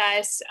working with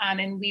us,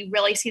 and we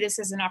really see this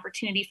as an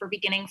opportunity for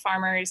beginning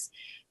farmers,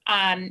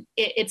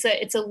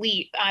 it's a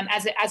leap.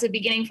 As a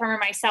beginning farmer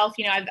myself,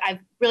 you know, I've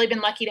really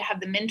been lucky to have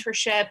the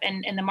mentorship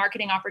and the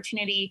marketing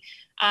opportunity.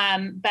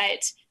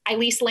 But I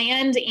lease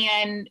land,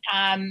 and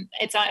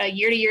it's a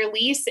year-to-year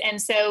lease,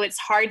 and so it's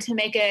hard to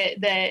make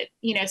the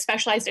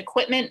specialized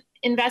equipment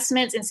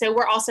investments. And so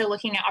we're also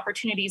looking at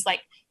opportunities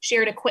like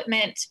shared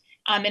equipment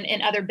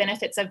and other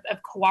benefits of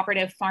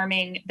cooperative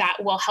farming that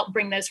will help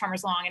bring those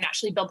farmers along and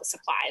actually build the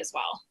supply as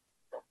well.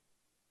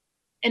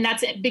 And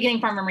that's it. Beginning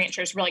farmer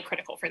rancher is really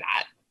critical for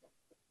that.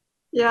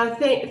 Yeah,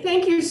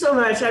 thank you so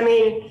much. I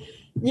mean,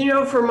 you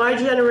know, for my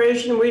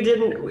generation,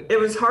 it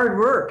was hard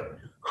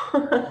work.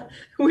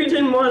 We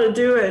didn't want to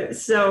do it.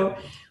 So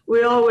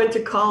we all went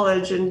to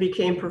college and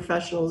became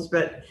professionals,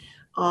 but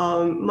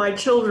my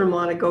children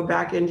want to go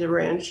back into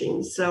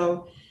ranching.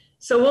 So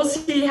we'll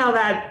see how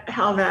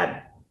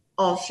that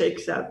all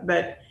shakes up.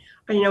 But,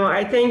 you know,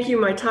 I thank you.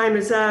 My time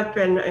is up,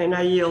 and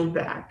I yield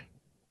back.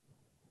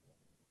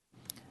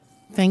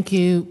 Thank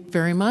you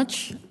very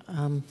much.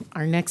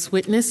 Our next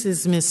witness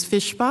is Ms.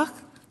 Fischbach.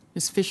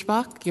 Ms.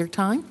 Fischbach, your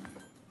time.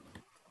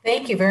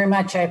 Thank you very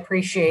much. I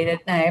appreciate it.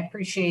 And I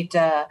appreciate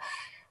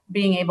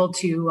being able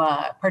to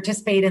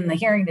participate in the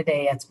hearing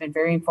today. It's been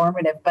very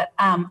informative. But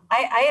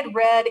I had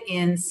read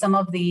in some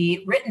of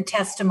the written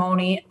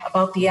testimony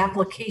about the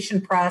application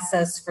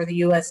process for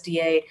the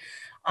USDA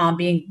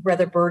being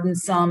rather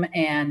burdensome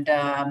and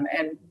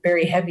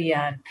very heavy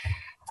on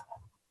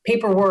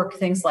paperwork,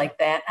 things like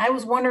that. I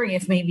was wondering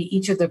if maybe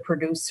each of the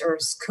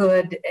producers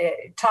could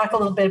talk a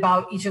little bit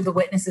about, each of the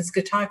witnesses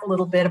could talk a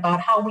little bit about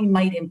how we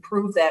might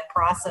improve that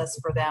process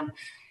for them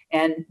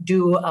and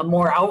do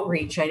more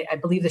outreach. I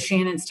believe the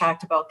Shannons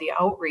talked about the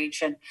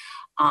outreach, and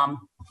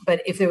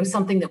but if there was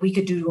something that we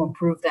could do to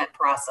improve that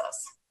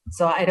process.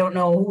 So I don't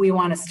know who we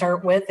want to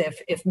start with.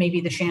 If maybe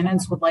the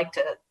Shannons would like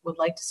to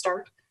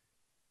start.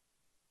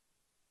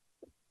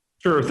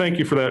 Sure. Thank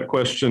you for that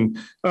question.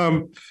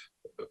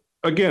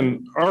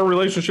 Again, our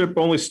relationship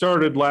only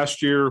started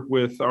last year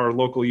with our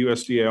local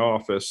USDA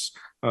office.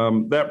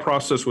 That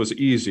process was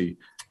easy.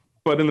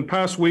 But in the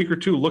past week or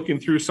two, looking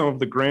through some of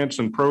the grants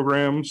and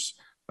programs,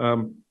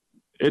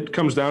 it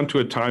comes down to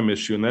a time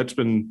issue, and that's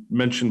been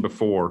mentioned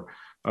before.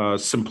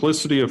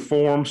 Simplicity of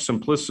form,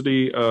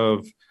 simplicity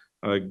of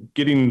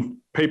getting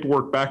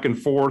paperwork back and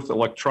forth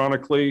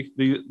electronically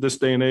this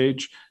day and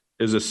age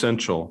is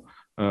essential.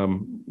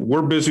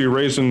 We're busy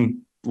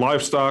raising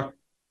livestock,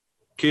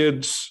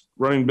 kids,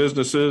 running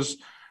businesses.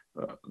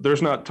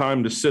 there's not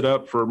time to sit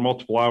up for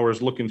multiple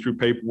hours looking through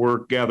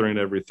paperwork, gathering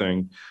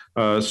everything.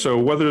 So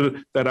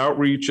whether that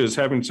outreach is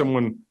having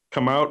someone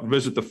come out,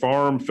 visit the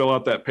farm, fill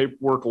out that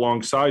paperwork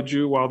alongside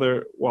you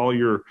while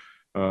you're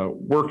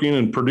working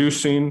and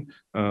producing.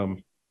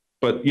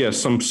 But yes,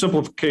 some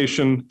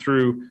simplification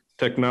through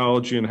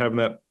technology and having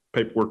that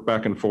paperwork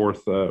back and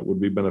forth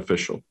would be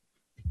beneficial.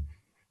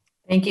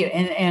 Thank you.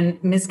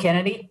 And Ms.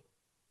 Kennedy?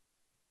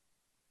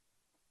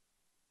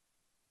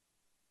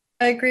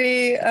 I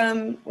agree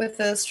with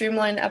the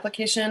streamlined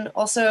application.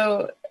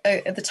 Also,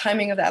 the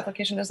timing of the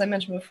application, as I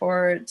mentioned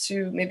before,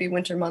 to maybe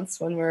winter months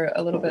when we're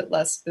a little bit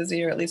less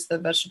busy, or at least the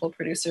vegetable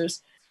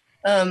producers.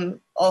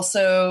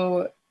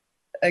 Also,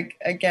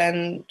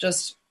 again,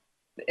 just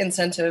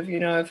incentive,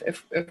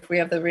 if we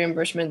have the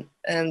reimbursement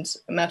and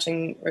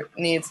matching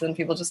needs, then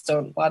people just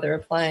don't bother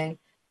applying.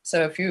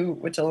 So if you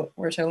were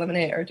to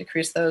eliminate or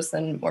decrease those,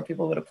 then more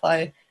people would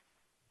apply.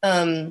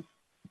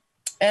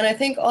 And I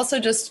think also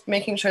just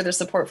making sure there's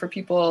support for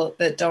people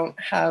that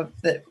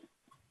that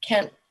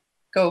can't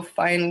go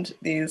find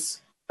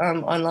these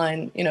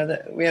online,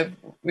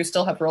 that we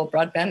still have rural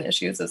broadband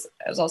issues, as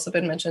has also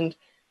been mentioned.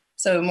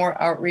 So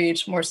more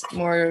outreach, more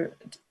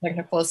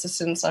technical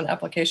assistance on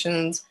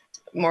applications,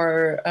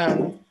 more,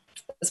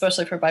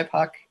 especially for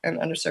BIPOC and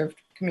underserved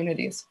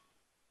communities.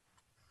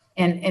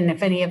 And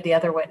if any of the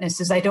other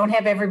witnesses, I don't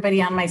have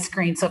everybody on my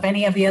screen, so if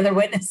any of the other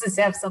witnesses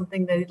have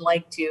something they'd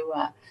like to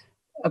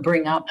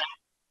bring up.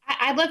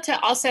 I'd love to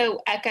also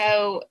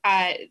echo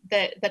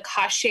the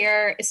cost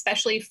share,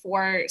 especially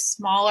for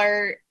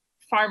smaller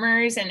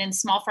farmers and in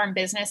small farm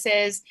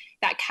businesses.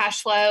 That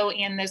cash flow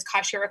and those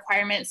cost share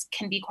requirements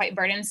can be quite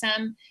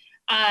burdensome.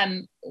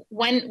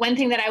 One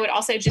thing that I would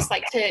also just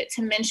like to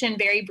mention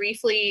very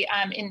briefly,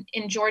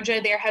 in Georgia,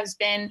 there has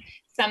been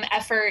some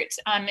effort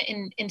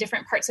in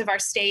different parts of our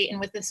state and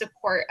with the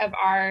support of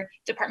our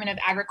Department of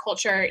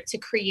Agriculture to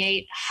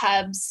create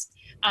hubs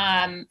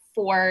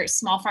for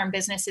small farm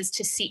businesses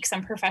to seek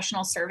some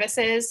professional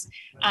services.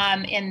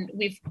 And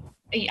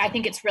I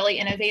think it's really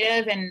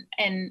innovative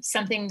and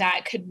something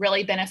that could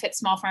really benefit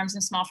small farms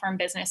and small farm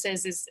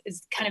businesses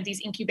is kind of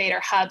these incubator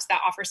hubs that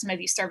offer some of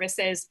these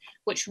services,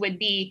 which would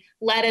be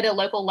led at a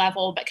local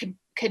level, but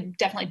could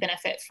definitely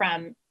benefit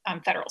from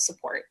federal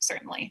support,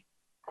 certainly.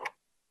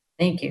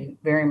 Thank you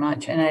very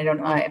much. And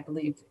I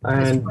believe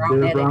and Mr.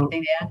 Brown had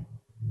anything to add?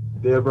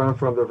 Dale Brown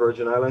from the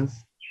Virgin Islands.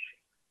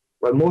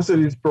 Well, most of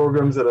these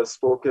programs that are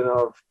spoken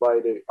of by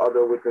the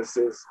other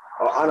witnesses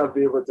are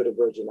unavailable to the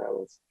Virgin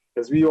Islands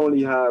because we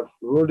only have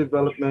rural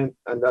development,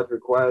 and that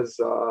requires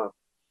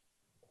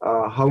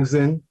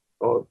housing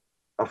or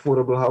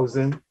affordable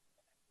housing,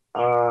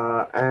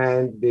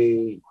 and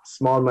the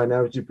small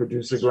minority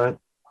producer grant.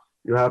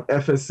 You have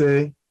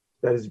FSA,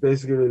 that is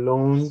basically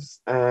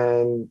loans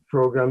and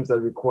programs that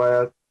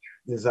require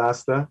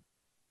disaster,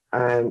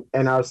 and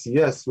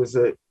NRCS was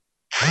a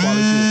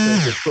quality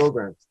incentive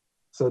programs.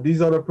 So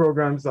these other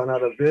programs are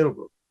not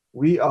available.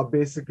 We are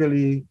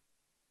basically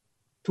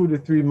 2 to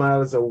 3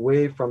 miles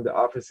away from the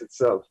office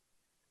itself,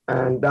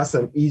 and that's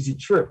an easy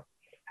trip.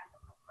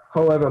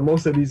 However,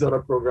 most of these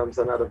other programs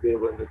are not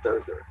available in the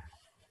territory.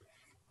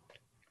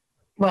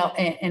 Well,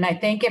 and I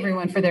thank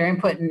everyone for their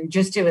input. And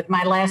just with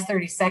my last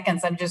 30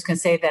 seconds, I'm just going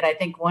to say that I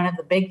think one of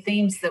the big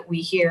themes that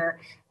we hear,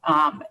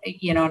 and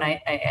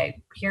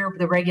I hear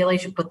the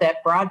regulation, but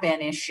that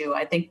broadband issue,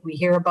 I think we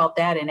hear about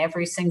that in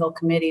every single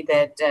committee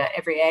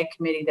every ag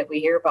committee that we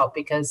hear about,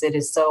 because it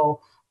is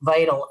so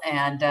vital.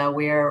 And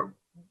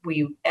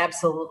we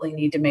absolutely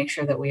need to make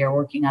sure that we are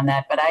working on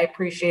that. But I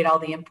appreciate all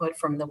the input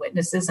from the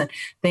witnesses, and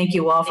thank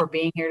you all for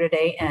being here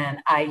today. And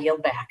I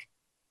yield back.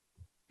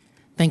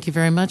 Thank you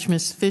very much,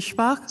 Ms.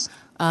 Fishbach.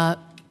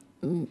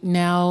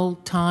 Now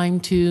time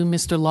to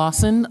Mr.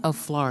 Lawson of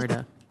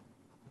Florida.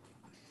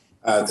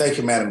 Thank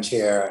you, Madam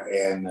Chair,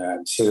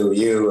 and to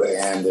you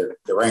and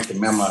the ranking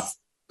member.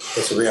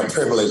 It's a real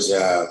privilege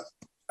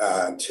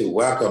to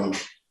welcome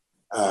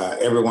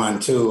everyone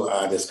to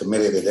this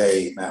committee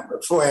today. Now,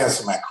 before I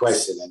answer my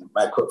question, and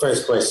my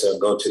first question will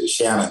go to the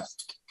Shannon.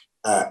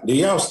 Do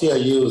y'all still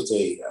use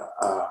the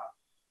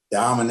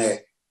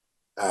almanac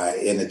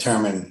in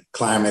determining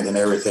climate and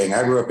everything?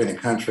 I grew up in the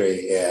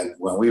country, and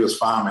when we was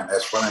farming,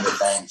 that's one of the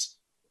things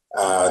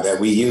that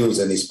we use,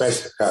 and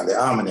especially the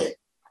almanac.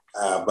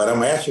 But I'm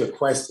gonna ask you a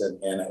question,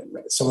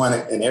 and someone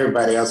and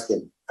everybody else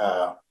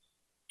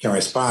can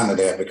respond to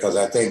that, because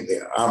I think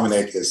the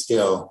almanac is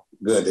still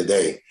good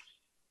today.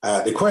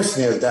 The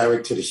question is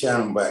direct to the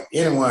Shannon, but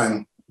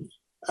anyone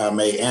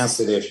may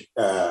answer if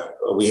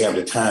we have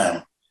the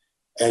time.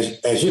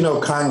 As you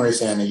know,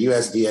 Congress and the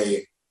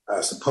USDA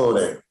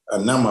support a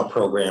number of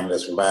programs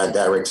that provide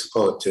direct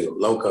support to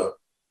local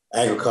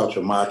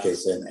agricultural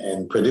markets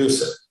and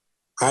producers.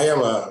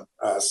 However,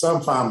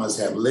 some farmers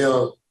have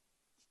little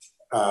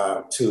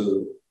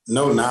to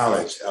no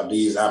knowledge of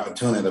these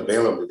opportunities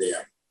available to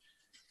them.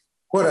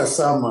 What are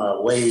some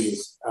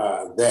ways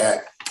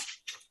that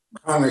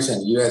Congress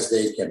and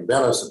USDA can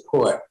better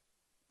support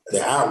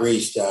the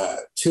outreach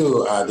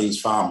to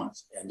these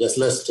farmers? And just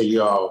listen to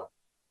you all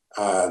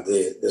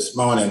this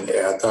morning.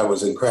 I thought it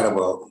was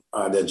incredible,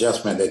 the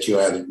adjustment that you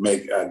had to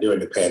make during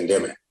the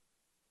pandemic.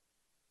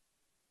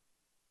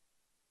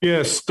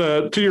 Yes,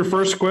 to your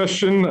first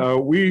question,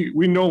 we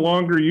no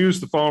longer use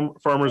the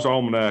Farmer's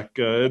Almanac.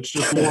 It's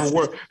just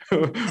more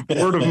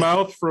word of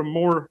mouth from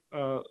more,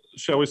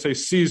 shall we say,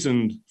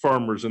 seasoned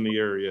farmers in the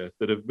area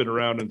that have been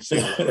around and seen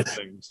a lot of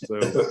things. So,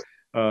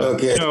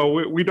 okay. No,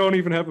 we don't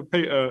even have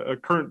a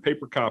current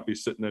paper copy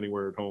sitting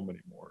anywhere at home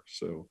anymore.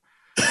 So,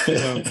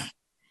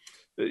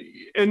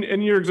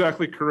 and you're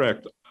exactly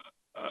correct.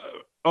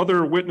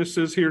 Other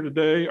witnesses here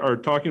today are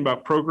talking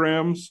about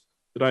programs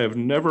that I have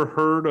never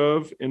heard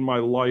of in my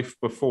life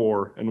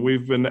before. And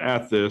we've been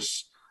at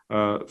this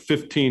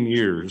 15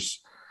 years.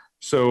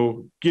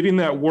 So getting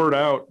that word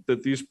out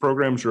that these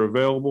programs are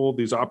available,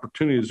 these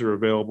opportunities are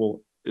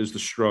available, is the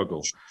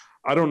struggle.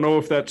 I don't know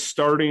if that's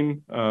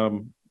starting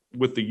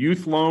with the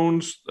youth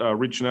loans,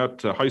 reaching out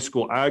to high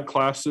school ag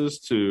classes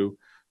to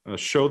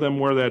show them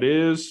where that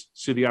is,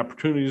 see the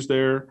opportunities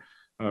there,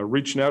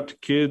 reaching out to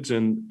kids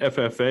in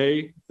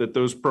FFA, that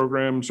those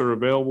programs are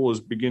available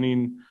as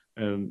beginning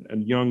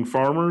and young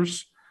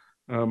farmers.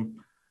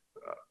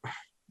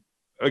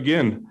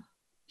 Again,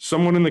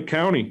 someone in the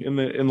county, in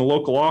the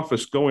local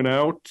office, going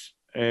out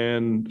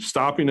and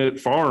stopping at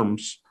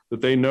farms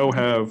that they know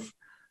have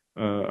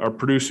are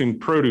producing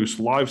produce,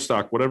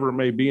 livestock, whatever it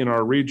may be in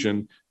our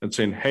region, and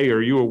saying, "Hey,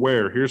 are you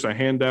aware? Here's a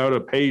handout, a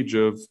page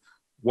of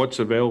what's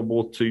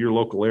available to your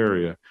local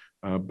area."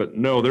 But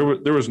no,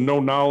 there was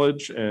no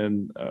knowledge,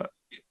 and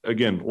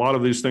again, a lot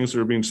of these things that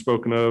are being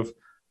spoken of,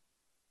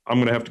 I'm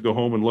going to have to go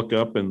home and look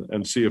up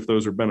and see if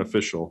those are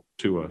beneficial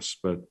to us.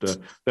 But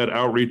that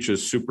outreach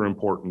is super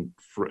important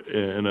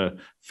in a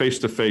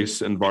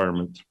face-to-face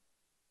environment.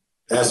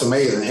 That's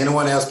amazing.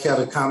 Anyone else care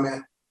to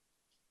comment?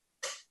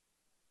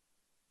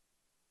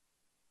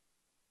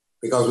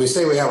 Because we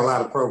say we have a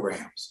lot of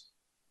programs.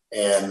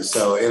 And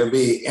so it'll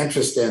be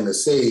interesting to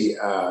see,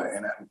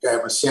 and I'm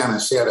glad Ms. Shannon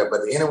shared it,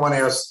 but anyone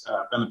else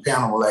on the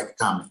panel would like to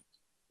comment?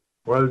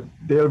 Well,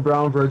 Dale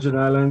Brown, Virgin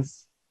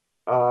Islands.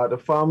 The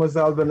Farmer's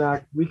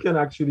Almanac, we can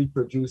actually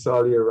produce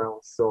all year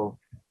round. So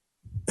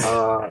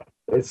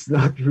it's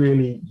not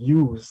really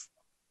used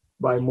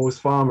by most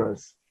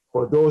farmers.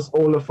 For those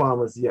older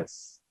farmers,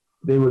 yes,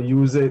 they will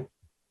use it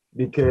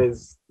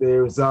because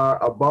there's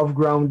above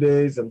ground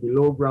days and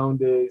below ground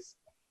days.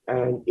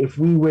 And if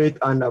we wait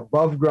on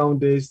above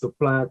ground days to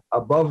plant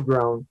above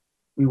ground,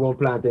 we won't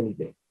plant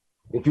anything.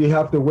 If we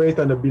have to wait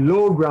on the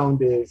below ground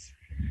days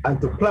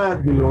and to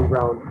plant below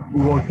ground,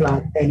 we won't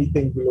plant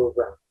anything below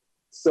ground.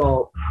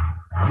 So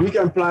we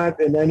can plant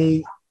in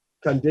any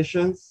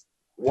conditions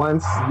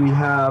once we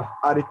have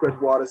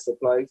adequate water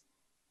supplies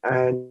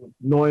and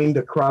knowing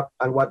the crop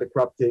and what the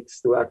crop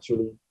takes to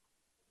actually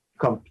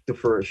come to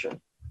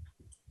fruition.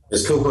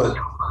 Ms. Cooper.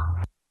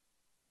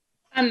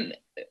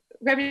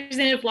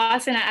 Representative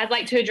Lawson, I'd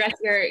like to address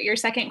your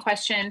second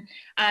question.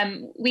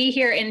 We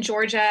here in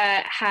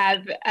Georgia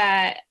have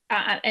an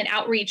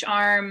outreach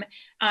arm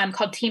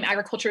called Team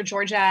Agriculture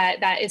Georgia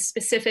that is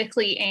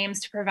specifically aims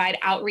to provide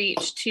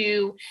outreach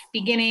to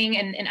beginning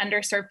and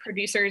underserved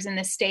producers in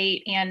the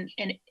state and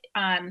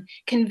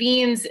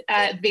convenes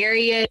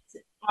various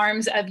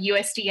arms of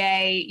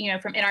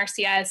USDA, from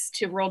NRCS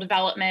to rural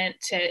development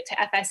to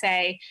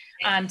FSA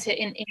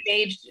to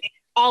engage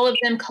all of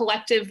them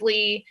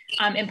collectively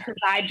and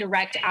provide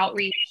direct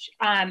outreach.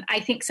 I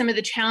think some of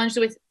the challenges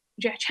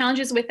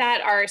with that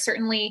are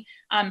certainly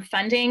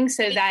funding,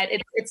 so that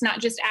it's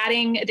not just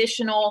adding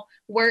additional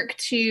work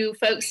to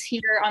folks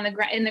here in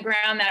the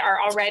ground that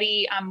are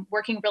already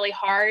working really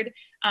hard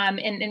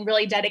and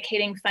really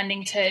dedicating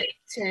funding to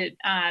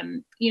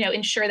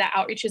ensure that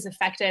outreach is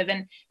effective.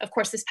 And of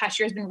course, this past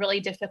year has been really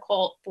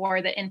difficult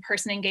for the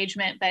in-person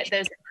engagement, but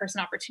those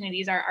in-person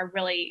opportunities are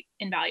really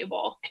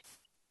invaluable.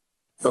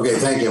 Okay,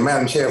 thank you.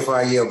 Madam Chair, before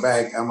I yield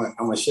back, I'm going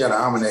to share the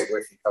almanac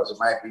with you because it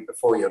might be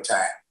before your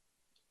time.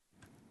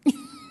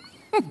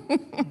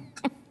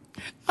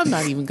 I'm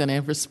not even going to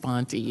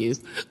respond to you.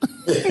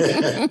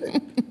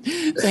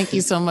 Thank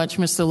you so much,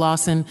 Mr.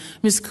 Lawson.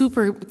 Ms.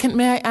 Cooper,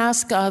 may I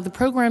ask, the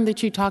program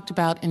that you talked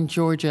about in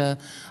Georgia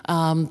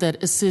that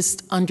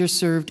assists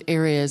underserved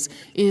areas,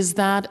 is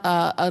that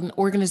an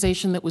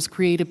organization that was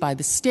created by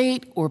the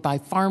state or by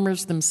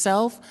farmers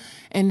themselves?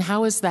 And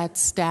how is that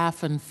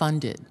staffed and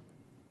funded?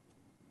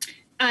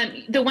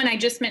 The one I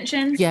just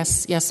mentioned?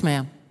 Yes,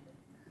 ma'am.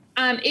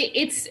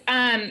 It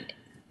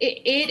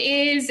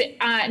is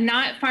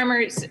not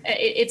farmers.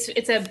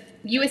 It's a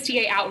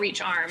USDA outreach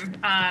arm.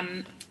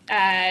 I'm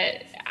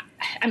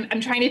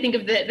trying to think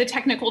of the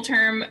technical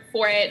term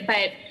for it,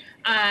 but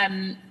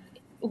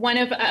one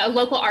of a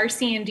local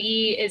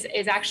RC&D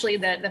is actually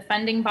the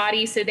funding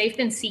body. So they've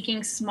been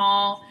seeking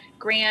small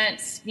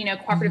grants,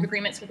 cooperative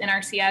agreements with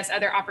NRCS,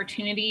 other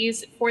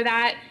opportunities for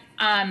that.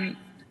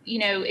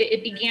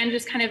 It began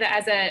just kind of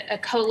as a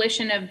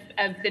coalition of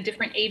the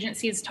different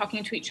agencies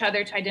talking to each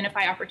other to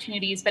identify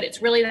opportunities, but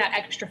it's really that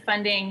extra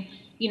funding,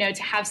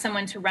 to have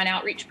someone to run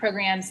outreach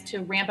programs, to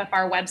ramp up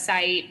our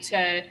website,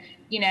 to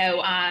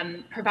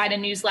provide a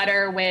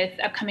newsletter with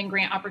upcoming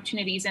grant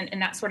opportunities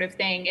and that sort of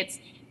thing. It's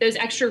those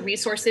extra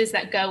resources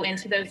that go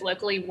into those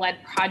locally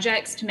led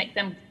projects to make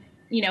them,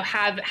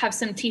 have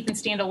some teeth and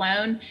stand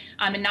alone,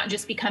 and not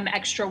just become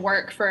extra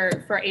work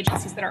for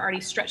agencies that are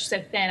already stretched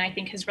so thin, I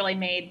think has really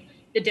made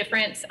the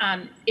difference.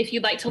 If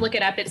you'd like to look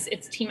it up,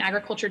 it's Team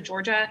Agriculture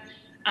Georgia,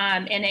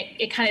 and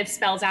it kind of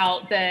spells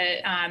out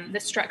the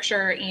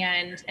structure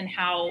and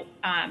how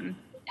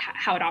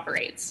it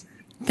operates.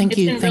 Thank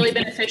you. It's been really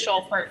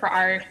beneficial for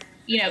our,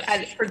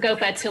 for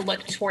GOPA to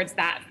look towards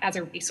that as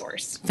a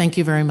resource. Thank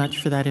you very much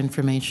for that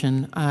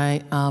information.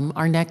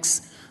 Our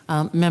next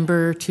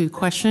member to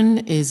question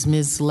is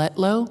Ms.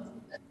 Letlow.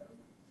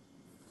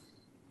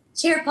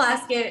 Chair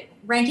Plaskett,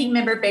 Ranking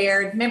Member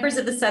Baird, members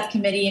of the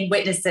subcommittee, and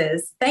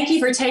witnesses, thank you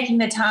for taking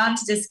the time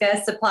to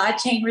discuss supply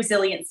chain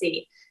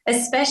resiliency,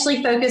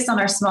 especially focused on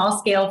our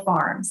small-scale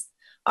farms.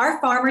 Our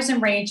farmers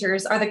and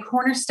ranchers are the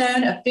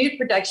cornerstone of food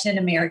production in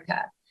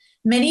America.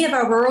 Many of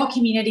our rural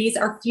communities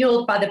are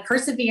fueled by the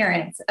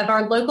perseverance of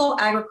our local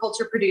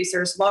agriculture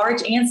producers,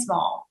 large and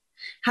small.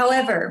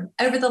 However,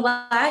 over the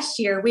last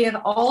year, we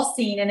have all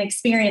seen and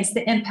experienced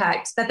the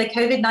impact that the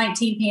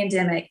COVID-19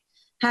 pandemic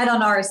had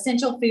on our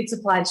essential food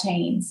supply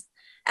chains.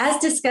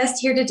 As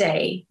discussed here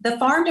today, the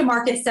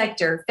farm-to-market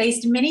sector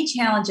faced many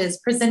challenges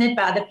presented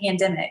by the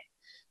pandemic.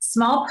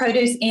 Small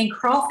produce and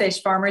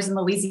crawfish farmers in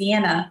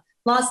Louisiana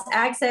lost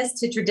access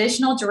to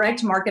traditional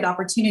direct market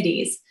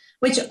opportunities,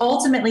 which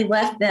ultimately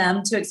left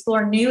them to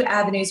explore new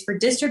avenues for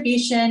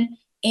distribution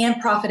and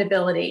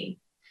profitability.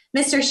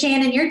 Mr.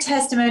 Shannon, your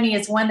testimony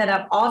is one that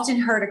I've often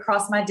heard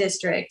across my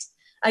district.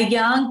 A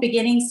young,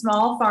 beginning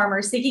small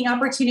farmer seeking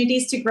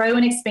opportunities to grow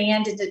and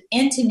expand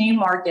into new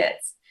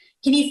markets.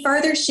 Can you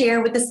further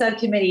share with the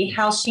subcommittee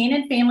how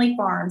Shannon Family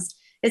Farms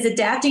is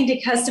adapting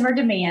to customer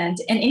demand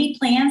and any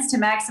plans to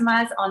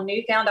maximize on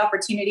newfound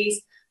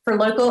opportunities for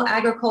local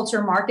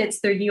agriculture markets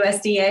through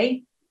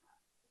USDA?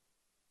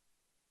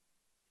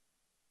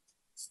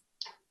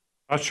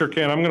 I sure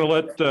can. I'm going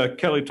to let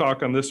Kelly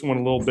talk on this one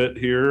a little bit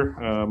here.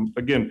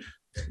 Again,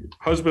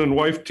 husband and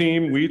wife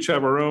team, we each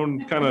have our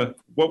own kind of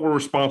what we're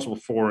responsible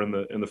for in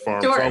the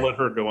farm. Sure. So I'll let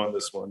her go on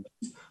this one.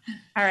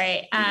 All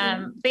right.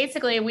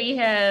 Basically, we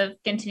have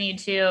continued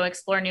to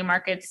explore new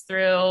markets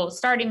through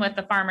starting with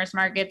the farmers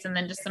markets and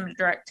then just some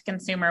direct to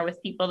consumer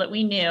with people that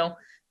we knew.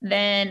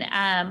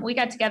 Then we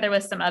got together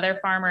with some other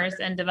farmers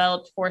and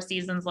developed Four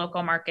Seasons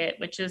Local Market,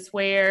 which is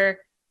where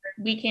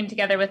we came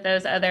together with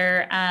those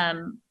other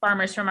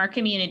farmers from our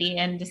community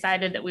and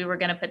decided that we were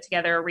going to put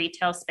together a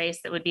retail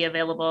space that would be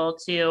available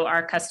to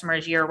our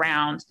customers year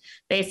round.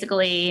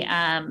 Basically,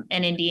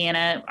 in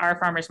Indiana, our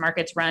farmers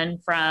markets run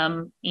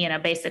from,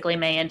 basically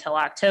May until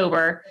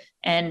October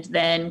and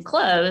then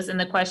close. And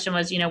the question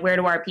was, where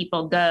do our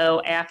people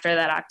go after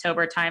that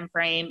October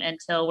timeframe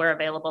until we're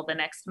available the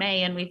next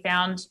May? And we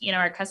found,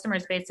 our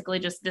customers basically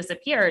just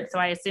disappeared. So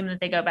I assume that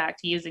they go back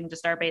to using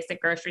just our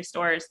basic grocery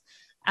stores.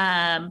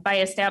 By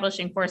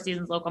establishing Four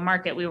Seasons Local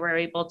Market, we were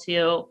able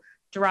to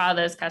draw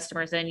those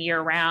customers in year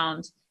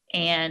round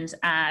and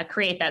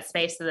create that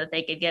space so that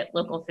they could get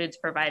local foods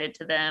provided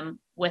to them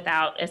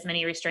without as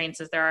many restraints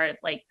as there are,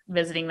 like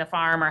visiting the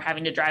farm or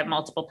having to drive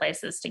multiple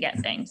places to get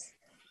things.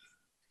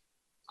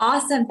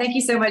 Awesome. Thank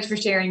you so much for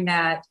sharing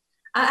that.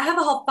 I have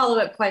a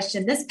follow-up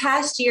question. This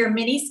past year,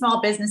 many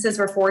small businesses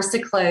were forced to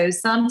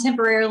close, some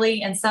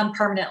temporarily and some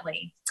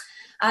permanently.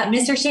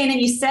 Mr. Shannon,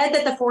 you said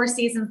that the Four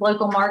Seasons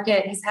Local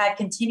Market has had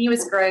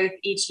continuous growth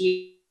each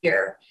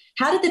year.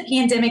 How did the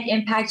pandemic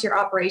impact your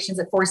operations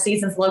at Four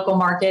Seasons Local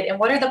Market, and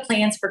what are the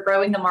plans for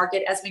growing the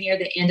market as we near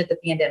the end of the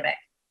pandemic?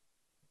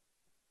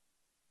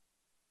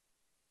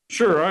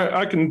 Sure,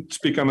 I can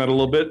speak on that a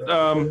little bit.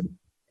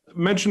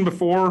 Mentioned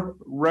before,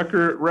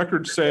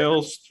 record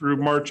sales through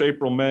March,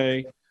 April,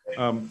 May.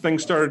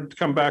 Things started to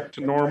come back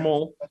to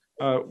normal.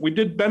 We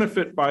did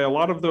benefit by a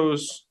lot of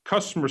those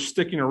customers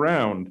sticking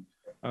around.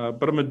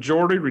 But a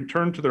majority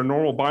returned to their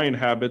normal buying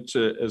habits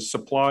as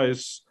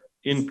supplies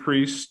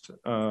increased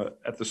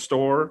at the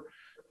store.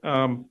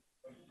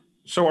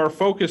 So our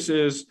focus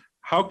is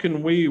how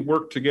can we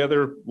work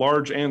together,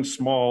 large and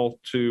small,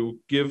 to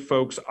give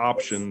folks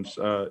options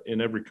in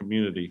every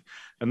community?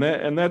 And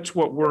that's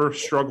what we're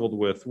struggled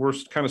with. We're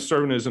kind of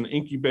serving as an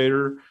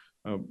incubator.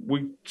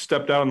 We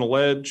stepped out on the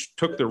ledge,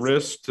 took the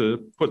risk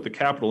to put the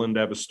capital in to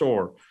have a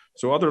store.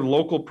 So other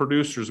local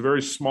producers,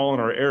 very small in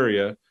our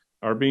area,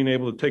 are being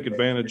able to take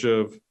advantage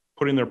of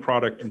putting their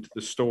product into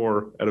the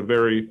store at a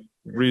very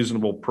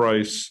reasonable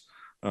price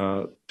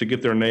to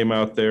get their name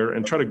out there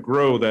and try to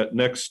grow that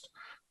next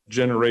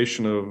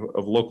generation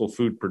of local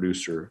food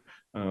producer.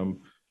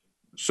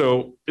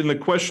 So in the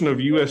question of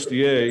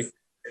USDA,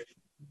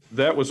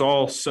 that was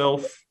all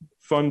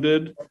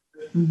self-funded,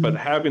 but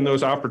having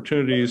those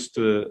opportunities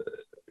to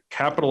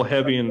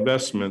capital-heavy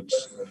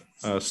investments,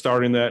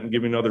 starting that and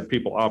giving other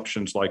people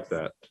options like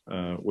that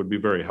would be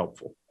very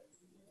helpful.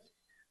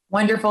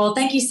 Wonderful.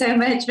 Thank you so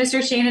much,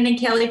 Mr. Shannon and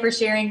Kelly, for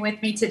sharing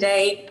with me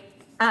today.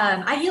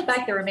 I yield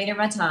back the remainder of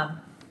my time.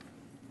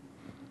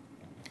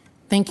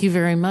 Thank you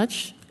very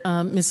much.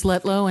 Ms.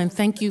 Letlow, and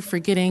thank you for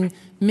getting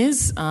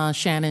Ms.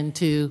 Shannon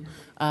to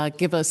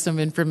give us some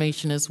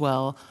information as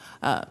well.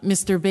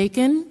 Mr.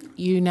 Bacon,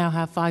 you now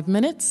have 5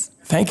 minutes.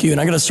 Thank you,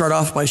 and I'm going to start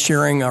off by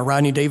sharing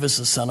Rodney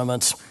Davis's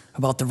sentiments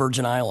about the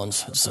Virgin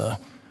Islands.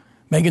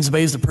 Magens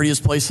Bay is the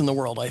prettiest place in the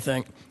world, I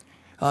think.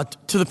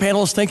 To the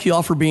panelists, thank you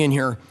all for being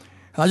here.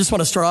 I just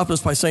want to start off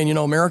just by saying,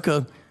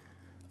 America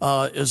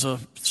is the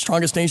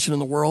strongest nation in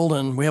the world,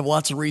 and we have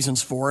lots of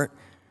reasons for it.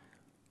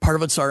 Part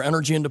of it's our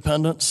energy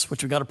independence,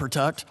 which we've got to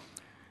protect.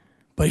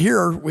 But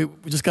here, we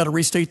just got to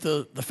restate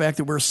the fact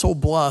that we're so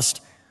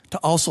blessed to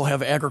also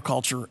have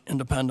agriculture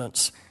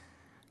independence.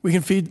 We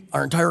can feed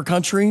our entire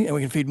country, and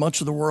we can feed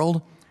much of the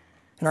world,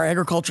 and our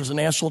agriculture is a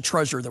national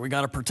treasure that we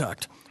got to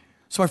protect.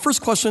 So my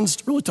first question is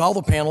really to all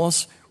the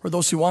panelists, or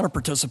those who want to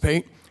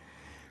participate.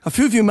 A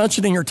few of you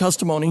mentioned in your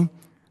testimony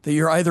that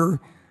you're either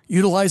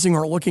utilizing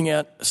or looking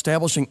at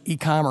establishing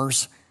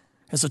e-commerce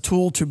as a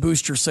tool to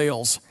boost your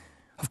sales.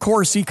 Of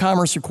course,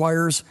 e-commerce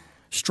requires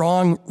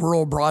strong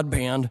rural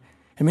broadband,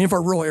 and many of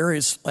our rural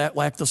areas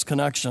lack this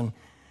connection.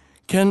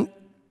 Can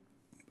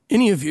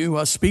any of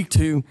you speak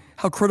to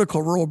how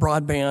critical rural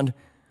broadband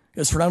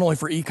is for not only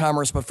for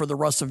e-commerce, but for the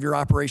rest of your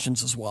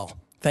operations as well?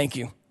 Thank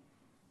you.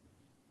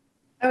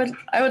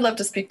 I would love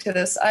to speak to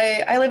this.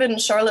 I live in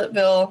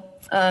Charlottesville,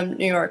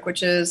 New York,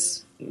 which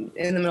is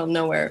in the middle of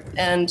nowhere,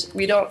 and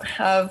we don't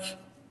have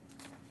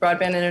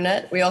broadband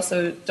internet. We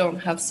also don't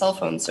have cell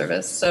phone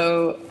service.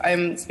 So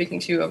I'm speaking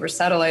to you over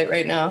satellite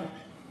right now.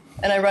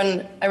 And I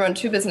run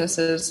two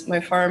businesses, my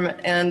farm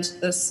and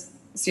this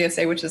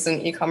CSA, which is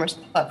an e-commerce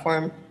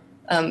platform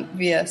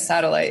via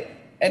satellite.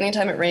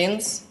 Anytime it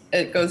rains,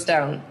 it goes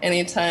down.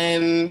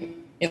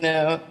 Anytime,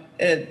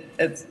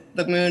 it's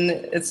the moon,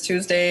 it's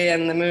Tuesday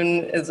and the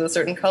moon is a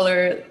certain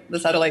color, the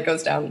satellite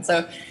goes down.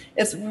 So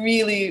it's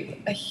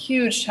really a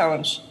huge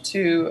challenge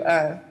to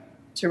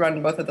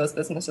run both of those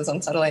businesses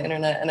on satellite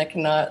internet, and I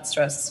cannot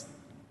stress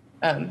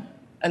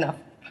enough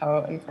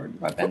how important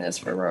broadband is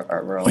for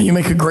our rural. Well, you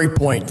make a great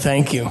point.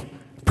 Thank you.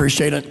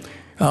 Appreciate it.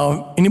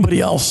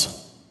 Anybody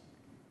else?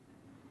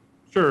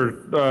 Sure.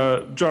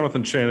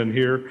 Jonathan Shannon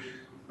here.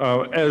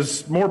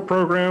 As more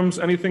programs,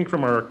 anything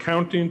from our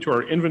accounting to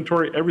our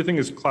inventory, everything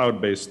is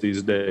cloud-based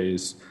these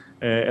days.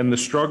 And the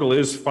struggle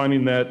is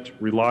finding that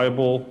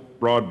reliable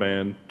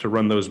broadband to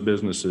run those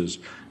businesses.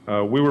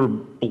 We were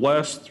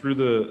blessed through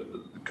the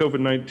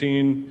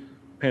COVID-19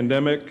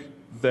 pandemic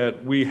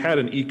that we had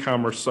an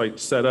e-commerce site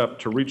set up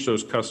to reach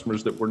those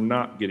customers that were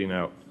not getting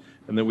out,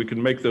 and that we could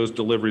make those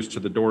deliveries to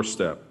the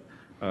doorstep.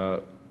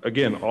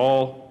 Again,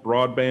 all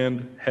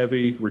broadband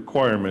heavy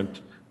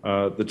requirement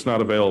that's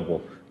not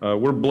available.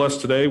 We're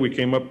blessed today. We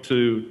came up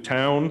to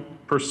town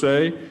per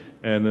se,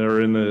 and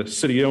they're in the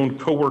city-owned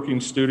co-working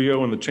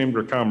studio, and the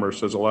Chamber of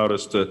Commerce has allowed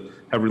us to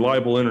have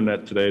reliable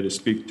internet today to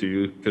speak to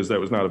you because that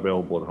was not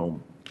available at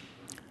home.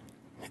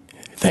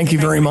 Thank you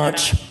very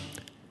much.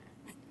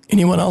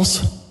 Anyone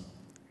else?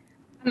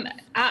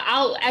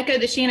 I'll echo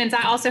the Shannons.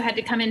 I also had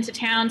to come into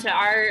town to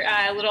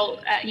our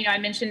little, I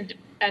mentioned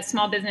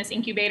small business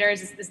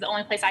incubators. This is the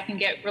only place I can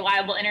get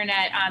reliable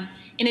internet.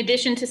 In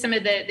addition to some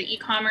of the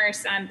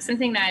e-commerce,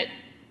 something that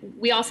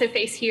we also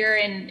face here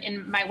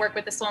in my work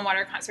with the Soil and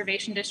Water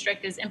Conservation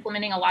District is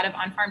implementing a lot of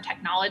on-farm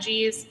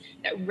technologies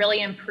that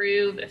really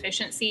improve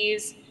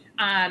efficiencies.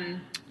 A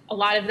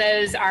lot of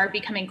those are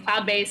becoming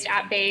cloud-based,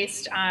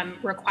 app-based,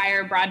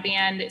 require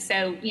broadband.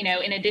 So,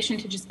 in addition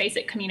to just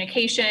basic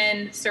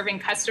communication, serving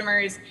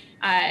customers,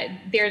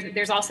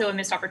 there's also a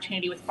missed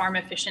opportunity with farm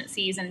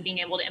efficiencies and being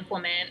able to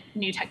implement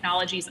new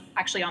technologies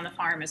actually on the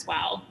farm as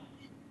well.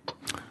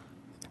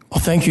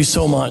 Well, thank you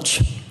so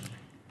much.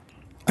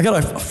 I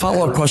got a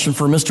follow-up question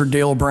for Mr.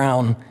 Dale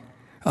Brown.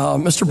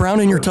 Mr.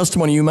 Brown, in your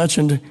testimony, you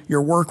mentioned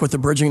your work with the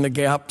Bridging the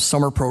Gap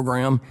summer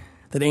program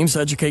that aims to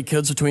educate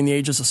kids between the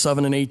ages of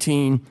 7 and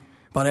 18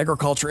 about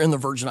agriculture in the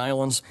Virgin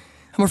Islands.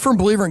 I'm a firm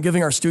believer in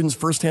giving our students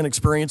firsthand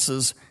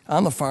experiences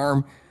on the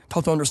farm to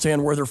help them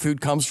understand where their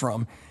food comes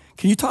from.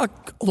 Can you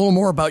talk a little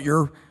more about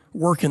your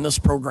work in this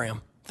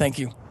program? Thank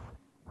you.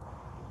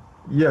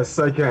 Yes,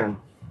 I can.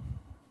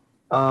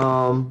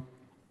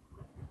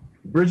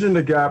 Bridging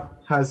the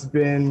Gap has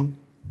been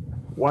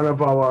one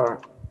of our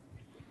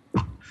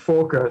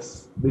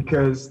focus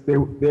because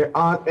there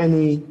aren't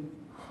any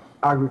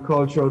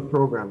agricultural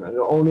program, and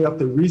only up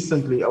to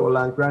recently our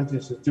land grant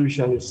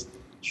institution is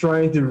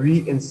trying to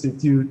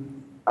reinstitute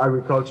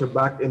agriculture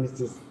back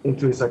into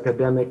its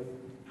academic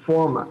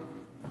format.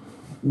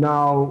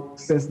 Now,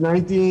 since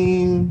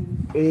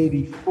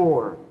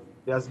 1984,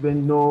 there's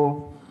been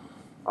no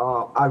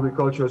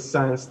agricultural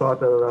science taught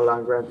at our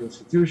land grant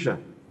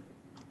institution.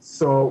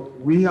 So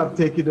we have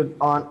taken it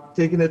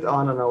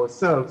on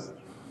ourselves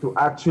to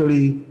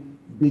actually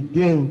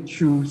begin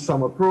through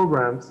summer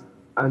programs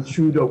and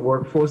through the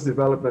workforce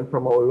development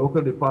from our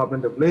local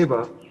Department of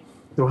Labor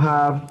to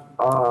have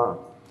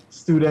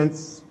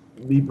students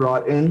be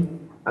brought in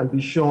and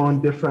be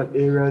shown different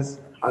areas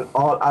and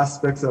all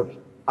aspects of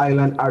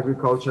island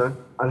agriculture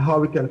and how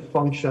we can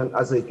function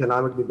as an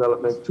economic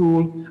development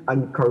tool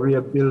and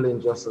career building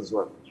just as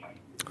well.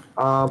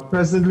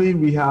 Presently,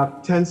 we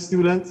have 10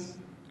 students,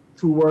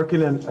 2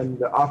 working in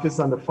the office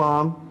on the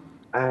farm,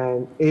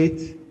 and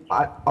 8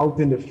 out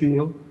in the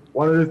field.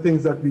 One of the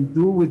things that we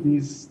do with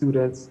these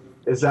students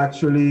is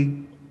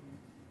actually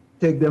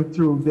take them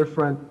through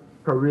different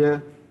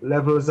career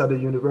levels at the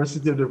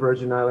University of the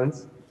Virgin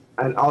Islands,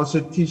 and also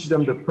teach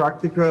them the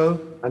practical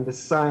and the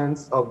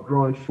science of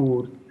growing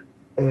food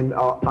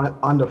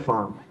on the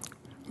farm.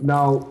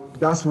 Now,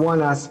 that's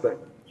one aspect.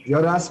 The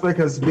other aspect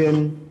has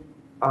been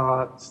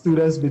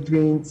students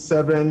between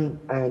 7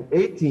 and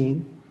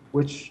 18,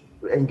 which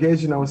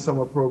engage in our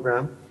summer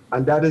program,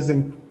 and that is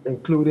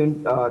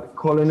including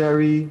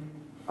culinary,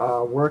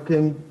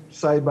 working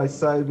side by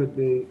side with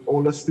the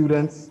older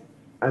students,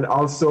 and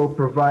also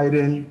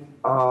providing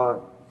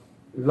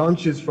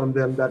lunches from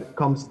them that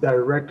comes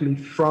directly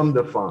from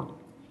the farm.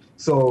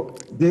 So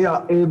they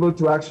are able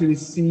to actually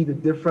see the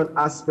different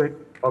aspects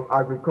of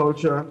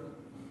agriculture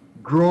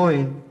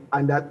growing,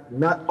 and that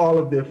not all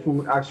of their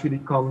food actually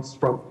comes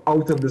from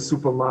out of the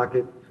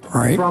supermarket,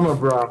 from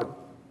abroad,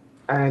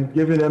 and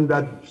giving them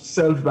that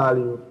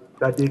self-value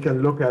that they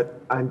can look at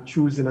and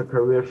choosing a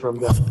career from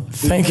that.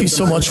 Thank you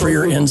so much for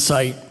your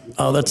insight.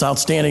 That's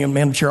outstanding. And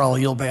Madam Chair, I'll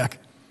yield back.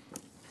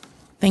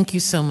 Thank you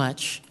so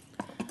much.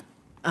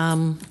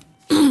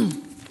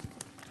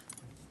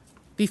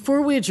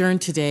 Before we adjourn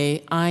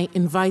today, I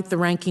invite the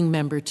ranking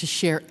member to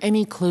share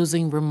any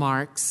closing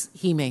remarks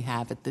he may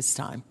have at this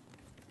time.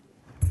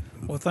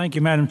 Well, thank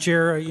you, Madam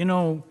Chair. You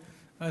know,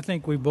 I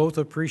think we both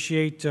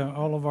appreciate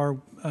all of our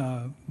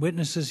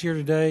witnesses here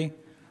today,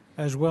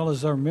 as well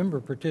as our member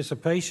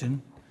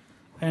participation.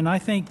 And I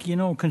think, you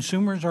know,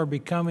 consumers are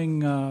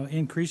becoming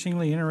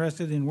increasingly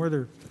interested in where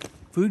their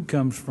food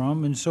comes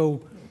from. And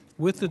so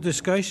with the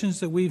discussions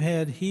that we've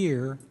had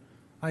here,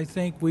 I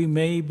think we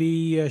may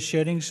be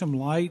shedding some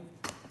light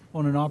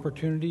on an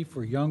opportunity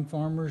for young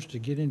farmers to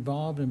get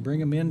involved and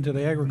bring them into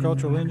the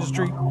agricultural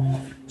industry.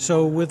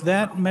 So with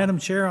that, Madam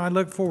Chair, I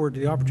look forward to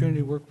the opportunity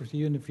to work with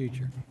you in the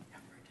future.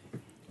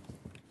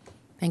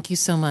 Thank you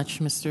so much,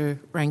 Mr.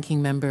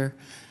 Ranking Member.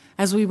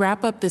 As we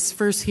wrap up this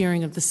first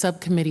hearing of the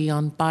Subcommittee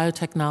on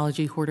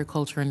Biotechnology,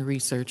 Horticulture, and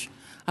Research,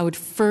 I would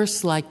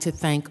first like to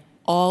thank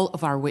all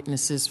of our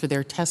witnesses for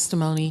their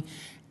testimony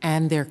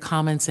and their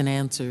comments and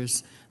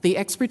answers. The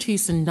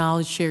expertise and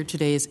knowledge shared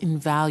today is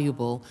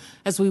invaluable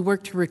as we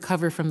work to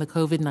recover from the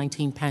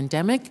COVID-19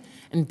 pandemic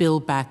and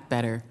build back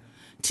better.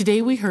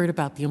 Today we heard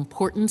about the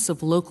importance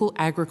of local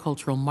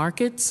agricultural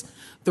markets,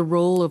 the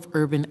role of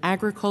urban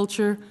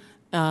agriculture,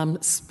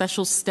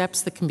 special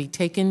steps that can be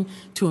taken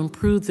to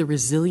improve the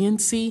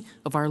resiliency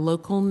of our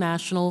local,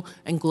 national,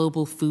 and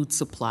global food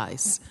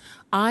supplies.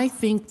 I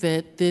think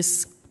that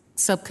this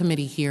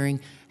subcommittee hearing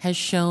has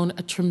shown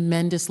a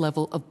tremendous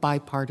level of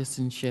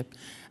bipartisanship.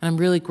 And I'm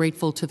really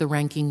grateful to the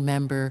ranking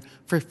member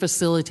for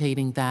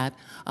facilitating that.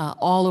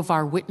 All of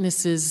our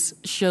witnesses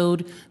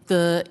showed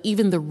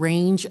even the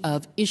range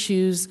of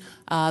issues,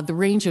 the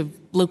range of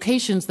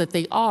locations that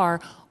they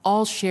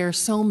all share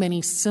so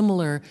many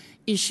similar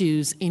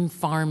issues in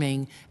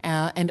farming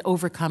and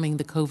overcoming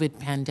the COVID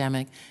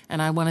pandemic.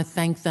 And I want to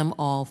thank them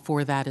all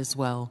for that as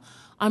well.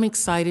 I'm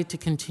excited to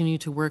continue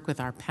to work with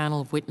our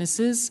panel of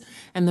witnesses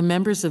and the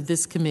members of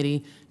this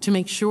committee to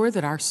make sure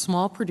that our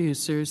small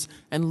producers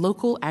and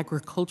local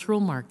agricultural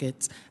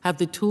markets have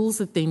the tools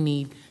that they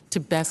need to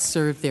best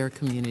serve their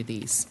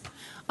communities.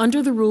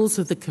 Under the rules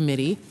of the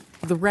committee,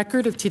 the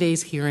record of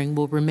today's hearing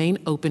will remain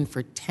open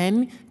for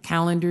 10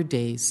 calendar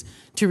days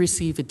to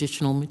receive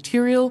additional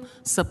material,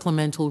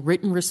 supplemental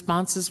written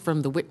responses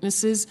from the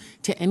witnesses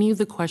to any of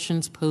the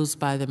questions posed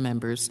by the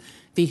members.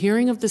 The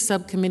hearing of the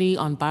Subcommittee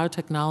on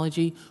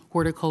Biotechnology,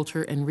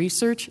 Horticulture, and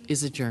Research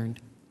is adjourned.